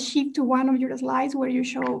maybe shift to one of your slides where you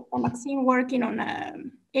show a muxin working on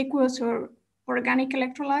aqueous or organic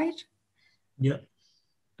electrolyte. Yeah.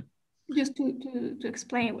 Just to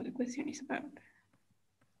explain what the question is about.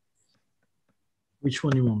 Which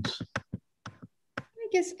one you want? I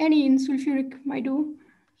guess any in sulfuric might do.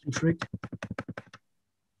 Sulfuric?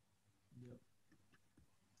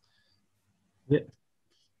 Yeah.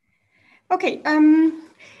 Okay.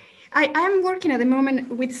 I am working at the moment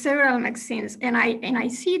with several muxins, and I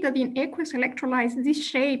see that in aqueous electrolytes, this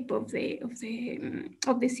shape of the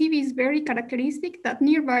CV is very characteristic. That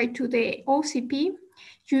nearby to the OCP,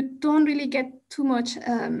 you don't really get too much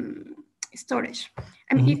storage.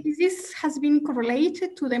 I mean, if this has been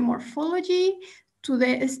correlated to the morphology, to the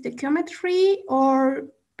stoichiometry, or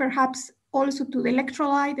perhaps also to the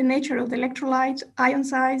electrolyte, the nature of the electrolyte, ion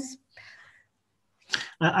size.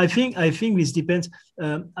 I think this depends.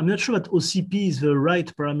 I'm not sure that OCP is the right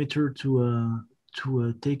parameter to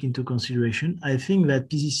take into consideration. I think that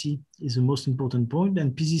PZC is the most important point,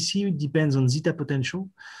 and PZC depends on zeta potential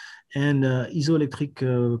and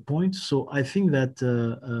isoelectric point. So I think that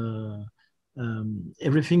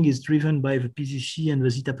everything is driven by the PZC and the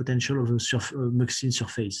zeta potential of the muxin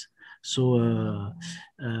surface. So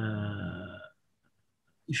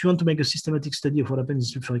if you want to make a systematic study of what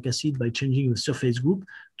happens in sulfuric acid by changing the surface group,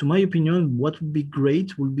 to my opinion, what would be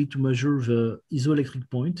great would be to measure the isoelectric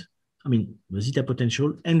point, I mean, the zeta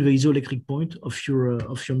potential and the isoelectric point of your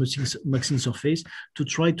muxin surface to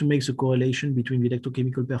try to make the correlation between the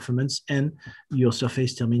electrochemical performance and your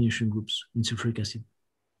surface termination groups in sulfuric acid.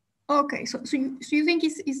 Okay, so you think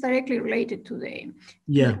it's directly related to the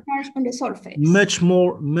charge on the surface? Much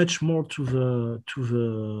more to the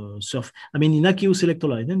surface. I mean, in aqueous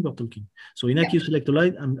electrolyte, then we're talking. So in aqueous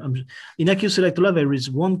electrolyte, in aqueous electrolyte, there is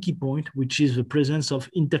one key point, which is the presence of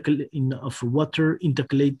water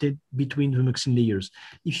intercalated between the muxin layers.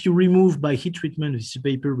 If you remove by heat treatment, this is a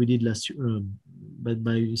paper we did last year,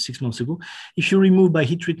 by 6 months ago. If you remove by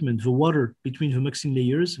heat treatment the water between the muxin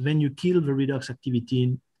layers, then you kill the redox activity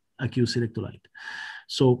in aqueous electrolyte.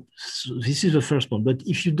 So this is the first point. But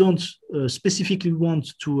if you don't specifically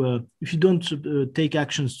want to, if you don't take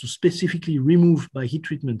actions to specifically remove by heat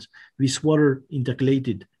treatment this water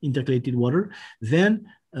intercalated water, then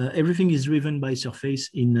everything is driven by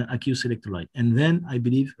surface in aqueous electrolyte. And then I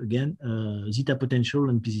believe, again, zeta potential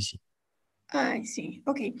and PZC. I see.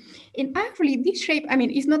 Okay. And actually, this shape, I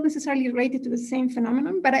mean, it's not necessarily related to the same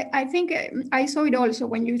phenomenon, but I think I saw it also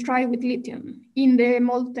when you try with lithium in the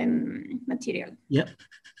molten material. Yeah.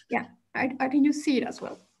 Yeah. I think you see it as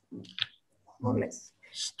well, more or less.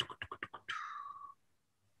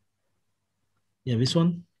 Yeah, this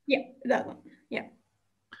one? Yeah, that one. Yeah.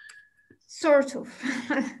 Sort of.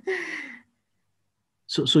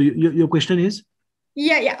 So your question is?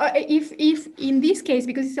 Yeah. If in this case,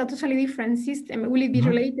 because it's a totally different system, will it be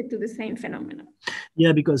related to the same phenomenon?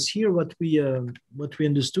 Yeah, because here what we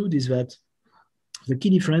understood is that the key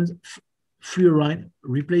difference, fluorine,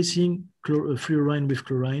 replacing fluorine with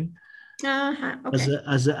chlorine, okay.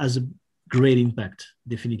 as a great impact,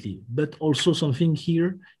 definitely. But also something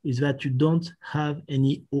here is that you don't have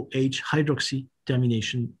any OH hydroxy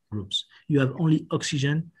termination groups. You have only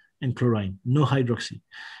oxygen and chlorine, no hydroxy.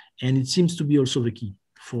 And it seems to be also the key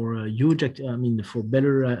for for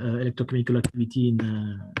better electrochemical activity in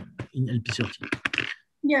LP30.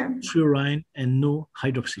 Yeah. Fluorine and no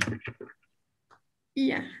hydroxy.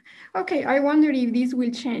 Yeah. Okay. I wonder if this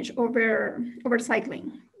will change over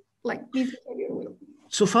cycling, like this behavior will.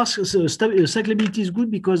 So far, cyclability is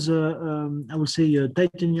good because I would say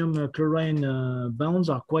titanium chlorine bonds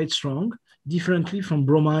are quite strong, differently from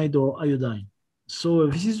bromide or iodine. So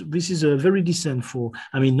this is a very decent for,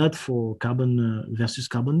 not for carbon versus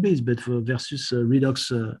carbon base, but for versus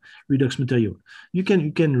redox material. You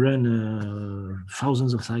can run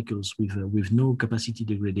thousands of cycles with no capacity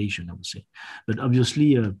degradation, I would say. But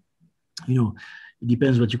obviously, it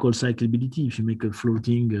depends what you call cyclability. If you make a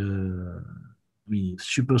floating,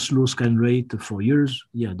 super slow scan rate for years,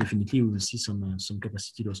 yeah, definitely we will see some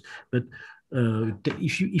capacity loss. But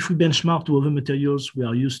if we benchmark to other materials we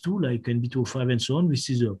are used to, like NB205 and so on, this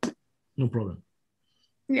is no problem.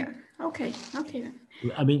 Yeah. Okay.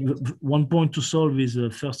 One point to solve is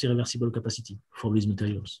first irreversible capacity for these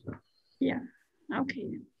materials. Yeah.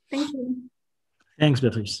 Okay. Thank you. Thanks,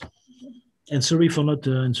 Patrice. And sorry for not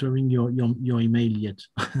answering your email yet.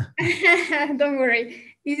 Don't worry.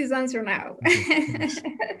 This is answer now. Okay,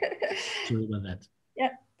 sorry about that. Yeah,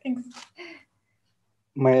 thanks.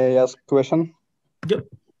 May I ask a question? Yep.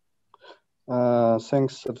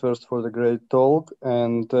 Thanks at first for the great talk.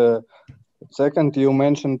 And second, you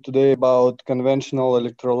mentioned today about conventional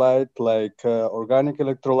electrolyte, like organic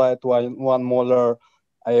electrolyte, 1 molar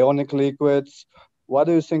ionic liquids. What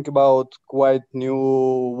do you think about quite new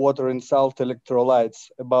water and salt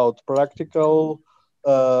electrolytes, about practical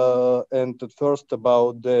and at first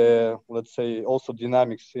about the, let's say, also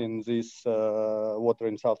dynamics in these water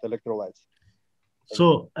and salt electrolytes?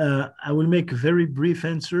 So I will make a very brief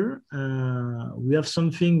answer. We have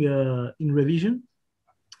something in revision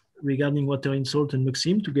regarding water in salt and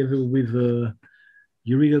Maxime together with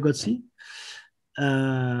Yuri Gagotsi.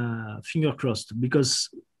 Finger crossed, because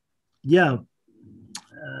yeah,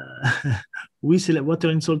 we select water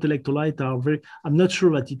and salt electrolyte are very. I'm not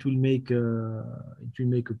sure that it will make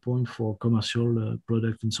a point for commercial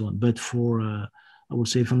product and so on, but for I would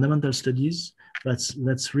say fundamental studies,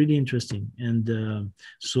 that's really interesting. And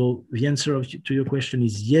so the answer to your question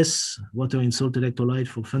is yes. Water and salt electrolyte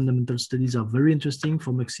for fundamental studies are very interesting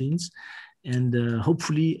for vaccines, and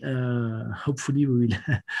hopefully we will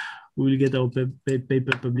we will get our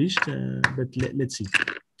paper published. But let's see.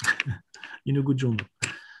 In a good journal.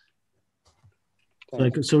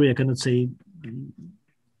 So sorry, I cannot say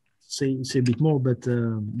a bit more, but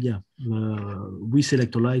yeah, with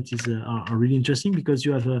electrolyte are really interesting because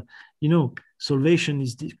you have solvation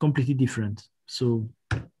is completely different. So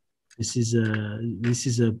this is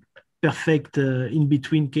a perfect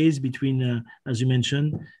in-between case between, as you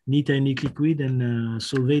mentioned, neat ionic liquid and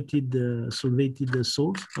solvated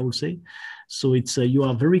salt, I would say. So it's you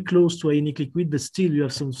are very close to ionic liquid, but still you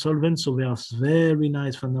have some solvent. So there are very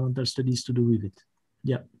nice fundamental studies to do with it.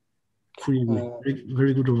 Yeah, fully agree.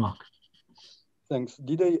 Very good remark. Thanks.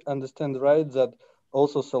 Did I understand right that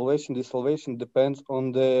also solvation, dissolution depends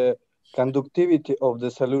on the conductivity of the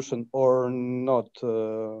solution or not?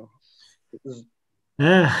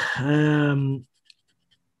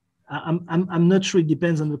 I'm not sure it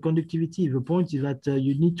depends on the conductivity. The point is that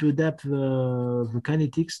you need to adapt the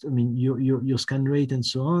kinetics, your scan rate and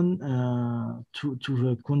so on, to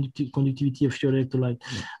the conductivity of your electrolyte.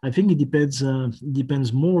 I think it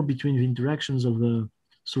depends more between the interactions of the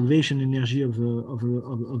solvation energy of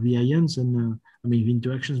the ions and the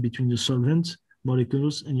interactions between the solvent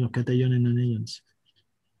molecules and your cation and anions.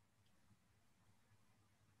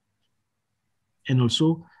 And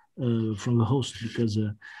also from the host, because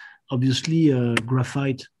obviously,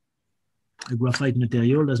 graphite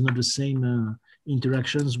material has not the same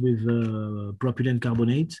interactions with propylene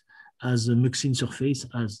carbonate as a muxine surface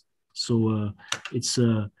has. So it's,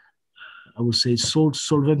 I would say,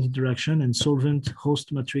 solvent interaction and solvent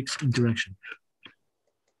host matrix interaction.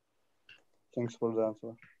 Thanks for the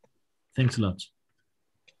answer. Thanks a lot.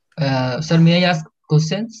 Sir, may I ask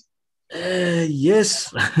questions?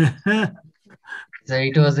 Yes. So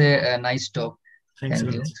it was a nice talk. Thanks a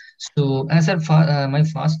Thank lot. you. So, sir, my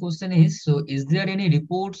first question is, so is there any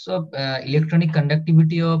reports of electronic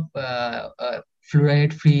conductivity of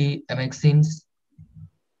fluoride-free amexins?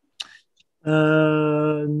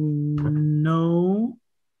 No.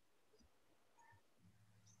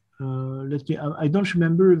 I don't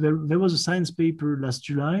remember. There was a science paper last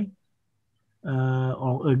July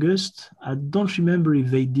or August. I don't remember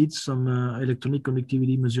if they did some electronic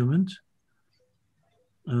conductivity measurement.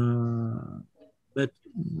 But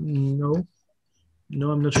no,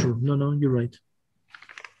 I'm not sure. No, you're right.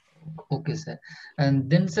 Okay, sir. And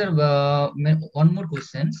then, sir, one more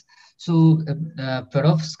question. So,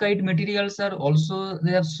 perovskite materials are also,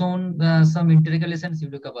 they have shown some intercalation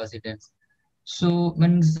pseudocapacitance. So,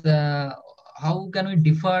 means how can we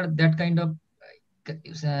differ that kind of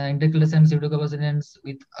intercalation pseudocapacitance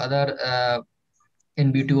with other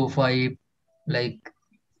NB2O5? Like,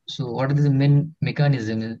 so what is the main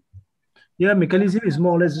mechanism? Yeah, mechanism is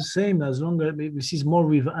more or less the same as long as this is more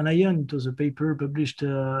with anion. It was a paper published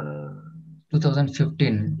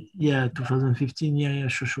 2015. Yeah, 2015. Yeah,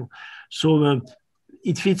 sure. So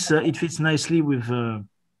it fits nicely with I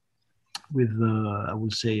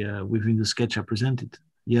would say within the sketch I presented.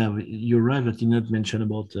 Yeah, you're right. I did not mention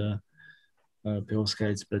about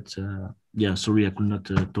perovskites, but yeah, sorry, I could not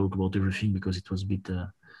talk about everything because it was a bit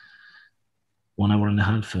 1 hour and a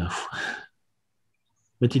half.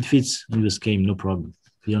 But it fits in the scheme, no problem.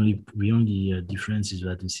 The only difference is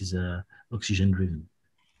that this is oxygen driven.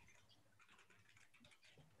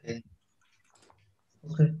 Okay.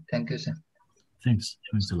 Okay. Thank you, sir. Thanks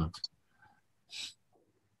a lot.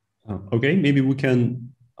 Okay, maybe we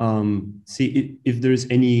can see if there's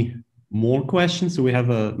any more questions. So we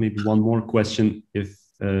have maybe one more question if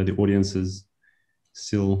the audience is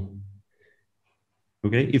still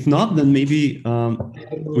okay. If not, then maybe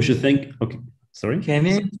we should think. Okay, sorry. Can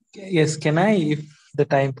I, if the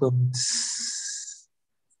time permits?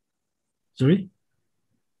 Sorry.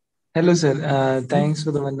 Hello, sir. Thanks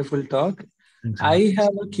for the wonderful talk. I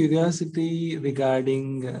have a curiosity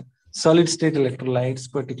regarding solid-state electrolytes,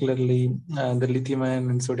 particularly the lithium-ion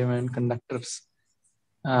and sodium-ion conductors.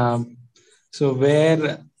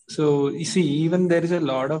 So you see, even there is a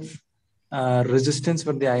lot of resistance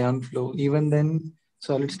for the ion flow. Even then,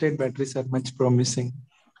 solid-state batteries are much promising.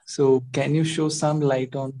 So can you show some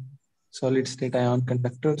light on solid-state ion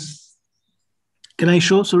conductors? Can I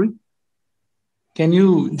show, sorry? Can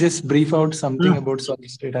you just brief out something about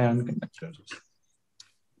solid-state ion conductors?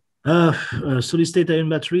 Solid-state ion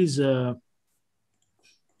batteries, there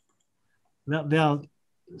are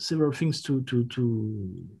several things to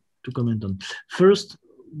comment on. First,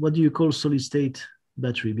 what do you call solid-state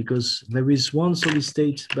battery? Because there is one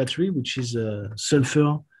solid-state battery, which is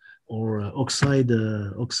sulfur or oxide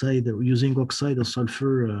using oxide or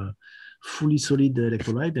sulfur fully solid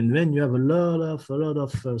electrolyte, and then you have a lot of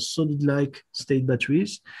solid-like state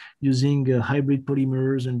batteries using hybrid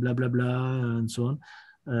polymers and blah blah blah and so on.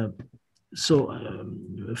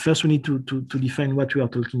 First we need to define what we are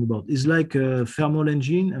talking about. It's like a thermal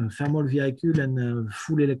engine, a thermal vehicle, and a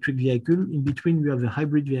full electric vehicle. In between, we have the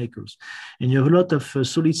hybrid vehicles, and you have a lot of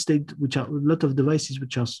solid state, which are a lot of devices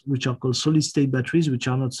which are called solid state batteries, which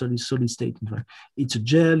are not solid state. In fact, it's a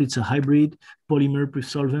gel, it's a hybrid, polymer plus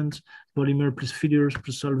solvent, polymer plus fillers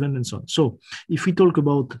plus solvent, and so on. So if we talk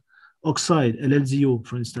about oxide, LLZO,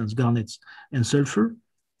 for instance, garnets, and sulfur,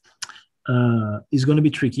 is going to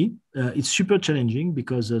be tricky. It's super challenging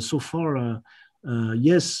because so far,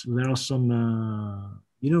 yes, there are some,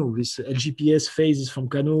 this LGPS phases from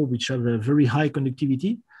Cano, which have a very high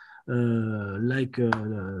conductivity, like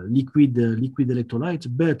liquid electrolyte.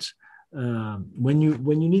 But when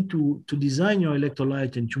you need to design your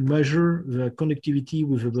electrolyte and to measure the conductivity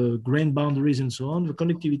with the grain boundaries and so on, the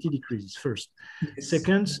conductivity decreases first. Yes.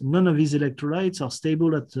 Second, none of these electrolytes are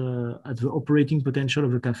stable at the operating potential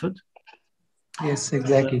of the cathode. Yes,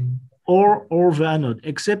 exactly. Or the anode,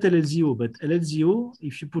 except LLZO. But LLZO,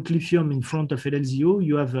 if you put lithium in front of LLZO,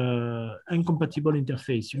 you have an incompatible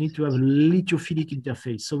interface. You need to have a lithophilic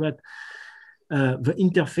interface so that the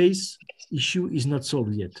interface issue is not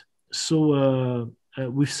solved yet. So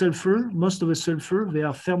with sulfur, most of the sulfur, they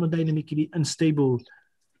are thermodynamically unstable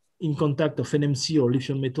in contact of NMC or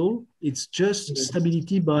lithium metal. It's just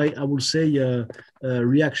stability by, I would say,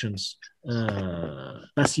 reactions,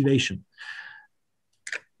 passivation.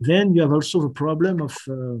 Then you have also the problem of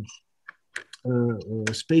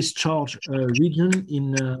space charge region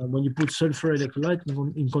in when you put sulfur electrolyte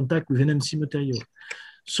in contact with NMC material.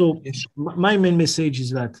 So my main message is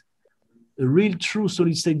that a real true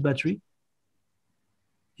solid state battery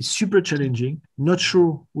It's super challenging. Not sure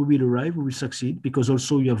we will arrive, we will succeed, because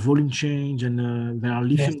also you have volume change and there are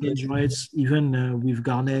lithium dendrites, even with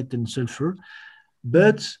garnet and sulfur.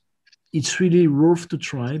 But it's really worth to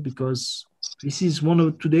try, because this is one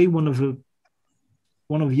of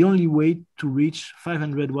the only way to reach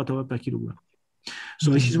 500 watt-hour per kilogram. So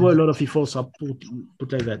this is why a lot of efforts are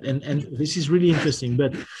put like that. And this is really interesting.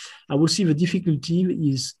 But I will see the difficulty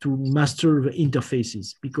is to master the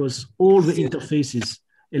interfaces, because all the interfaces,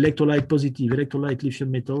 electrolyte positive, electrolyte lithium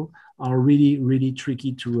metal, are really, really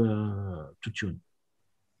tricky to tune.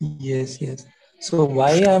 Yes, yes. So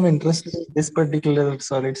why I'm interested in this particular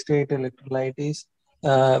solid state electrolyte is,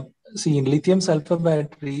 see, in lithium sulfur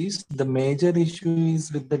batteries, the major issue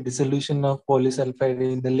is with the dissolution of polysulfide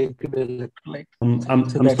in the liquid electrolyte. So I'm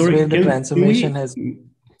that's sorry, where the transformation has.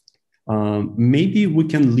 Maybe we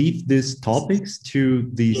can leave these topics to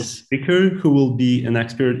the speaker, who will be an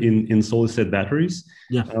expert in solid state batteries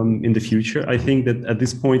in the future. I think that at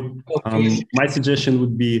this point, my suggestion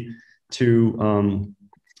would be to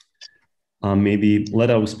maybe let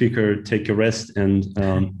our speaker take a rest, and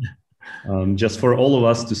just for all of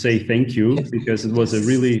us to say thank you, because it was a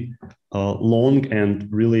really long and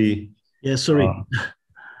really... Sorry.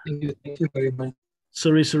 Thank you very much.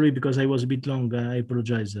 Sorry, because I was a bit long. I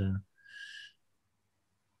apologize.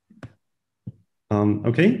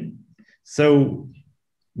 Okay, so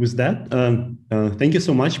with that, thank you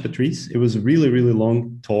so much, Patrice. It was a really, really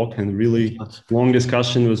long talk and really long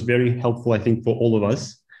discussion. It was very helpful, I think, for all of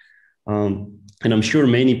us. And I'm sure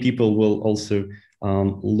many people will also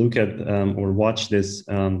look at or watch this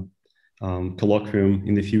colloquium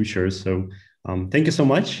in the future. So thank you so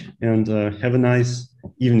much, and have a nice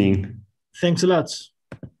evening. Thanks a lot.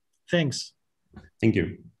 Thanks. Thank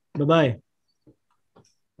you. Bye-bye.